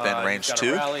put it within range he's got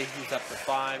 2. A rally. He's up to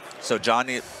 5. So John,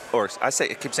 I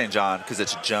keep saying John because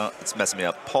it's messing me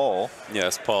up. Paul.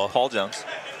 Yes, Paul. Paul Jones.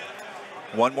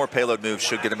 One more payload move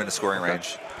should get him into scoring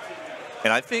range.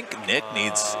 And I think Nick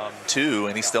needs 2,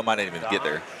 and he still might not even get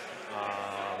there.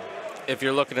 If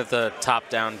you're looking at the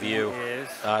top-down view,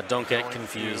 don't get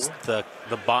confused. The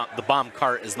bomb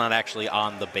cart is not actually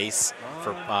on the base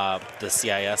for the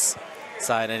CIS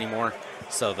side anymore.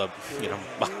 So the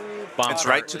bomb. It's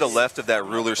right to the left of that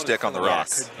ruler stick on the rock.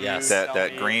 Yes.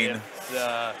 That green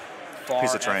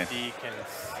piece of terrain. Can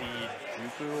see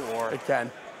Dooku or It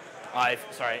can.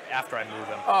 sorry, after I move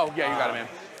him. Oh, yeah, you got it, man.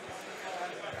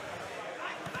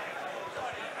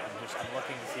 I'm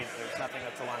looking to see if there's nothing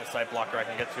that's a line of sight blocker I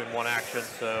can get to in one action.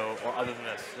 So, or other than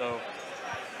this. So,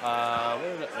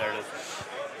 where is it? There it is.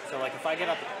 So, like, if I get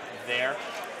up there,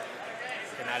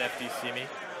 can that FD see me?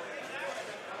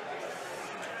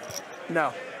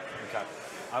 No. Okay.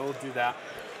 I will do that.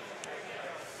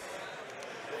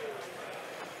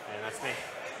 And that's me.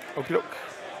 Okie doke.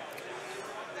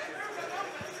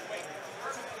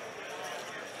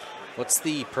 What's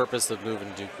the purpose of moving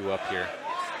Dooku up here?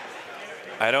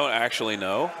 I don't actually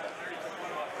know.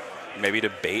 Maybe to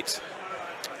bait.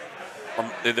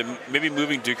 Or maybe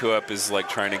moving Dooku up is like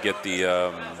trying to get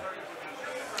the...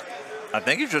 I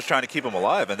think he's just trying to keep him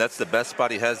alive, and that's the best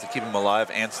spot he has to keep him alive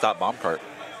and stop bomb cart.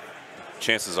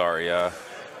 Chances are, yeah.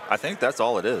 I think that's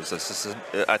all it is.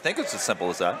 I think it's as simple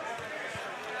as that.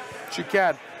 Shoot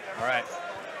CAD. All right.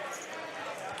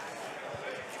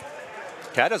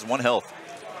 Cat has 1 health.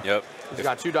 Yep. He's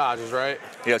got 2 dodges, right?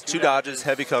 He has 2 dodges,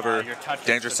 heavy cover, your touches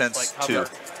danger to, sense like, 2. cover.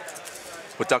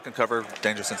 With duck and cover,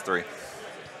 danger sense 3.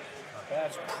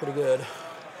 That's pretty good.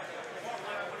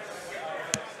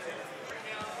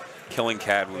 Killing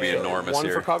Cat would be enormous 1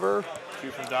 here. for cover.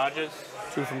 2 from dodges.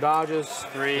 2 from dodges.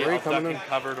 3 coming duck in. and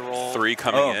cover to roll. 3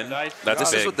 coming in. Dice. That's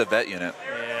This big. is with the vet unit.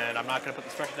 And I'm not going to put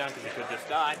the structure down because he could just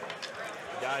die.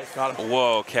 He dies. Got him.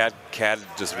 Whoa, Cat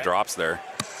just drops there.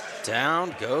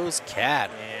 Down goes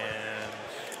Cad. And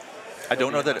I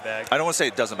don't know in my that. bag. I don't want to say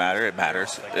it doesn't matter. It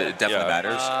matters. It definitely Yeah.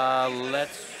 matters.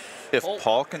 let's. If Paul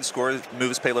Paul can move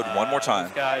his payload one more time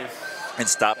These guys and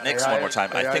stop Nick's AI one more time,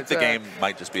 I think the attack. game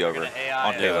might just be over gonna AI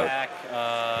on payload. attack.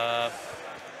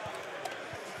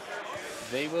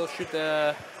 They will shoot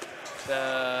the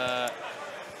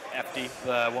FD,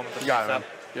 the one with the You got it, up. man.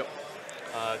 Yep.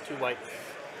 2 white.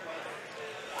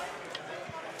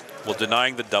 Well,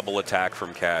 denying the double attack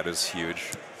from Cat is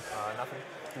huge. Nothing.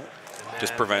 And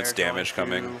Just then prevents they're damage going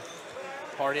coming.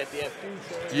 to Party at the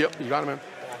FD. So Yep, you got him, man.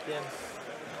 back in.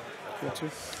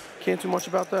 Can't do much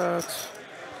about that.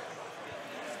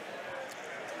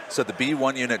 So the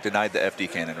B1 unit denied the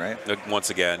FD cannon, right? Once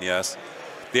again, yes.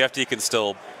 The FD can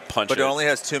still punch But it. it only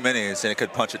has 2 minis, and it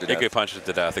could punch it to It death. could punch it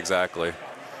to death, exactly.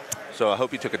 So I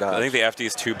hope you took a dodge. I think the FD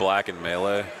is 2 black in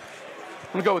melee. I'm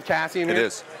gonna go with Cassian It here.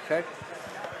 is. Okay.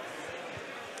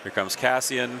 Here comes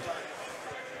Cassian.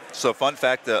 So fun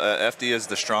fact, the FD is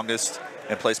the strongest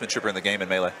emplacement trooper in the game in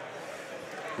melee.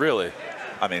 Really?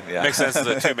 I mean, yeah. Makes sense.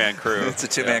 It's a 2-man crew. It's a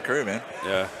 2-man crew, man.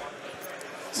 Yeah.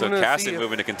 So I'm gonna see Cassian if-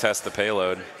 moving to contest the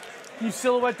payload. You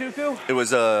silhouette Dooku? It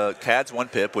was Cad's 1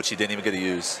 pip, which he didn't even get to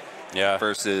use, Yeah.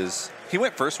 versus... He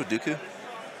went first with Dooku?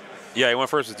 Yeah, he went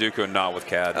first with Dooku and not with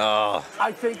Cad. Oh.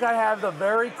 I think I have the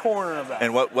very corner of that.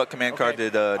 And what command card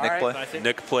did Nick right. play? Nice.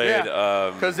 Nick played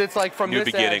Because it's like from New this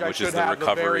Beginning, edge, I which is should the have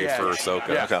recovery very for edge. Ahsoka.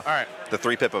 Yeah. Okay. All right. The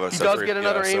 3 pip of He Ahsoka. does get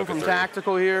another yeah, aim Ahsoka from 3.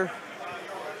 tactical here.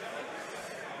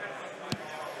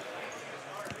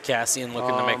 Cassian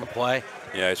looking to make a play.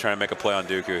 Yeah, he's trying to make a play on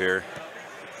Dooku here.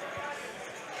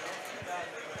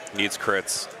 Needs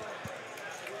crits.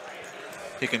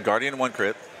 He can Guardian 1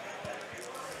 crit.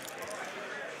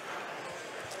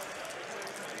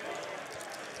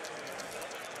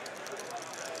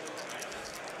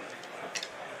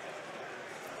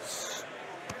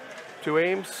 Two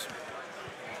aims.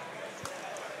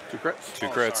 2 crits. 2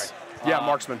 crits. sorry. Yeah,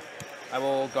 marksman. I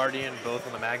will Guardian both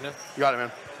on the Magna. You got it,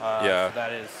 man. Yeah. So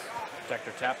that is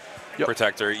Protector tap. Yep.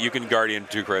 Protector. You can Guardian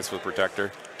 2 crits with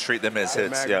Protector. Treat them as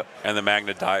hits, Magna. yeah. And the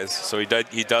Magna dies. So he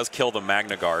does kill the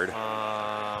Magna Guard.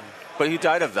 But he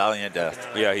died a valiant death.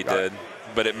 Yeah, he did.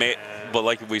 But it may. But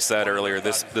like we said earlier,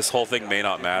 this whole thing may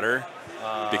not matter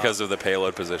because of the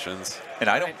payload positions. And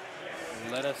I don't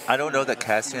Let us. I don't know that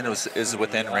Cassian is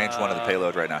within range 1 of the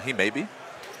payload right now. He may be.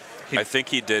 I think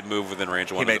he did move within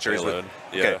range 1 He of the made sure he's payload. with.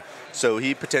 Yeah. Okay. So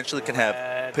he potentially can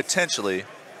have,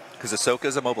 because Ahsoka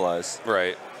is immobilized,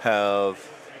 Right. have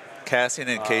Cassian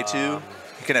and K2.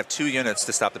 He can have 2 units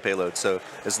to stop the payload. So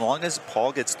as long as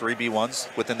Paul gets 3 B1s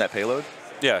within that payload,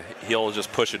 Yeah, he'll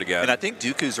just push it again. and I think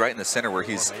Dooku's right in the center where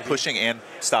he's pushing and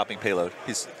stopping payload.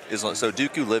 So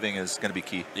Dooku living is going to be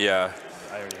key. Yeah.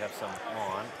 I already have some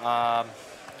on.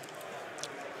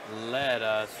 Let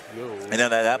us go. And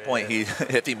then at that point,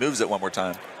 if he moves it one more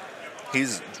time,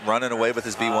 he's running away with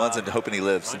his B1s and hoping he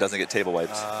lives and doesn't get table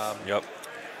wipes. Yep.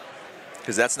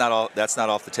 Because that's not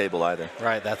off the table either.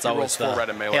 Right, that's He always rolls 4 red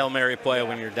the and melee. Hail Mary play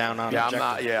when you're down on Yeah, I'm objective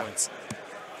not- yeah. points.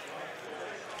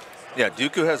 Yeah,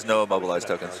 Dooku has no immobilized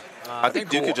tokens. I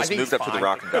think cool. Dooku I just think moved he's up to the fine.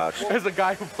 rock and dodge. As a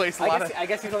guy who plays a lot of... I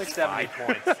guess he's only 70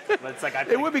 points. But it's like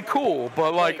It would be cool,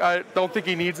 but like I don't think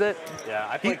he needs it. Yeah,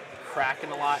 I play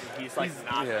Kraken a lot, and he's like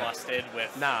not yeah. busted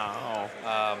with. No.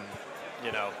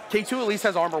 You know. K2 at least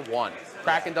has armor 1.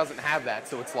 Kraken doesn't have that,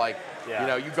 so it's like, Yeah. you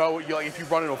know, if you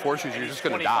run into a force user, you're just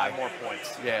going to 25 die. more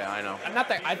points. Yeah, I know. I'm not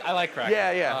that. I like Kraken.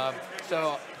 Yeah, yeah.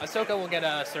 So Ahsoka will get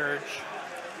a surge.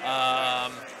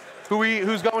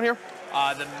 Who's going here?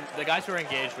 The guys who are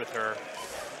engaged with her.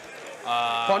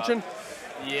 Punching?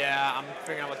 Yeah, I'm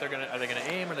figuring out what they're gonna. Are they gonna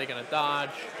aim? Are they gonna dodge?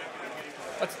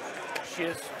 She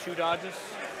has 2 dodges.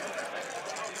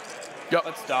 Yep.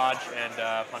 Let's dodge and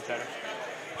punch at her.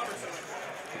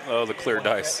 Oh, the clear 1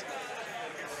 dice.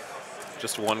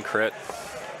 Just 1 crit.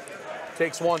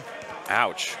 Takes 1.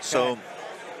 Ouch. So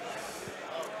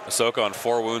Ahsoka on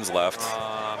 4 wounds left.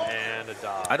 And a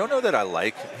dodge. I don't know that I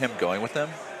like him going with them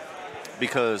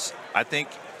because I think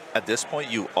at this point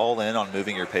you all in on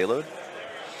moving your payload.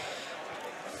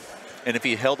 And if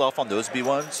he held off on those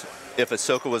B1s, if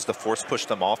Ahsoka was to force push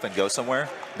them off and go somewhere,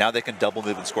 now they can double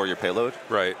move and score your payload.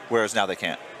 Right. Whereas now they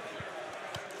can't.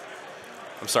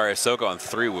 I'm sorry, Ahsoka on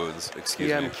 3 wounds. Excuse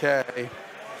me. PMK.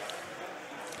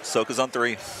 Ahsoka's on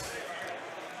 3.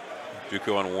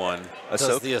 Dooku on 1.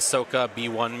 Does the Ahsoka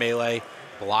B1 melee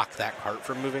block that cart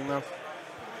from moving, though?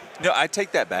 No, I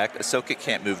take that back. Ahsoka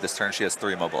can't move this turn. She has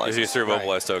 3 immobilized. She has 3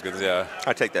 immobilized tokens, yeah.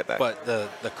 I take that back. But the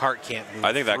cart can't move.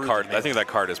 I think that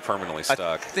cart is permanently stuck.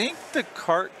 I think the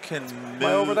cart can move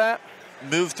over that.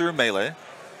 Move through melee.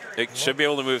 It should be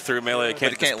able to move through melee. It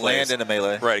can't, but it can't land in a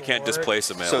melee. Right, it can't displace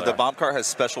a melee. So the bomb cart has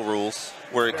special rules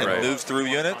where it can move through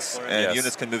units, and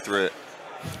units can move through it.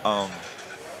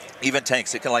 Even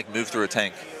tanks, it can like move through a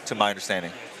tank, to my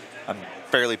understanding. I'm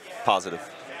fairly positive.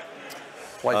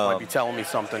 Life might be telling me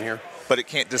something here. But it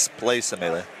can't displace a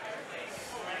melee.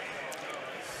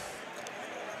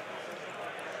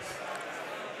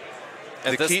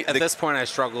 At this point, I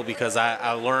struggle because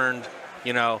I learned,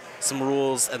 you know, some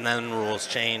rules and then rules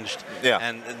changed. Yeah.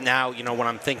 And now, you know, when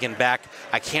I'm thinking back,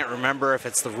 I can't remember if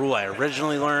it's the rule I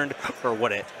originally learned or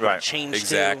what it changed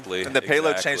exactly. to. And the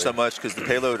payload changed so much because the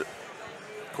payload,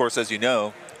 of course, as you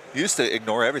know, used to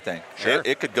ignore everything. Sure.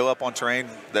 It could go up on terrain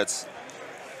that's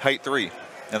height 3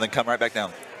 and then come right back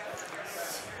down.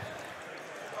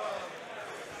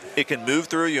 It can move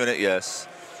through a unit, yes.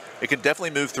 It can definitely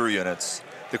move through units.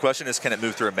 The question is, can it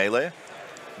move through a melee?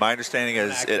 My understanding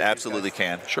is it absolutely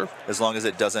can. Sure. As long as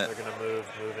it doesn't. They're going to move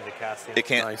into Cassian. It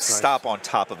can't stop on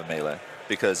top of a melee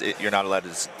because you're not allowed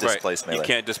to displace melee. You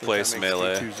can't displace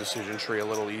melee. K2's decision tree a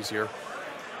little easier.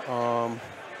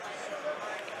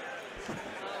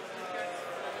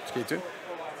 It's K2.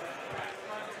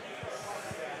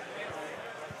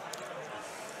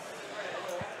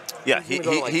 Yeah,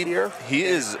 he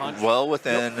is well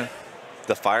within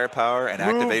the firepower and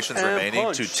activations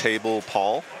remaining to table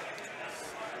Paul.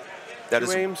 That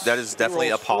is definitely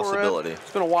a possibility.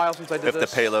 It's been a while since I did if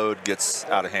this. the payload gets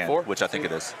out of hand, which I think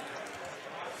it is.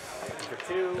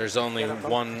 There's only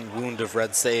 1 wound of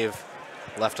red save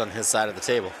left on his side of the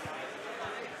table.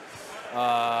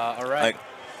 All right. Like,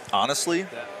 honestly,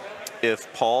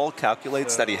 if Paul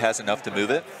calculates that he has enough to move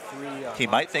it, he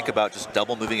might think about just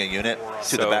double moving a unit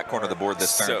to the back corner of the board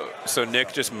this turn. So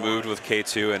Nick just moved with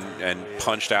K2 and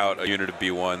punched out a unit of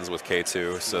B1s with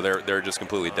K2, so they're just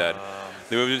completely dead.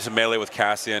 They moved into melee with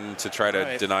Cassian to try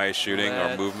to deny shooting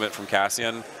or movement from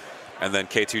Cassian, and then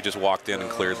K2 just walked in and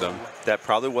cleared them. That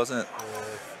probably wasn't.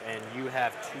 And you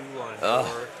have 2 on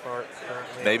your cart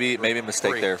currently. Maybe a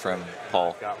mistake there from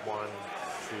Paul. Got 1,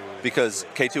 2. Because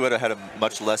K2 would have had a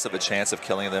much less of a chance of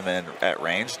killing them at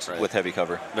range with heavy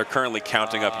cover. They're currently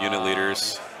counting up unit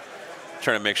leaders,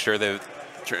 trying to make sure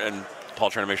and Paul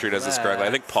trying to make sure he does this correctly. I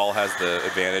think Paul has the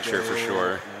advantage here for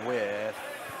sure. With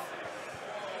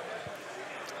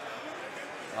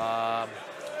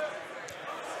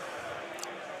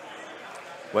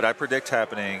what I predict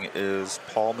happening is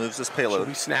Paul moves his payload. Should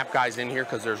we snap guys in here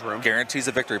because there's room? Guarantees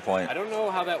a victory point. I don't know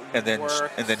how that works.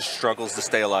 And then struggles to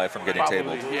stay alive from getting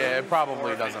tabled. Yeah, it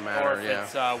probably doesn't matter. Or if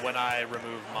it's when I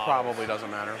remove models. Probably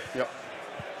doesn't matter. Yep.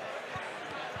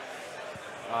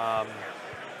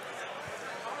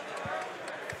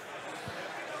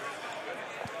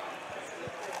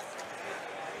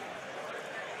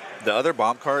 The other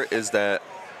bomb cart is that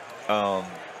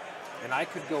and I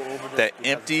could go over this that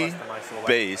empty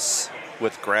base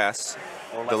with grass,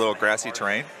 the little grassy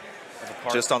terrain,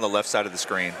 just on the left side of the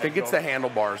screen. I think it's the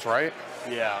handlebars, right?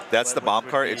 Yeah. That's the bomb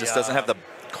cart. It just doesn't have the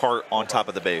cart on top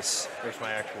of the base. Here's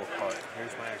my actual cart.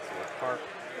 Here's my actual cart.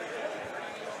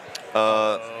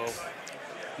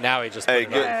 Now he just hey,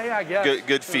 put it on.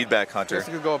 Good feedback, Hunter. Guess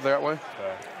it could go up that way.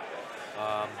 Okay.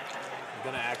 I'm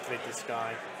going to activate this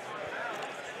guy.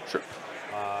 Sure.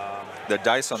 The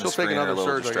dice on the screen are a little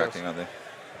surge, distracting, aren't they?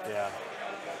 Yeah.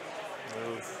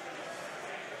 Move.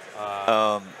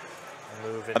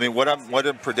 Move I mean, what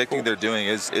I'm predicting they're doing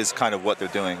is kind of what they're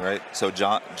doing, right? So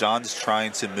John's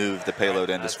trying to move the payload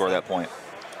in to score that point.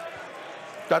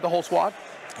 Got the whole squad?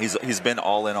 He's been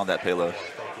all in on that payload.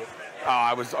 Oh,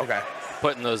 I was okay.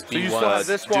 Putting those So you still have B1s.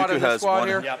 this squad Dooku and this has squad one.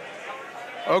 here? Yep.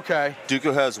 Okay.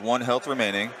 Dooku has 1 health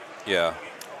remaining. Yeah.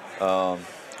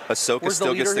 Ahsoka Where's the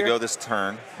still gets leader to here? go this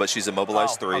turn, but she's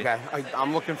immobilized 3. Okay.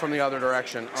 I'm looking from the other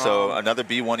direction. So another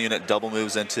B1 unit double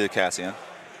moves into Cassian.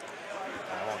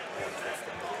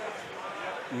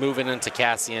 Moving into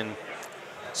Cassian.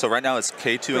 So right now it's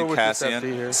K2 Go and with this FD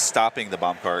here. Cassian stopping the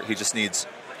bomb cart. He just needs,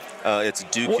 it's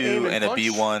Dooku and a punch.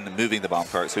 B1 moving the bomb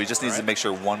cart. So he just needs to make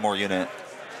sure 1 more unit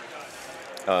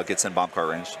gets in bomb cart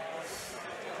range.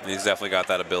 He's definitely got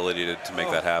that ability to make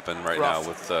that happen right now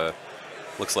with,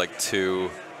 looks like 2.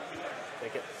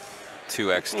 Take it.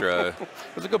 2 extra It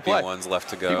was a good play. B1s left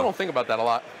to go. People don't think about that a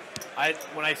lot.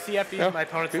 When I see FDs in my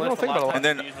opponent's people list, don't think about it. And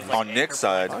then on Nick's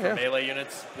side, for melee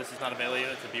units, this is not a melee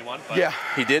unit, it's a B1. But Yeah.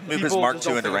 he did move his People Mark just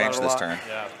II don't into think about range it a this lot. turn.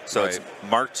 Yeah. So Right. it's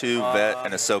Mark II, Vet,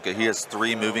 and Ahsoka. He has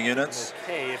 3 moving units.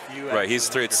 Okay, if you Right, he's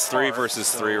actually it's move your 3 card, versus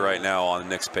so 3 right now on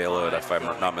Nick's payload, if I'm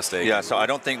not mistaken. Yeah, so I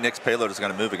don't think Nick's payload is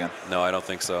going to move again. No, I don't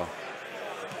think so.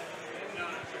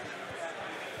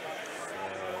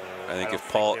 I think if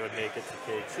Paul they would make it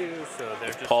to K2, so they're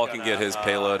just Paul can gonna, get his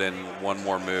payload in one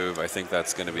more move, I think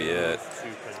that's going to be it.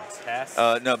 to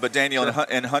contest. No, but Daniel,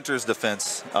 in Hunter's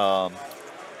defense,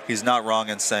 he's not wrong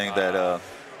in saying that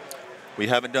we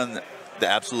haven't done the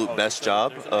absolute best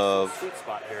job There's a of sweet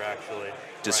spot here, actually.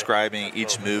 describing Right.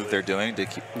 each move they're doing. To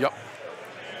keep, Yep.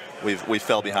 we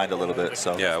fell behind a little bit.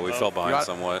 So Yeah, we fell behind Got it.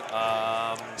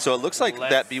 somewhat. so it looks like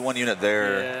that B1 unit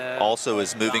there also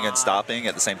is moving and stopping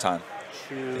at the same time.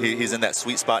 He's in that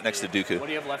sweet spot next to Dooku. What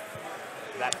do you have left?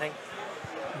 That thing?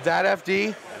 That FD,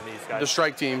 And these guys? the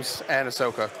strike teams, and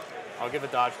Ahsoka. I'll give a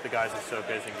dodge to the guys Ahsoka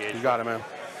is engaged. You got it, man.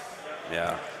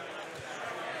 Yeah.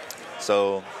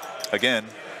 So again,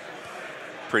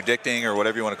 predicting or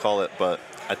whatever you want to call it, but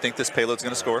I think this payload's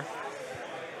going to score.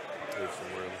 Leave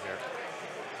some room here.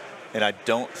 And I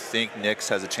don't think Nyx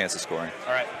has a chance of scoring.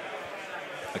 All right.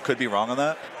 I could be wrong on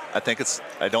that.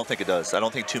 I don't think it does. I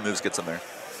don't think 2 moves gets him there.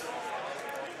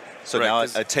 So Right, now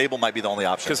 'cause- a table might be the only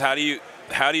option. Because how do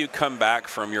you come back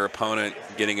from your opponent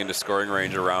getting into scoring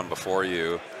range around before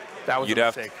you? That was You'd a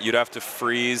have mistake. you'd have to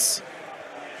freeze.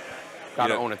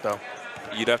 Gotta you'd- own it, though.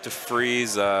 You'd have to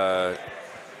freeze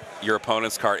your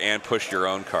opponent's cart and push your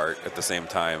own cart at the same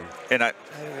time. And I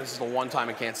think this is the one time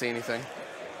I can't see anything.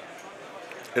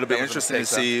 it'll be That was a interesting to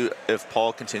mistake, see if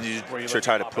Paul continues to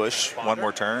try to push one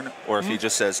more turn, or if he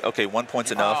just says, okay, 1 point's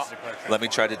enough. Let me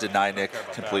try to deny Nick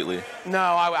completely. No,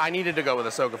 I needed to go with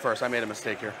Ahsoka first. I made a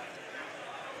mistake here.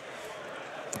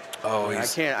 Oh,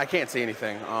 I can't see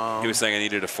anything. He was saying I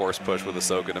needed a force push with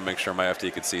Ahsoka to make sure my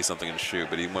FD could see something and shoot,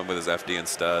 but he went with his FD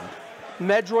instead.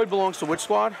 Medroid belongs to which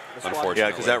squad? Unfortunately. Yeah,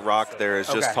 because that rock there is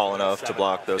just Okay. tall enough to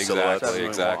block those silhouettes.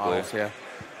 Exactly. Yeah.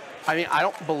 I mean, I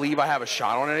don't believe I have a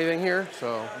shot on anything here,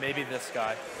 so. Maybe this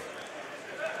guy.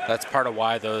 That's part of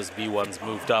why those B1s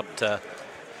moved up to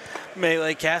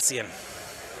melee Cassian.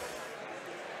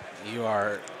 You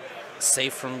are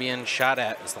safe from being shot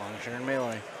at as long as you're in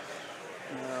melee.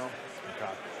 No.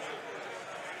 Okay.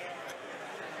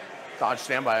 Dodge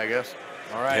standby, I guess.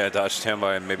 All right. Yeah, dodge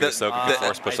standby, and maybe Ahsoka can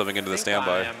force push something into the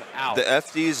standby. The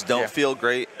FDs don't feel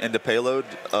great into payload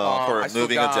for I still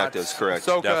moving got objectives, correct?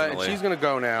 Ahsoka, Definitely. and she's going to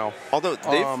go now. Although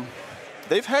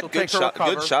they've had good, take her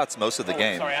recover. good shots most of the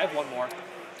game. Sorry, I have one more.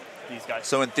 These guys.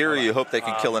 So in theory, you hope they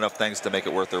can kill enough things to make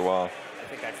it worth their while. I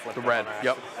think I flipped The them red, on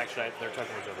yep. Actually, their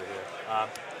token was over here.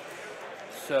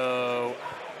 So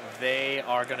they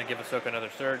are going to give Ahsoka another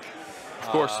surge. Of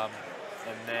course.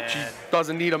 And then She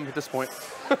doesn't need them at this point.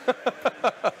 trying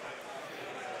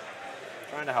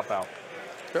to help out.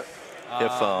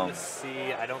 Let's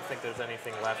see. I don't think there's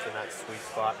anything left in that sweet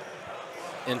spot.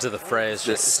 Into the fray is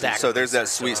just stacked. So there's that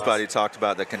sweet spot he talked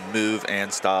about that can move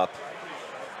and stop.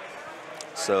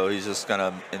 So he's just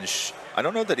gonna. I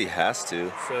don't know that he has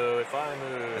to. So if I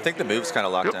move, I think the move's kind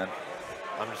of locked in.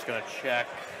 I'm just gonna check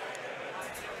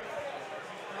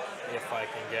if I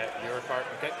can get your card.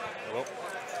 Okay. I will.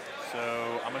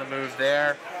 So I'm gonna move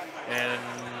there, and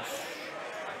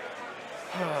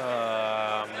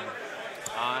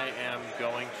I am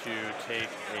going to take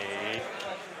a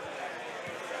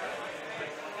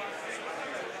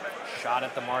shot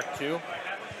at the Mark II.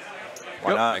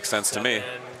 Why not? Makes sense to me.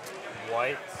 7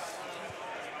 white.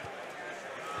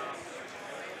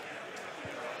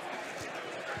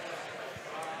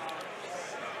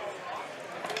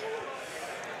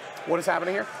 What is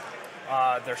happening here?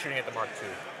 They're shooting at the Mark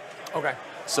II. Okay.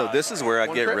 So this is where I'd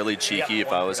One get crit? really cheeky Yeah, if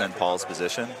one I was crit in after Paul's cover.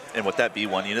 position. And with that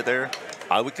B1 unit there,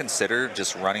 I would consider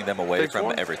just running them away Takes from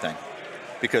one? everything.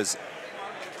 Because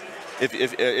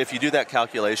if you do that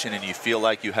calculation and you feel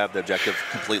like you have the objective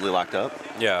completely locked up,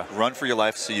 Yeah, run for your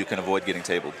life so you can avoid getting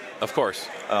tabled. of course.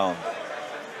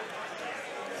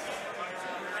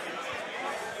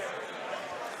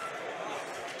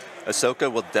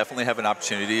 Ahsoka will definitely have an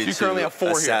opportunity You currently to have 4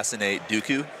 here. assassinate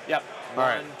Dooku Yep. All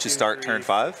right. to start turn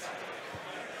 5.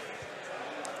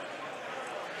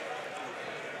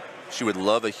 She would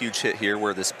love a huge hit here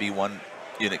where this B1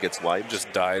 unit gets wiped.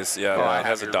 Just dies. Yeah, I it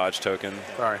has have a your- dodge token.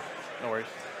 Sorry. No worries.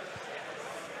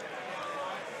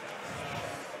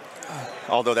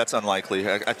 Although that's unlikely.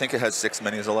 I think it has 6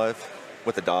 minis alive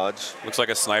with a dodge. Looks like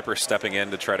a sniper stepping in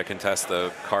to try to contest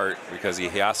the cart because he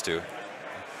has to.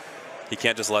 He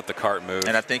can't just let the cart move.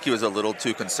 And I think he was a little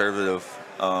too conservative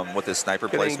with his sniper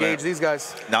Gonna placement. engage these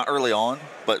guys. Not early on,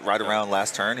 but right around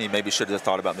last turn, he maybe should have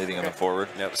thought about moving him forward.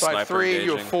 Yep, So I have sniper 3, engaging.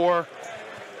 you have 4.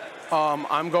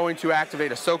 I'm going to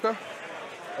activate Ahsoka.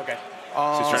 Okay.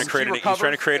 So he's trying to create she he's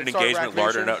trying to create an recovers at engagement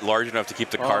start of large enough to keep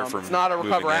the card from It's not a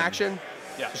moving recover in. action.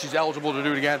 Yeah. So she's eligible to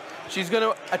do it again. She's going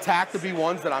to attack the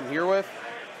B1s that I'm here with.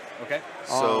 Okay.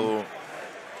 So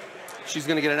She's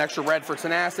going to get an extra red for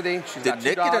tenacity. She's got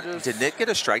 2 dodges. did Nick get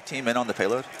a strike team in on the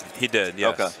payload? He did,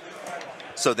 yes. Okay.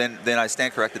 So then I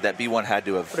stand corrected that B1 had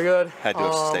to have Pretty good. Had to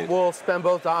have stayed. We'll spend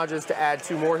both dodges to add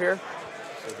 2 more here.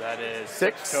 So that is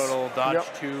 6 total. Dodge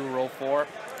Yep. 2, roll 4.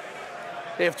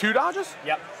 They have 2 dodges?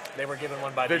 Yep. They were given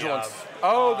one by Vigilance. the.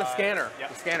 The scanner. Yep.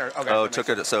 The scanner. Okay. Oh, that took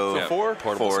makes it. So Yeah, 4?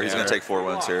 portable 4. He's going to scanner. take 4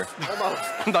 wounds here.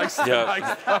 sense. Nice.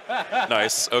 Yeah. Nice.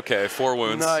 Nice. Okay, 4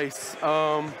 wounds. Nice.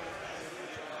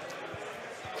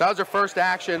 That was her first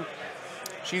action.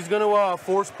 She's going to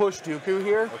force push Dooku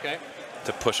here. Okay.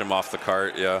 To push him off the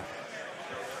cart, yeah.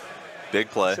 Big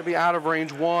play. Should be out of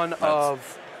range 1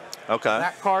 of Okay.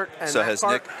 that cart and So that has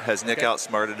cart. Nick Okay.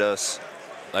 outsmarted us?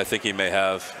 I think he may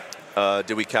have.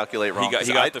 Did we calculate wrong? He got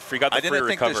 'Cause the free didn't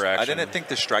think recover I action. didn't think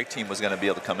the strike team was going to be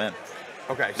able to come in.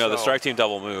 Okay. No, the so strike team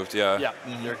double moved, yeah. Yeah.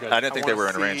 You're good. I didn't think they were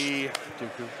wanna in range. see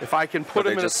Dooku. If I can But put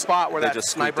they him in a just- spot where they that just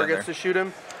scooped sniper in gets there. to shoot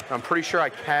him, I'm pretty sure I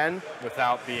can.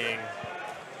 Without being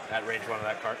at range 1 of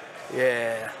that cart.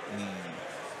 Yeah.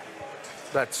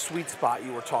 That sweet spot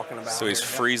you were talking about. So he's here.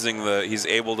 freezing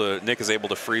Nick is able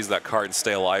to freeze that cart and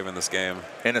stay alive in this game.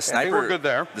 And a I think we're sniper, good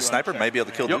there. the sniper may be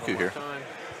able to kill Yep. Dooku here. Time.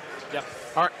 Yep.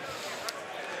 All right.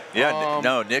 Yeah,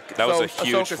 no, Nick. That was so a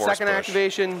huge Ahsoka's force second push.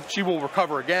 activation, she will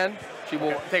recover again. She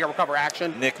will take a recover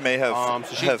action. Nick may have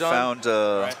So she's done. found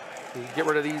Right. Get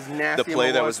rid of these nasty the play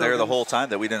that Mobile was there the tokens. whole time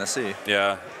that we didn't see.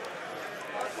 Yeah.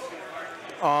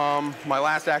 My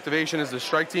last activation is the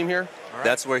strike team here.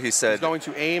 That's where he He's said, going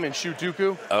to aim and shoot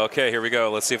Dooku. Okay, here we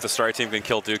go. Let's see if the strike team can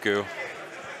kill Dooku.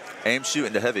 aim, shoot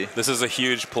into heavy. This is a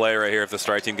huge play right here if the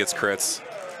strike team gets crits.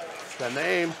 Then the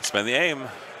aim. Spend the aim.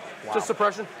 Just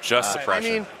suppression. Just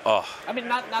suppression. I mean- oh, I mean,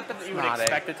 not that you would not a-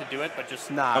 expect it to do it, but just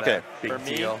Not Okay. a big For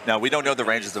me- deal. Now, we don't know the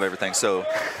ranges of everything, so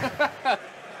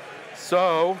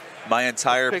So, my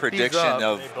entire Pick these prediction up.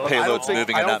 of both- I don't payloads think-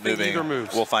 moving I and don't not think moving, either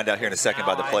moves. we'll find out here in a second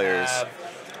by the Now players. I have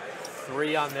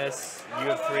 3 on this. You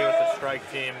have 3 with the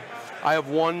strike team. I have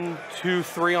 1, 2,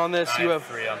 3 on this. I You have have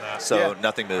 3 on that. So Yeah.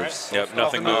 nothing moves. yep,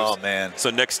 nothing moves. Oh, man. So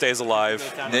Nick stays alive.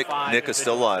 Goes down to Nick- 5, Nick is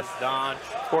still alive. Dodge.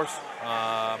 Of course.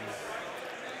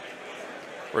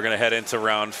 We're going to head into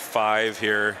round 5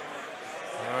 here.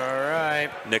 All right.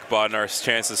 Nick Bodnar's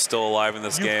chance is still alive in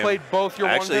this You game. played both your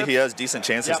Actually, one he has decent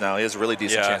chances Yep. now. He has really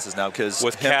decent Yeah. chances now because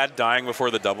With Cad dying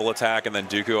before the double attack and then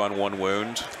Dooku on 1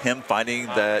 wound. him finding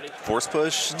that force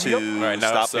push to Right now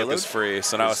stop Ahsoka's payload. free,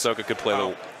 so now Ahsoka could play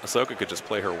Ahsoka could just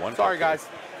play her 1. Sorry, guys.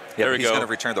 Yeah, There we he's go. going to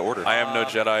return the order. I am no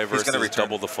Jedi versus gonna return.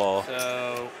 double the fall.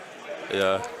 So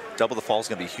Yeah. Double the fall is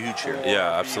going to be huge here.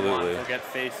 Yeah, absolutely. We'll get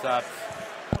face ups.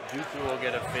 Dooku will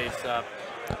get a face up.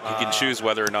 He can choose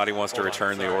whether or not he wants to Hold on,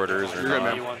 return the sorry. orders or You're good,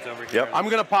 not. man. One's over Yep. here. I'm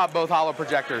going to pop both hollow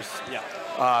projectors. Yeah.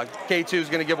 K2 is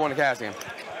going to give one to Cassian.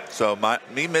 So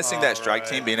me missing that strike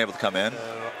Alright. team being able to come in So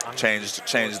I'm changed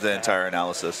gonna the entire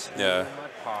analysis. Yeah. in my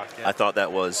pocket. I thought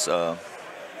that was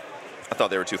I thought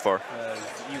they were too far.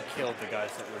 You killed the guys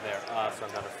that were there. So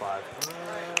I'm down to 5.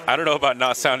 I don't know about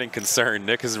not sounding concerned.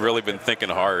 Nick has really been thinking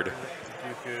hard.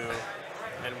 Dooku.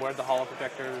 And where'd the hollow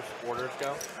protectors orders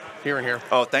go? Here and here.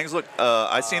 Oh, things look.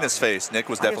 I seen his face. Nick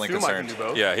was definitely I assume I can concerned. do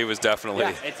both. Yeah, he was definitely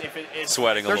Yeah, it's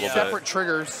sweating a They're little separate bit.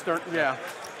 triggers. Yeah.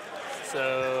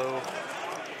 So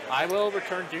I will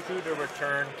return Dooku to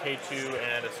return K2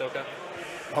 and Ahsoka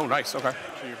Oh, nice. Okay.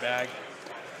 to your bag.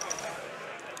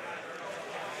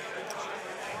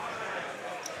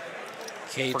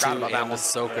 K2 Forgot about that and one.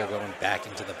 Ahsoka going back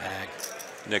into the bag.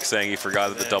 Nick saying he forgot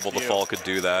that the double the fall could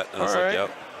do that. And I was All like, right.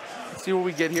 yep. Let's see what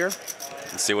we get here.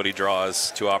 Let's see what he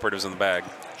draws. 2 operatives in the bag.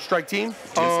 Strike team.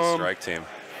 Jesus, strike team.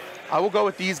 I will go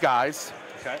with these guys.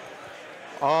 Okay.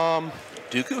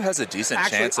 Dooku has a decent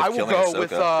Actually, chance I of will killing go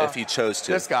with, Ahsoka if he chose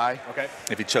to. This guy. Okay.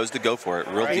 If he chose to go for it,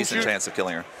 real Alright. decent Shoot. chance of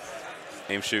killing her.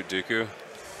 Aim shoot Dooku.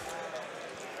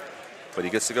 But he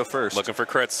gets to go first. Looking for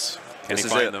crits. Can This he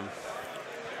is find it. them?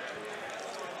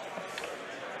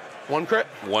 1 crit.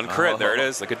 1 crit. There it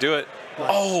is. They could do it.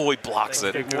 Oh, he blocks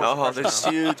it. Oh, that's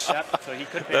huge. Yep. So he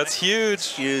could panic. That's huge.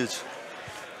 Huge.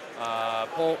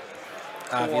 Pull.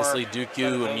 Obviously, for Dooku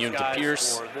those immune to guys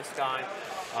pierce. Or this guy.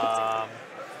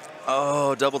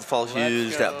 Oh, double the fall Let's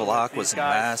huge. go That block with was these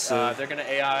guys. massive. They're going to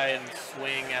AI and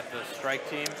swing at the strike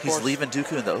team. He's leaving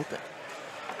Dooku in the open.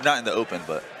 Not in the open,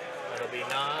 but It'll be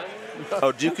none.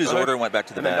 Oh, Dooku's order went back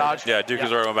to the And then bag. dodge. Yeah,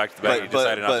 Dooku's already went back to the bag. He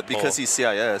decided not to But pull. because he's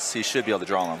CIS, he should be able to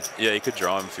draw him. Yeah, he could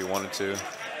draw him if he wanted to.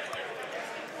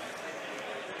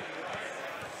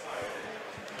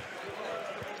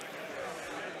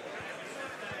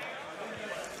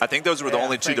 I think those were the Yeah,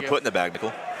 only two thank to you. put in the bag,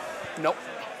 Nickel. Nope.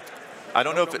 I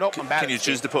don't know if Nope, I'm bad can at you this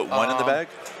choose to game. put one in the bag?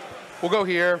 We'll go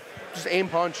here. Just aim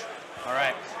punch. All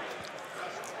right.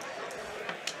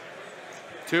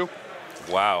 2.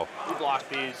 Wow. You block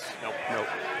these. Nope.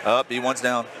 Nope. B1's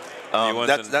down.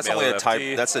 B1's That's in only a melee tie.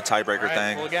 FD. That's a tiebreaker Alright,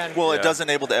 thing. well, again. Well, Yeah. it does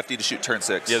enable the FD to shoot turn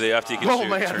 6. Yeah, the FD can Oh, shoot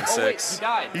man. turn Oh, wait, 6. he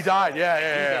died. He died. Yeah,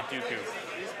 yeah, He yeah. did Dooku.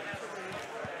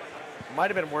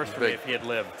 Might have been worse for me Big. if he had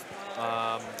lived.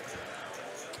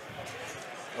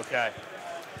 Okay.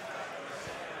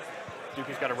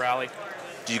 Dooku's got a rally.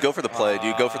 Do you go for the play? Do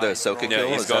you go for the Ahsoka Yeah, kill?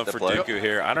 he's Is going that for the play? Dooku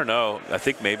here. I don't know. I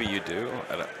think maybe you do.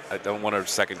 I don't want to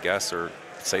second guess or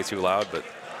say too loud, but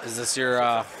Is this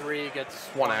your 3 gets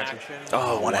One one action. action.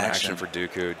 Oh, one one action action. for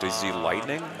Dooku. Does he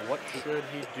lightning? What should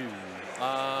he do?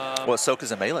 Well,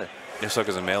 Ahsoka's a melee.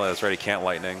 Ahsoka's in melee. That's right. He can't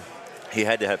lightning. He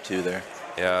had to have 2 there.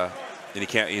 Yeah. And he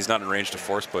can't. He's not in range to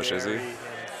force push, is he? Bury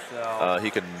himself. He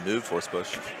could move force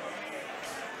push.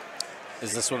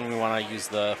 Is this when we want to use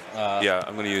the? Yeah.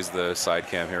 I'm going to use the side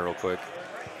cam here real quick.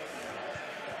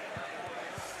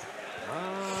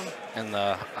 And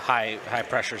the high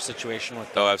pressure situation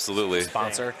with the Oh, absolutely.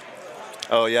 sponsor.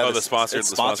 Oh yeah. Oh, the sponsor. It's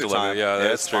The sponsor sponsor logo. time. Yeah,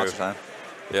 that's it's sponsor true. time.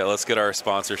 Yeah. Let's get our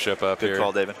sponsorship up Good here.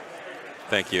 call, David.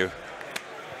 Thank you.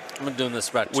 I've been doing this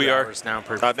about 2 We are- hours now. I'm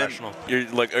pretty I've been- professional.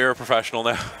 You're a professional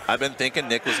now. I've been thinking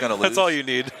Nick was going to lose. That's all you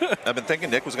need. I've been thinking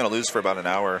Nick was going to lose for about an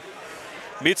hour,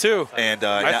 Me too. and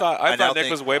I now thought Nick think-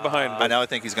 was way behind. I But now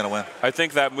think he's going to win. I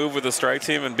think that move with the strike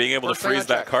team and being able First to thing I freeze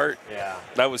that checked. cart, Yeah.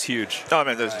 that was huge. No, I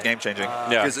mean, this is game changing.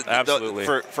 Yeah, absolutely.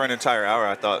 For an entire hour,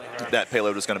 I thought that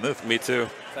payload was going to move. Me too.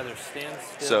 Feather stand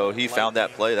still. So he found that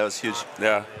lightning. play. That was huge.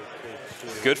 Yeah.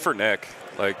 Good for Nick.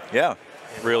 Like, Yeah.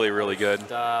 really, really good.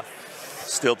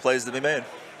 Still plays to be made.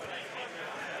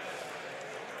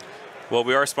 Well,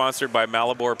 we are sponsored by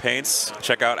Malibor Paints.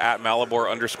 Check out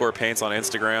 @Malibor_Paints on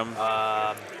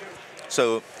Instagram.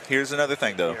 So here's another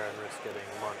thing, though, Here, I'm risk getting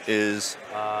lunch. is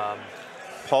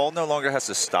Paul no longer has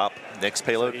to stop Nick's So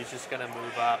payload. he's just gonna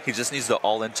move up. He just needs to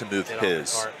all in to move get on the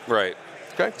his. cart. Right.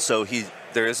 Okay. So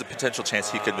there is a potential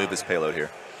chance he could move his payload here.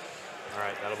 All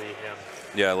right, that'll be him.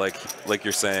 Yeah, like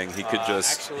you're saying, he could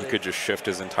Actually- he could just shift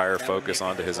his entire focus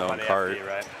onto his own Somebody cart. FD,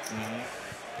 right?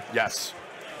 Yes.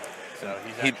 So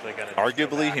he's He actually gonna.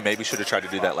 arguably he maybe should have tried to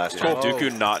do that last Cool. turn.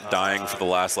 Dooku not dying for the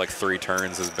last like 3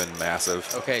 turns has been massive.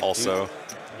 Okay. Also,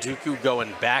 Dooku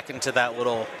going back into that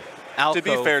little alcove.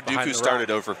 To be fair, behind Dooku the started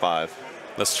rock. over 5.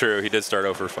 that's true. He did start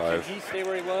over Did 5. he stay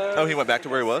where he was? Oh, he went back to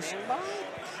where he was? Stand by? Is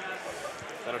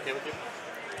that okay with you?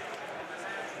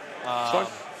 Fine.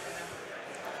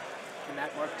 Can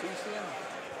that work too, Sam?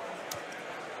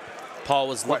 Paul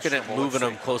was looking at Questionable, moving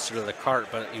let's him closer to the cart,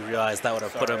 but he realized that would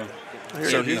have put him.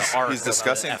 So in the he's arc of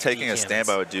discussing the FD taking a cannons.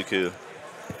 standby with Dooku.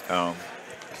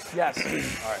 Yes.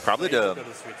 All right. Probably so to he can go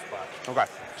the sweet spot. Okay.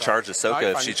 charge Ahsoka Alright,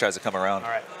 if fine. she tries to come around All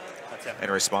right. That's him.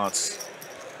 in response.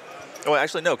 Oh,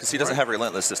 actually, no, because he doesn't have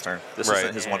Relentless this turn. This Right.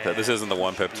 isn't his 1 pip. This isn't the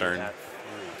 1 pip turn.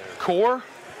 Core.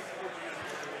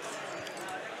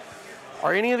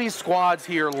 Are any of these squads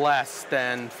here less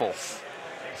than full?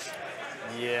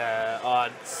 Yeah, on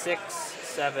 6,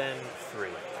 7, 3.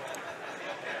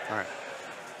 All right.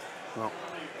 Well.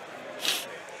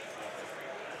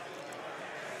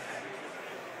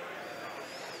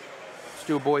 Let's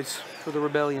do it, boys, for the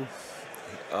rebellion.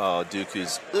 Oh,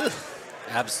 Dooku's. Ugh.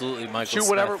 Absolutely, Michael. Shoot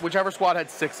Smith. whichever squad had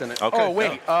 6 in it. Okay, Oh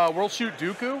wait, we'll shoot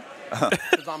Dooku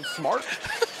because I'm smart.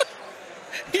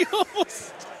 He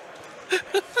almost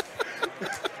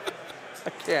I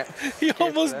can't.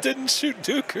 almost didn't shoot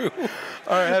Dooku.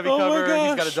 All right, heavy Oh my cover.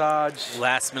 He's got gosh. to dodge.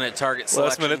 Last minute target selection.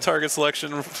 Last minute target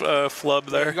selection flub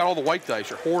You there. got all the white dice.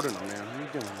 You're hoarding them, man. What are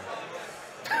you doing?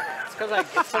 It's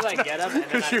because I get him,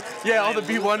 and then I, Yeah, all and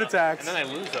the I lose B1 them, attacks. And then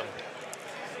I lose them.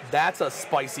 That's a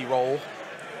spicy roll.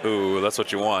 Ooh, that's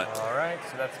what you want. All right,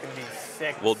 so that's going to be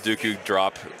 6. Will Dooku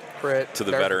drop? Crit. To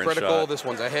the There's veteran critical. shot. This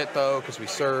one's a hit, though, because we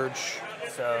surge.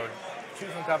 So 2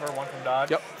 from cover, 1 from dodge.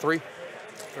 Yep, 3.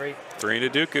 3. 3 to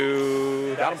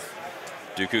Dooku. Got him.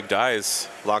 Dooku dies.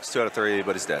 Locks 2 out of 3,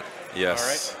 but he's dead.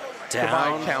 Yes. Down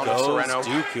Divine count of goes Sereno.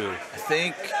 Dooku. I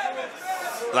think,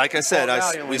 like I said,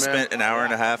 valiantly, we man. spent an hour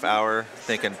and a half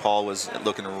thinking Paul was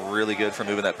looking really good for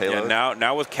moving that Yeah. payload.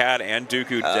 Now with Cad and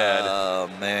Dooku dead. Oh,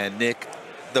 man. Nick,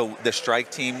 the strike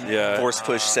team Yeah. force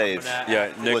push save Yeah,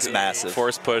 Nick was massive.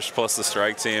 Force push plus the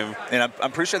strike team. And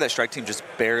I'm pretty sure that strike team just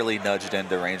barely nudged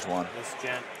into range 1. This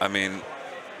gent. I mean,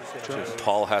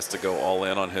 Paul has to go all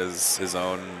in on his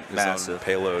own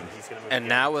payload. And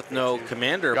now with no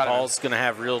commander, Paul's going to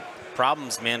have real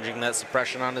problems managing that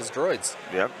suppression on his droids.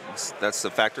 Yep, that's a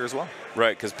factor as well.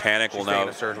 Right, because panic will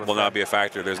now be a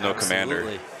factor. There's no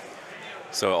commander.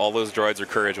 So all those droids are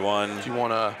Courage 1. Do you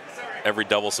want to... Every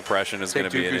double suppression is going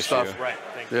to be an issue. Stuff. Right,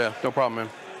 yeah, no problem, man.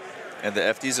 And the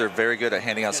FDs are very good at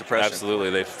handing out suppression.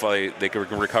 Absolutely, they can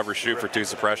recover shoot for 2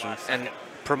 suppressions. And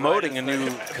promoting a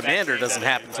new commander doesn't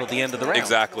happen until the end of the round.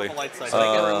 Exactly.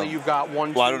 Currently, you've got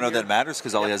 1. Well, I don't know that matters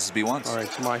because all he has is B1s. All right,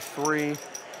 so my 3.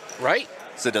 Right.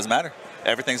 So it doesn't matter.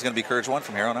 Everything's going to be Courage 1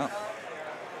 from here on out.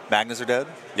 Magnas are dead.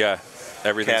 Yeah,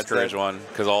 everything's Cad's Courage dead. 1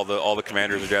 because all the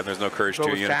commanders are dead. And there's no Courage 2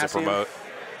 unit Cassian. to promote.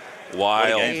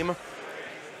 What a Wild. game.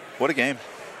 What a game.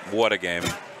 What a game.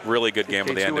 Really good game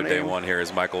at the end of day 1 here,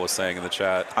 as Michael was saying in the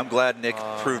chat. I'm glad Nick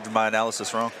proved my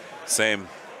analysis wrong. Same.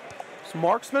 Is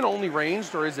marksman only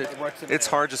ranged, or is it? It's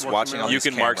hard just watching on You these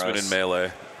can cameras. marksman in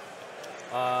melee.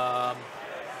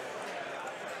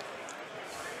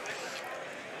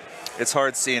 It's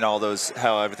hard seeing all those,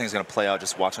 how everything's going to play out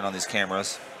just watching on these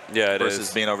cameras. Yeah, it is.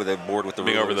 Versus being over the board with the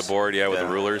being rulers. over the board, with the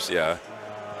rulers, yeah.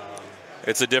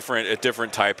 It's a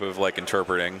different type of like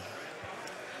interpreting.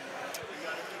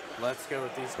 Let's go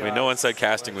with these guys. I mean, no one said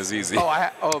casting was easy.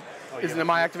 Isn't it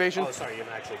my activation? Oh, sorry, you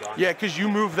haven't actually gone. Yeah, because you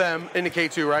moved them into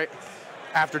K2, right?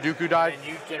 After Dooku died. And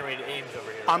you generated aims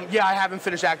over here. Yeah, I haven't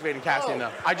finished activating Cassian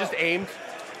though. I just aimed,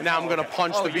 and now I'm going to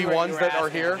punch the B1s that are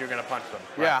here. You're going to punch them.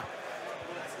 Right. Yeah.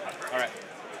 All right.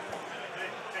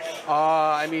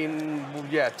 I mean,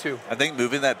 yeah, 2. I think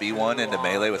moving that B1 into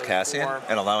melee with Cassian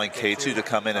and allowing K2 to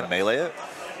come in and melee it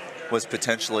was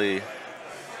potentially,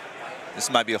 this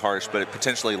might be harsh, but it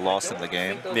potentially lost him the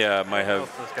game. Yeah, it might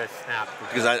have.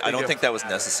 Because I don't think that was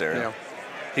necessary. Yeah.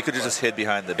 He could have just hid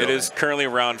behind the It building. is currently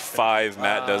round 5.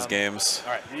 Matt does games.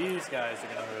 All right, these guys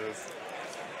are going to move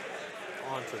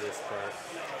onto this part.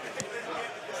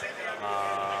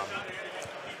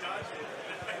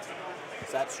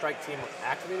 Is that strike team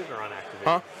activated or unactivated?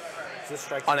 Huh? Is this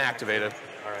strike team Unactivated.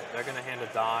 All right, they're going to hand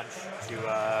a dodge to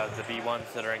the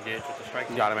B1s that are engaged with the strike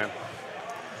team. Got it, man.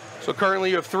 So currently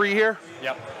you have 3 here?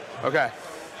 Yep. Okay.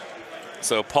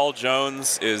 So Paul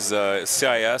Jones is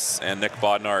CIS and Nick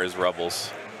Bodnar is Rebels.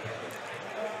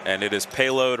 And it is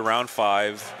payload round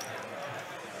 5.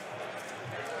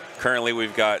 Currently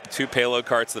we've got 2 payload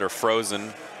carts that are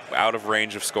frozen, out of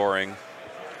range of scoring.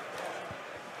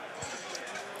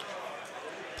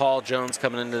 Paul Jones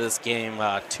coming into this game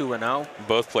 2-0.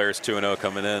 Both players 2-0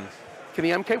 coming in. Can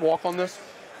the MK walk on this?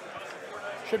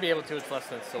 Should be able to. It's less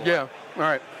than still. Yeah. All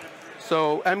right.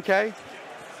 So MK.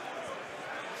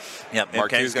 Yeah,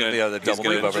 MK's going to be able to double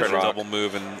move over the rock. Double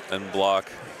move and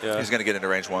block. Yeah. He's going to get into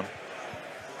range 1.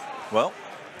 Well,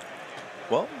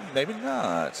 maybe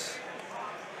not.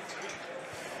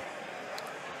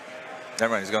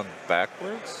 Never mind, he's going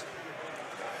backwards.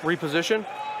 Reposition.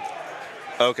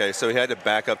 Okay, so he had to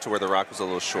back up to where the rock was a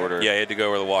little shorter. Yeah, he had to go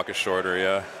where the walk is shorter,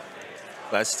 yeah.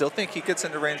 But I still think he gets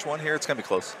into range 1 here. It's going to be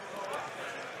close.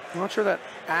 I'm not sure that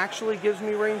actually gives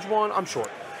me range 1. I'm short.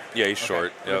 Yeah, he's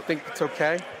short. I Yep. think it's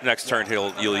okay. Next turn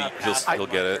he'll get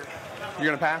it. You're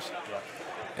going to pass?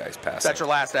 Yeah, he's passing. That's your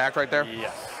last act right there?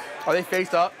 Yes. Are they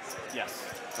faced up? Yes.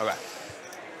 Okay.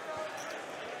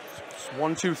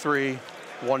 1, 2, 3.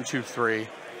 1, 2, 3.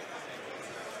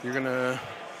 You're going to...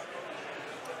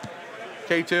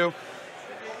 K2.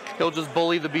 He'll just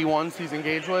bully the B1s he's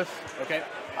engaged with. Okay.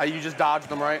 You just dodged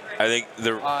them, right? I think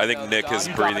Nick is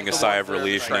breathing a sigh of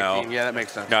relief now. Yeah, that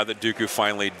makes sense. Now that Dooku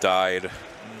finally died.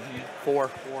 4.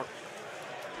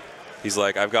 He's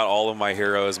like, I've got all of my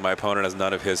heroes. My opponent has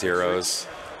none of his heroes.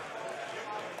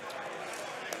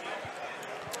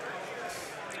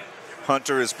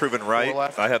 Hunter is proven right.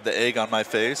 I have the egg on my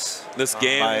face. This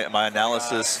game, my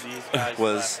analysis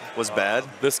was bad.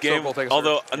 This game,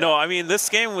 although no, I mean this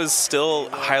game was still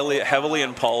heavily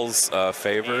in Paul's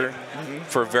favor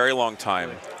for a very long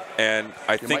time, and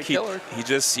I think he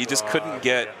just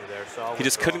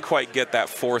couldn't quite get that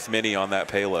 4th mini on that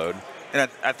payload. And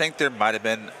I think there might have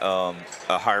been a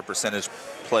higher percentage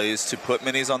plays to put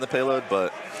minis on the payload,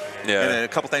 but yeah, and a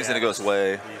couple things didn't go his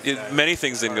way. Many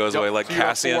things didn't go his way, like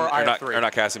Cassian, or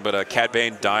not Cassian, but Cad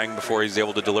Bane dying before he's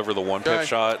able to deliver the 1-pip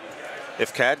shot.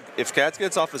 If Cad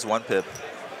gets off his 1-pip,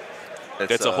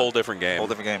 it's a whole different game. Whole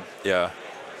different game. Yeah.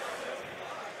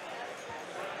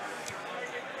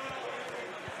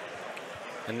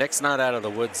 And Nick's not out of the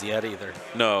woods yet either.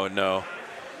 No, no.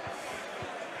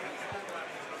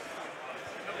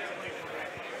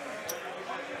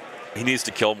 He needs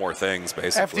to kill more things,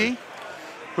 basically. FD,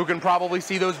 who can probably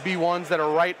see those B1s that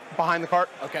are right behind the cart.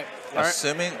 Okay.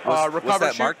 Assuming, was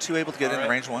that Mark II able to get in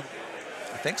range 1?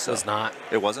 think so. It was not.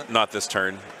 It wasn't? Not this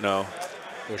turn, no.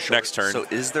 Next turn. So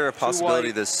is there a possibility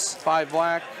 2 white, this 5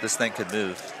 black, this thing could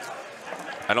move?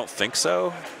 I don't think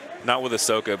so. Not with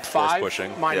Ahsoka force 5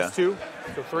 pushing. minus 2,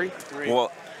 so 3.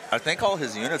 Well, I think all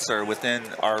his units are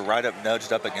right up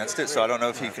nudged up against it, so I don't know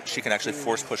if she can actually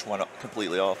force push one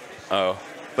completely off. Oh.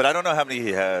 But I don't know how many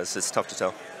he has. It's tough to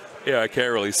tell. Yeah, I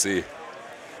can't really see.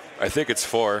 I think it's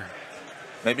 4.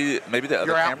 Maybe the other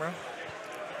You're out. camera?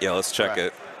 Yeah, let's check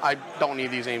it. I don't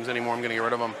need these aims anymore. I'm going to get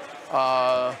rid of them.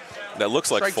 That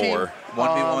looks like Strike 4. team.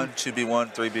 1B1,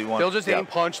 2B1, 3B1. They'll just Yeah. aim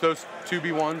punch those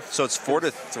 2B1s. So it's 4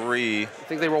 to 3. I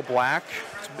think they roll black.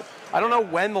 I don't know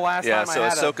when the last Yeah, time so I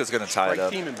had Ahsoka's gonna tie it strike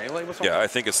up. team in melee was something. Yeah, I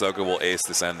think Ahsoka will ace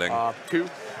this ending. 2,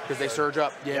 because they surge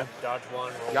up. Yeah. Dodge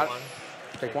 1, roll Got it. 1.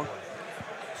 Take 1.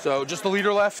 So just the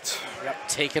leader left.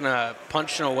 Taking a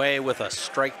punching away with a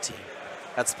strike team.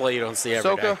 That's play you don't see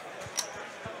every day. Ahsoka.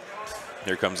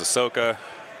 Here comes Ahsoka.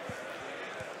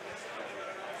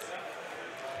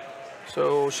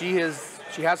 So she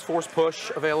has force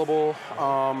push available.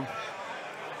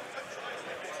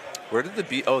 Where did the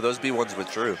B? Oh, those B1s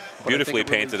withdrew. Beautifully it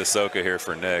really- painted Ahsoka here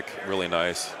for Nick. Really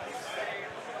nice.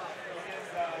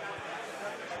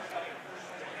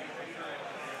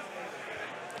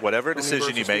 Whatever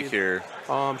decision you make speed. here,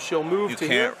 She'll move you to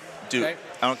can't here. do. Okay.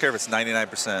 I don't care if it's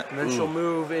 99%. And then she'll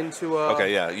move into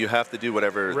Okay, yeah, you have to do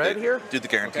whatever. red here? Do the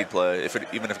guaranteed play,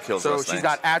 even if it kills So those she's things.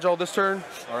 got agile this turn.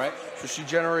 All right. So she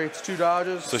generates 2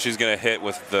 dodges. So she's going to hit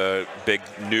with the big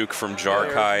nuke from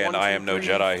Jarkai and There's 1, I 2, Am No 3,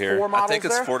 Jedi here. 4 I models think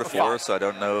it's there? 4 to Or 4, 5? so I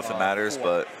don't know if it matters,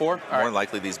 but 4? All more right.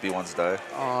 likely these B1s die.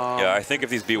 Yeah, I think if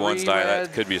these B1s 3 die, red.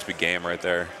 that could just be game right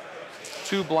there.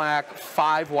 2 black,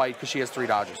 5 white, because she has 3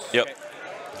 dodges. Yep.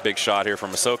 Big shot here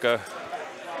from Ahsoka.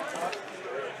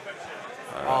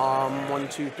 1,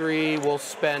 2, 3. We'll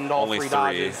spend all Only 3 3.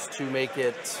 dodges to make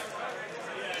it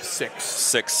 6.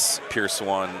 6 Pierce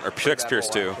 1, or 6 Bad Pierce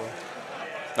roll, 2. actually.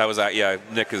 That was, yeah,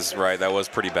 Nick is right. That was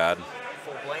pretty bad.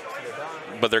 Full blank, so they're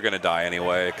done. But they're going to die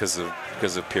anyway because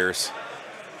of Pierce.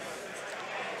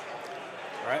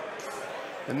 All right.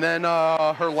 And then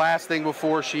her last thing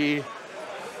before she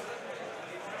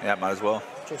Yeah, might as well.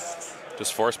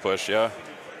 Just force push, yeah.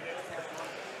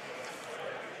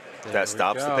 That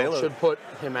stops the payload. should put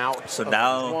him out. So of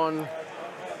now- 1.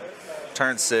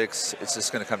 Turn 6, it's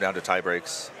just going to come down to tie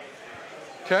breaks.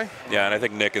 Okay. Yeah, and I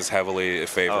think Nick is heavily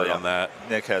favored Oh, yeah. on that.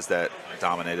 Nick has that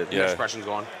dominated. Yeah. Expression's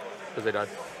gone because they died.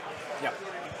 Yep.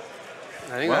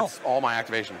 I think Well. that's all my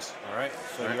activations. All right.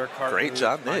 So your card Great moves,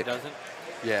 job, mine Nick. doesn't.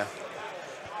 Yeah.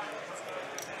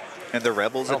 And the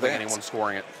Rebels I don't think advance. anyone's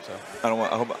scoring it.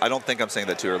 So. I don't think I'm saying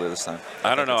that too early this time.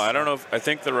 I don't know. I don't know. I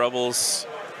think the Rebels.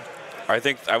 I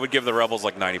think I would give the Rebels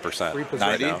like 90%. Repossession.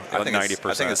 90? Right now. I Like think 90%.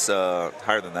 I think it's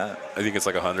higher than that. I think it's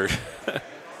like 100.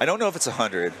 I don't know if it's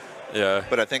 100, Yeah,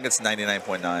 but I think it's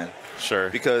 99.9 sure.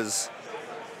 because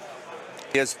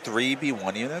he has 3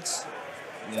 B1 units.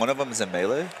 One of them is in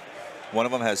melee. One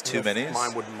of them has 2 minis.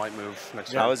 Mine might move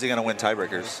next How time. is he going to win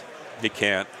tiebreakers? He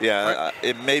can't. Yeah,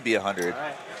 it may be 100. All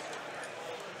right.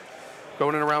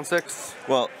 Going in around 6.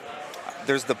 Well,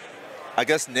 I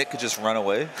guess Nick could just run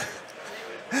away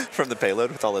from the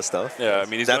payload with all this stuff. Yeah, I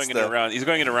mean he's That's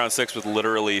going into round 6 with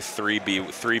literally 3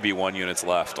 B1 units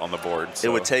left on the board. It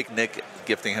So. would take Nick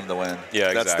gifting him the win.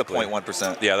 Yeah, That's exactly. the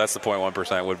 0.1%. Yeah, that's the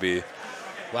 0.1% would be.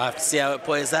 We'll have to see how it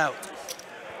plays out.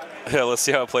 Yeah, let's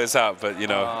see how it plays out. But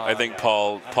I think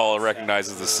Paul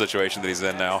recognizes the situation that he's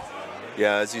in now.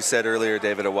 Yeah, as you said earlier,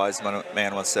 David, a wise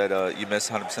man once said, "You miss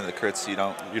 100% of the crits, you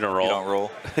don't roll. You don't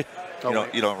roll.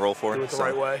 you don't roll for." Do it the So,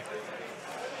 right way.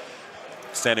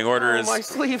 Standing order Oh, is my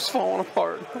sleeve's falling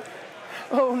apart.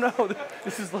 Oh no,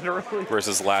 this is literally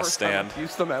versus last first time stand. I've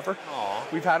used them ever.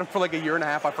 We've had them for like a year and a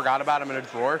half. I forgot about them in a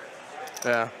drawer.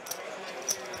 Yeah.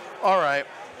 All right.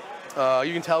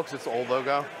 You can tell because it's the old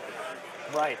logo.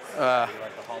 Right.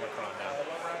 Like the holocron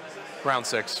now. Round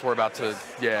 6. We're about to,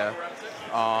 yeah.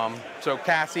 So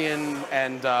Cassian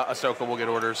and Ahsoka will get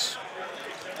orders.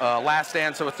 Last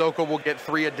stand, so Ahsoka will get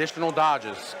 3 additional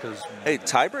dodges. Because hey,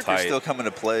 tiebreaker's Tight. still come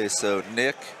into play. So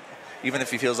Nick, even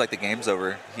if he feels like the game's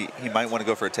over, he might want to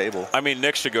go for a table. I mean,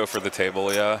 Nick should go for the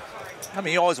table. Yeah, I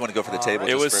mean, you always want to go for the table.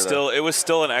 it was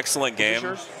still an excellent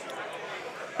game.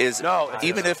 No, it's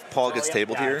Even if Paul gets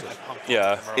tabled here,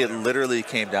 Yeah, it literally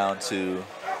came down to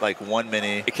like 1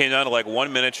 mini it came down to like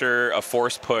 1 miniature, a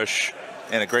force push,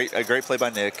 and a great play by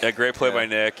Nick. a great play Yeah. by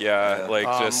Nick. Yeah, Yeah.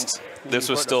 like this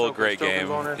was put still a Ahsoka's great tokens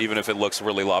game, on her? even if it looks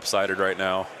really lopsided right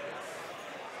now.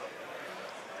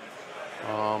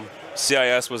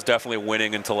 CIS was definitely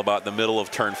winning until about the middle of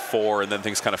turn 4, and then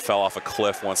things kind of fell off a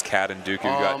cliff once Kat and Dooku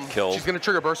got killed. She's going to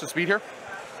trigger burst of speed here.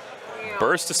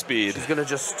 Burst of speed. She's going to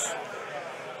just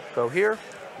Go here.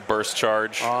 Burst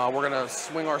charge. We're going to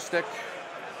swing our stick.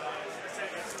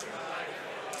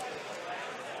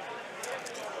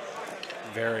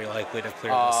 Very likely to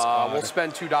clear the squad. We'll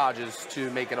spend 2 dodges to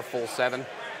make it a full 7. Okay.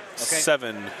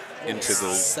 7 into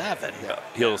the... 7? Yeah,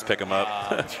 he'll just pick him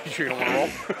up. You're going to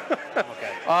want to roll?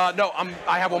 Okay. No,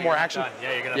 I have one more action. Done.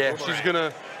 Yeah, you're gonna. Yeah,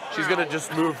 she's gonna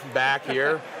just move back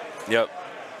here. Yep.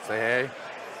 Say hey,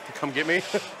 come get me.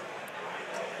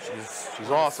 she's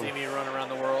awesome. See me run around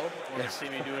the world. Want to see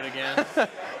me do it again? So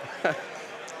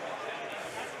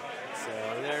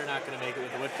they're not going to make it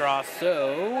with the withdraw.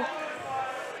 So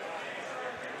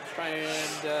let's try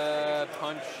and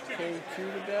punch K2 to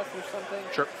death or something.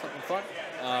 Sure. Something fun.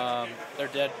 They're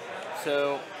dead.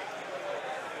 So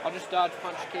I'll just dodge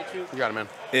punch K2. You got it, man.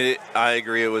 I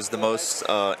agree. It was the most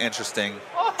interesting,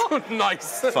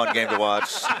 Nice. fun game to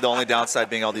watch. The only downside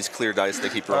being all these clear dice they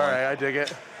keep All rolling. right, I dig it.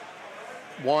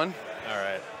 1. All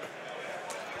right.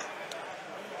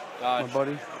 My Dodge.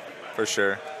 buddy. For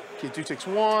sure. K2 takes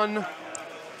 1.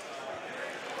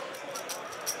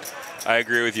 I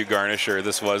agree with you, Garnisher.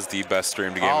 This was the best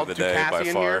streamed game I'll of the do day by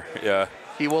Cassian far. here. Yeah.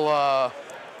 He will. I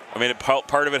mean,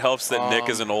 part of it helps that Nick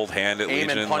is an old hand at aim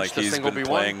and Legion. punch Like, the he's single been B1.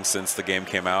 playing since the game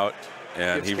came out,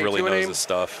 and Gives he really K2 an knows aim. his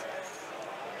stuff.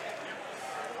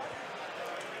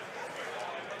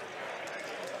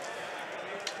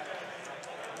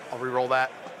 I'll re-roll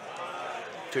that.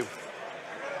 2.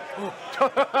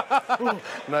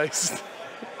 Nice.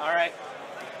 All right.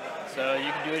 So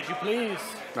you can do as you please.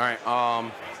 All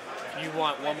right. You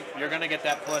want one. You're going to get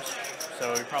that push.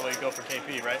 So you probably go for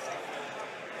KP, right?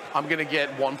 I'm gonna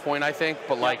get 1 point, I think.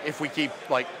 But like, if we keep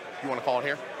like, you want to call it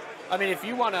here? I mean, if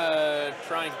you want to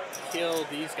try and kill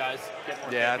these guys, get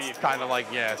more Yeah, KP. it's kind of like,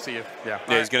 yeah. See if Yeah,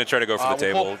 he's going to try to go for the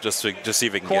we'll table just see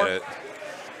if he can Court. get it.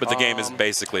 But the game is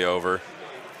basically over.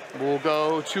 We'll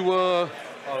go to Oh,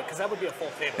 because that would be a full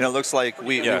table. And it looks like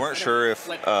we weren't sure if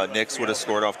Nyx would have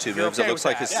scored off 2 moves. It looks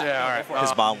like his, yeah. All right.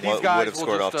 his mom These would guys have will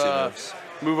scored off just, 2 moves.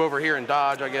 Move over here and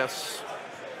dodge, I guess.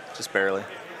 Just barely.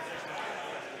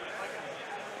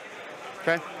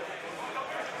 Okay.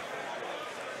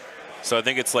 So I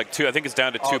think it's like 2. I think it's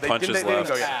down to 2 punches they didn't left.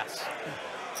 go yet. Pass.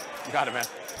 You got it, man.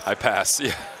 I pass.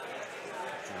 Yeah.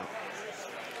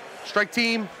 Strike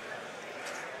team.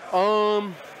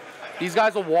 These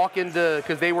guys will walk into,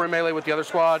 because they were in melee with the other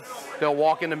squad, they'll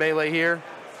walk into melee here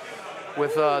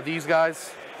with these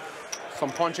guys.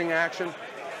 Some punching action.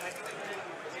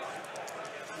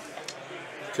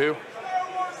 2.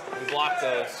 We block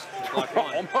those. We block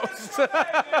 1. Almost.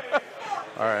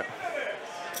 All right.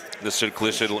 This should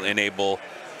enable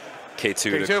K2 to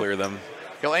K2. clear them.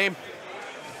 He'll aim.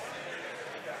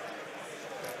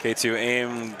 K2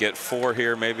 aim, get 4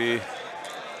 here maybe.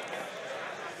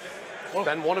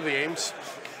 Spend one of the aims.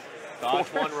 Dodge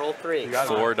 1, roll 3.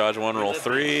 4, dodge 1, roll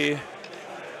 3.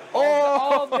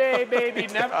 All day, baby.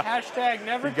 Never hashtag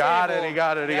never He got tabled. it, he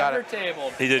got it, he got Never it.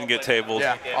 tabled. He didn't get tabled.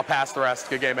 Yeah, I'll pass the rest.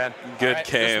 Good game, man. Good Alright,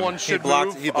 game. This one He should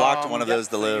blocked, move. he blocked one of those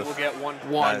to So you will live. get 1.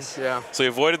 One, Nice. yeah. So he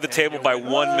avoided the table by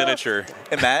 1 miniature.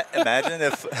 Imagine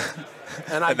if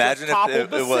And I imagine just if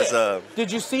toppled it was the six.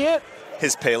 Did you see it?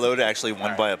 his payload actually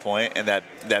won by a point, and that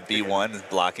B1 is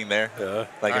blocking there. Yeah.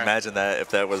 Like, All imagine that if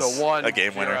that was So 1, a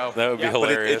game winner. 0. That would be Yeah. But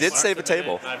hilarious. it did save a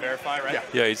table. Can I verify, right?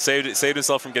 Yeah. Yeah, he saved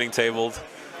himself from getting tabled.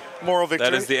 Moral victory.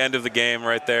 That is the end of the game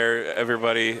right there,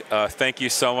 everybody. Thank you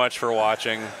so much for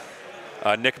watching.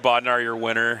 Nick Bodnar, your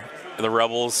winner. The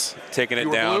Rebels taking it You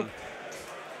were down. blue?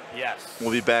 Yes. We'll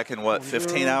be back in, what,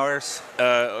 15 hours?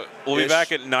 We'll be Ish.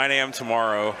 back at 9 a.m.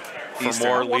 tomorrow for Eastern.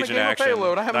 more I Want a Legion game of action.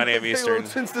 payload. I haven't 9 a.m. played Eastern. payload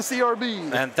since the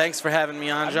CRB. And thanks for having me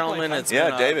on, gentlemen. It's Yeah,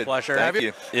 been David. a pleasure. Thank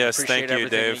you. Yes, Appreciate thank you,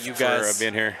 everything Dave, that you for guys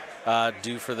being here.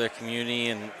 do for the community,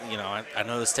 and I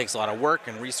know this takes a lot of work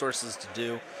and resources to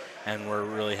do, and we're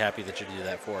really happy that you do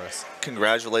that for us.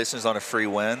 Congratulations on a free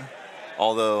win.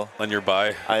 Although On your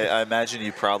bye. I imagine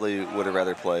you probably would have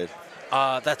rather played.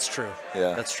 That's true.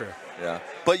 Yeah. That's true. Yeah.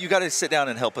 But you got to sit down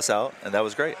and help us out, and that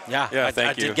was great. Yeah, Yeah, I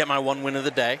thank you. did get my 1 win of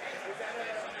the day.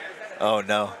 Oh,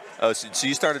 no. Oh, so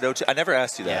you started 0-2. I never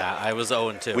asked you that. Yeah, I was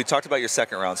 0-2. We talked about your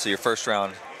second round, so your first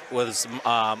round. Was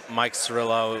Mike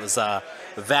Cirillo. It was a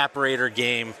Evaporator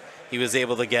game. He was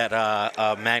able to get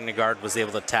Magna Guard was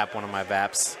able to tap one of my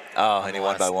Vaps. Oh, and he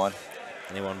won by 1.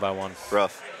 And he won by 1.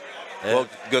 Rough. Well,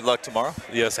 good luck tomorrow.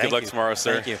 Yes, good Thank luck you. tomorrow,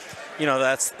 sir. Thank you.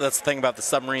 That's the thing about the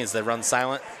submarines. They run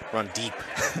silent, run deep.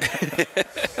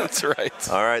 That's right.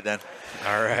 All right, then.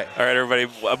 All right. All right, everybody.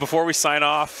 Before we sign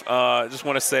off, I just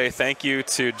want to say thank you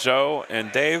to Joe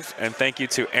and Dave, and thank you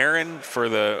to Aaron for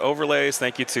the overlays.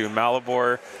 Thank you to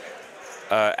Malibor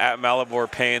at Malibor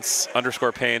Paints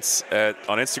 _Paints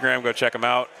on Instagram. Go check them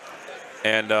out.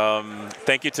 And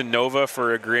thank you to Nova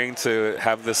for agreeing to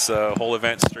have this whole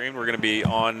event streamed. We're going to be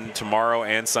on tomorrow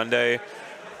and Sunday.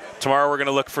 Tomorrow we're going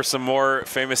to look for some more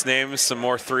famous names, some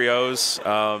more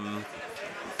 3-0s.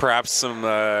 Perhaps some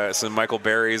Michael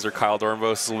Berries or Kyle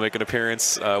Dornbos will make an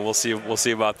appearance. We'll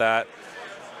see about that.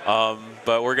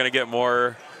 But we're going to get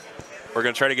more. We're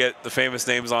going to try to get the famous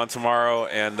names on tomorrow,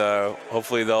 and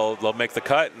hopefully they'll make the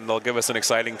cut and they'll give us an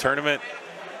exciting tournament.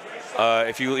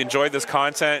 If you enjoyed this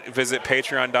content, visit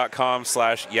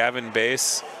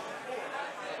patreon.com/YavinBase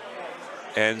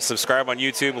and subscribe on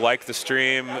YouTube, like the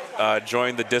stream,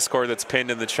 join the Discord that's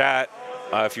pinned in the chat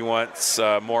if you want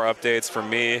more updates from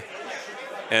me.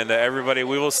 And everybody,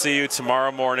 we will see you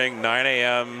tomorrow morning, 9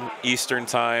 a.m. Eastern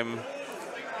Time,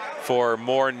 for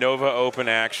more Nova Open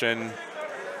action.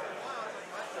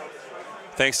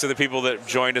 Thanks to the people that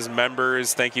joined as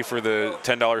members. Thank you for the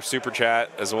 $10 super chat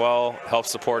as well. Help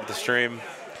support the stream.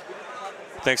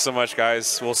 Thanks so much,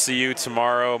 guys. We'll see you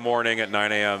tomorrow morning at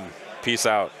 9 a.m. Peace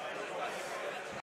out.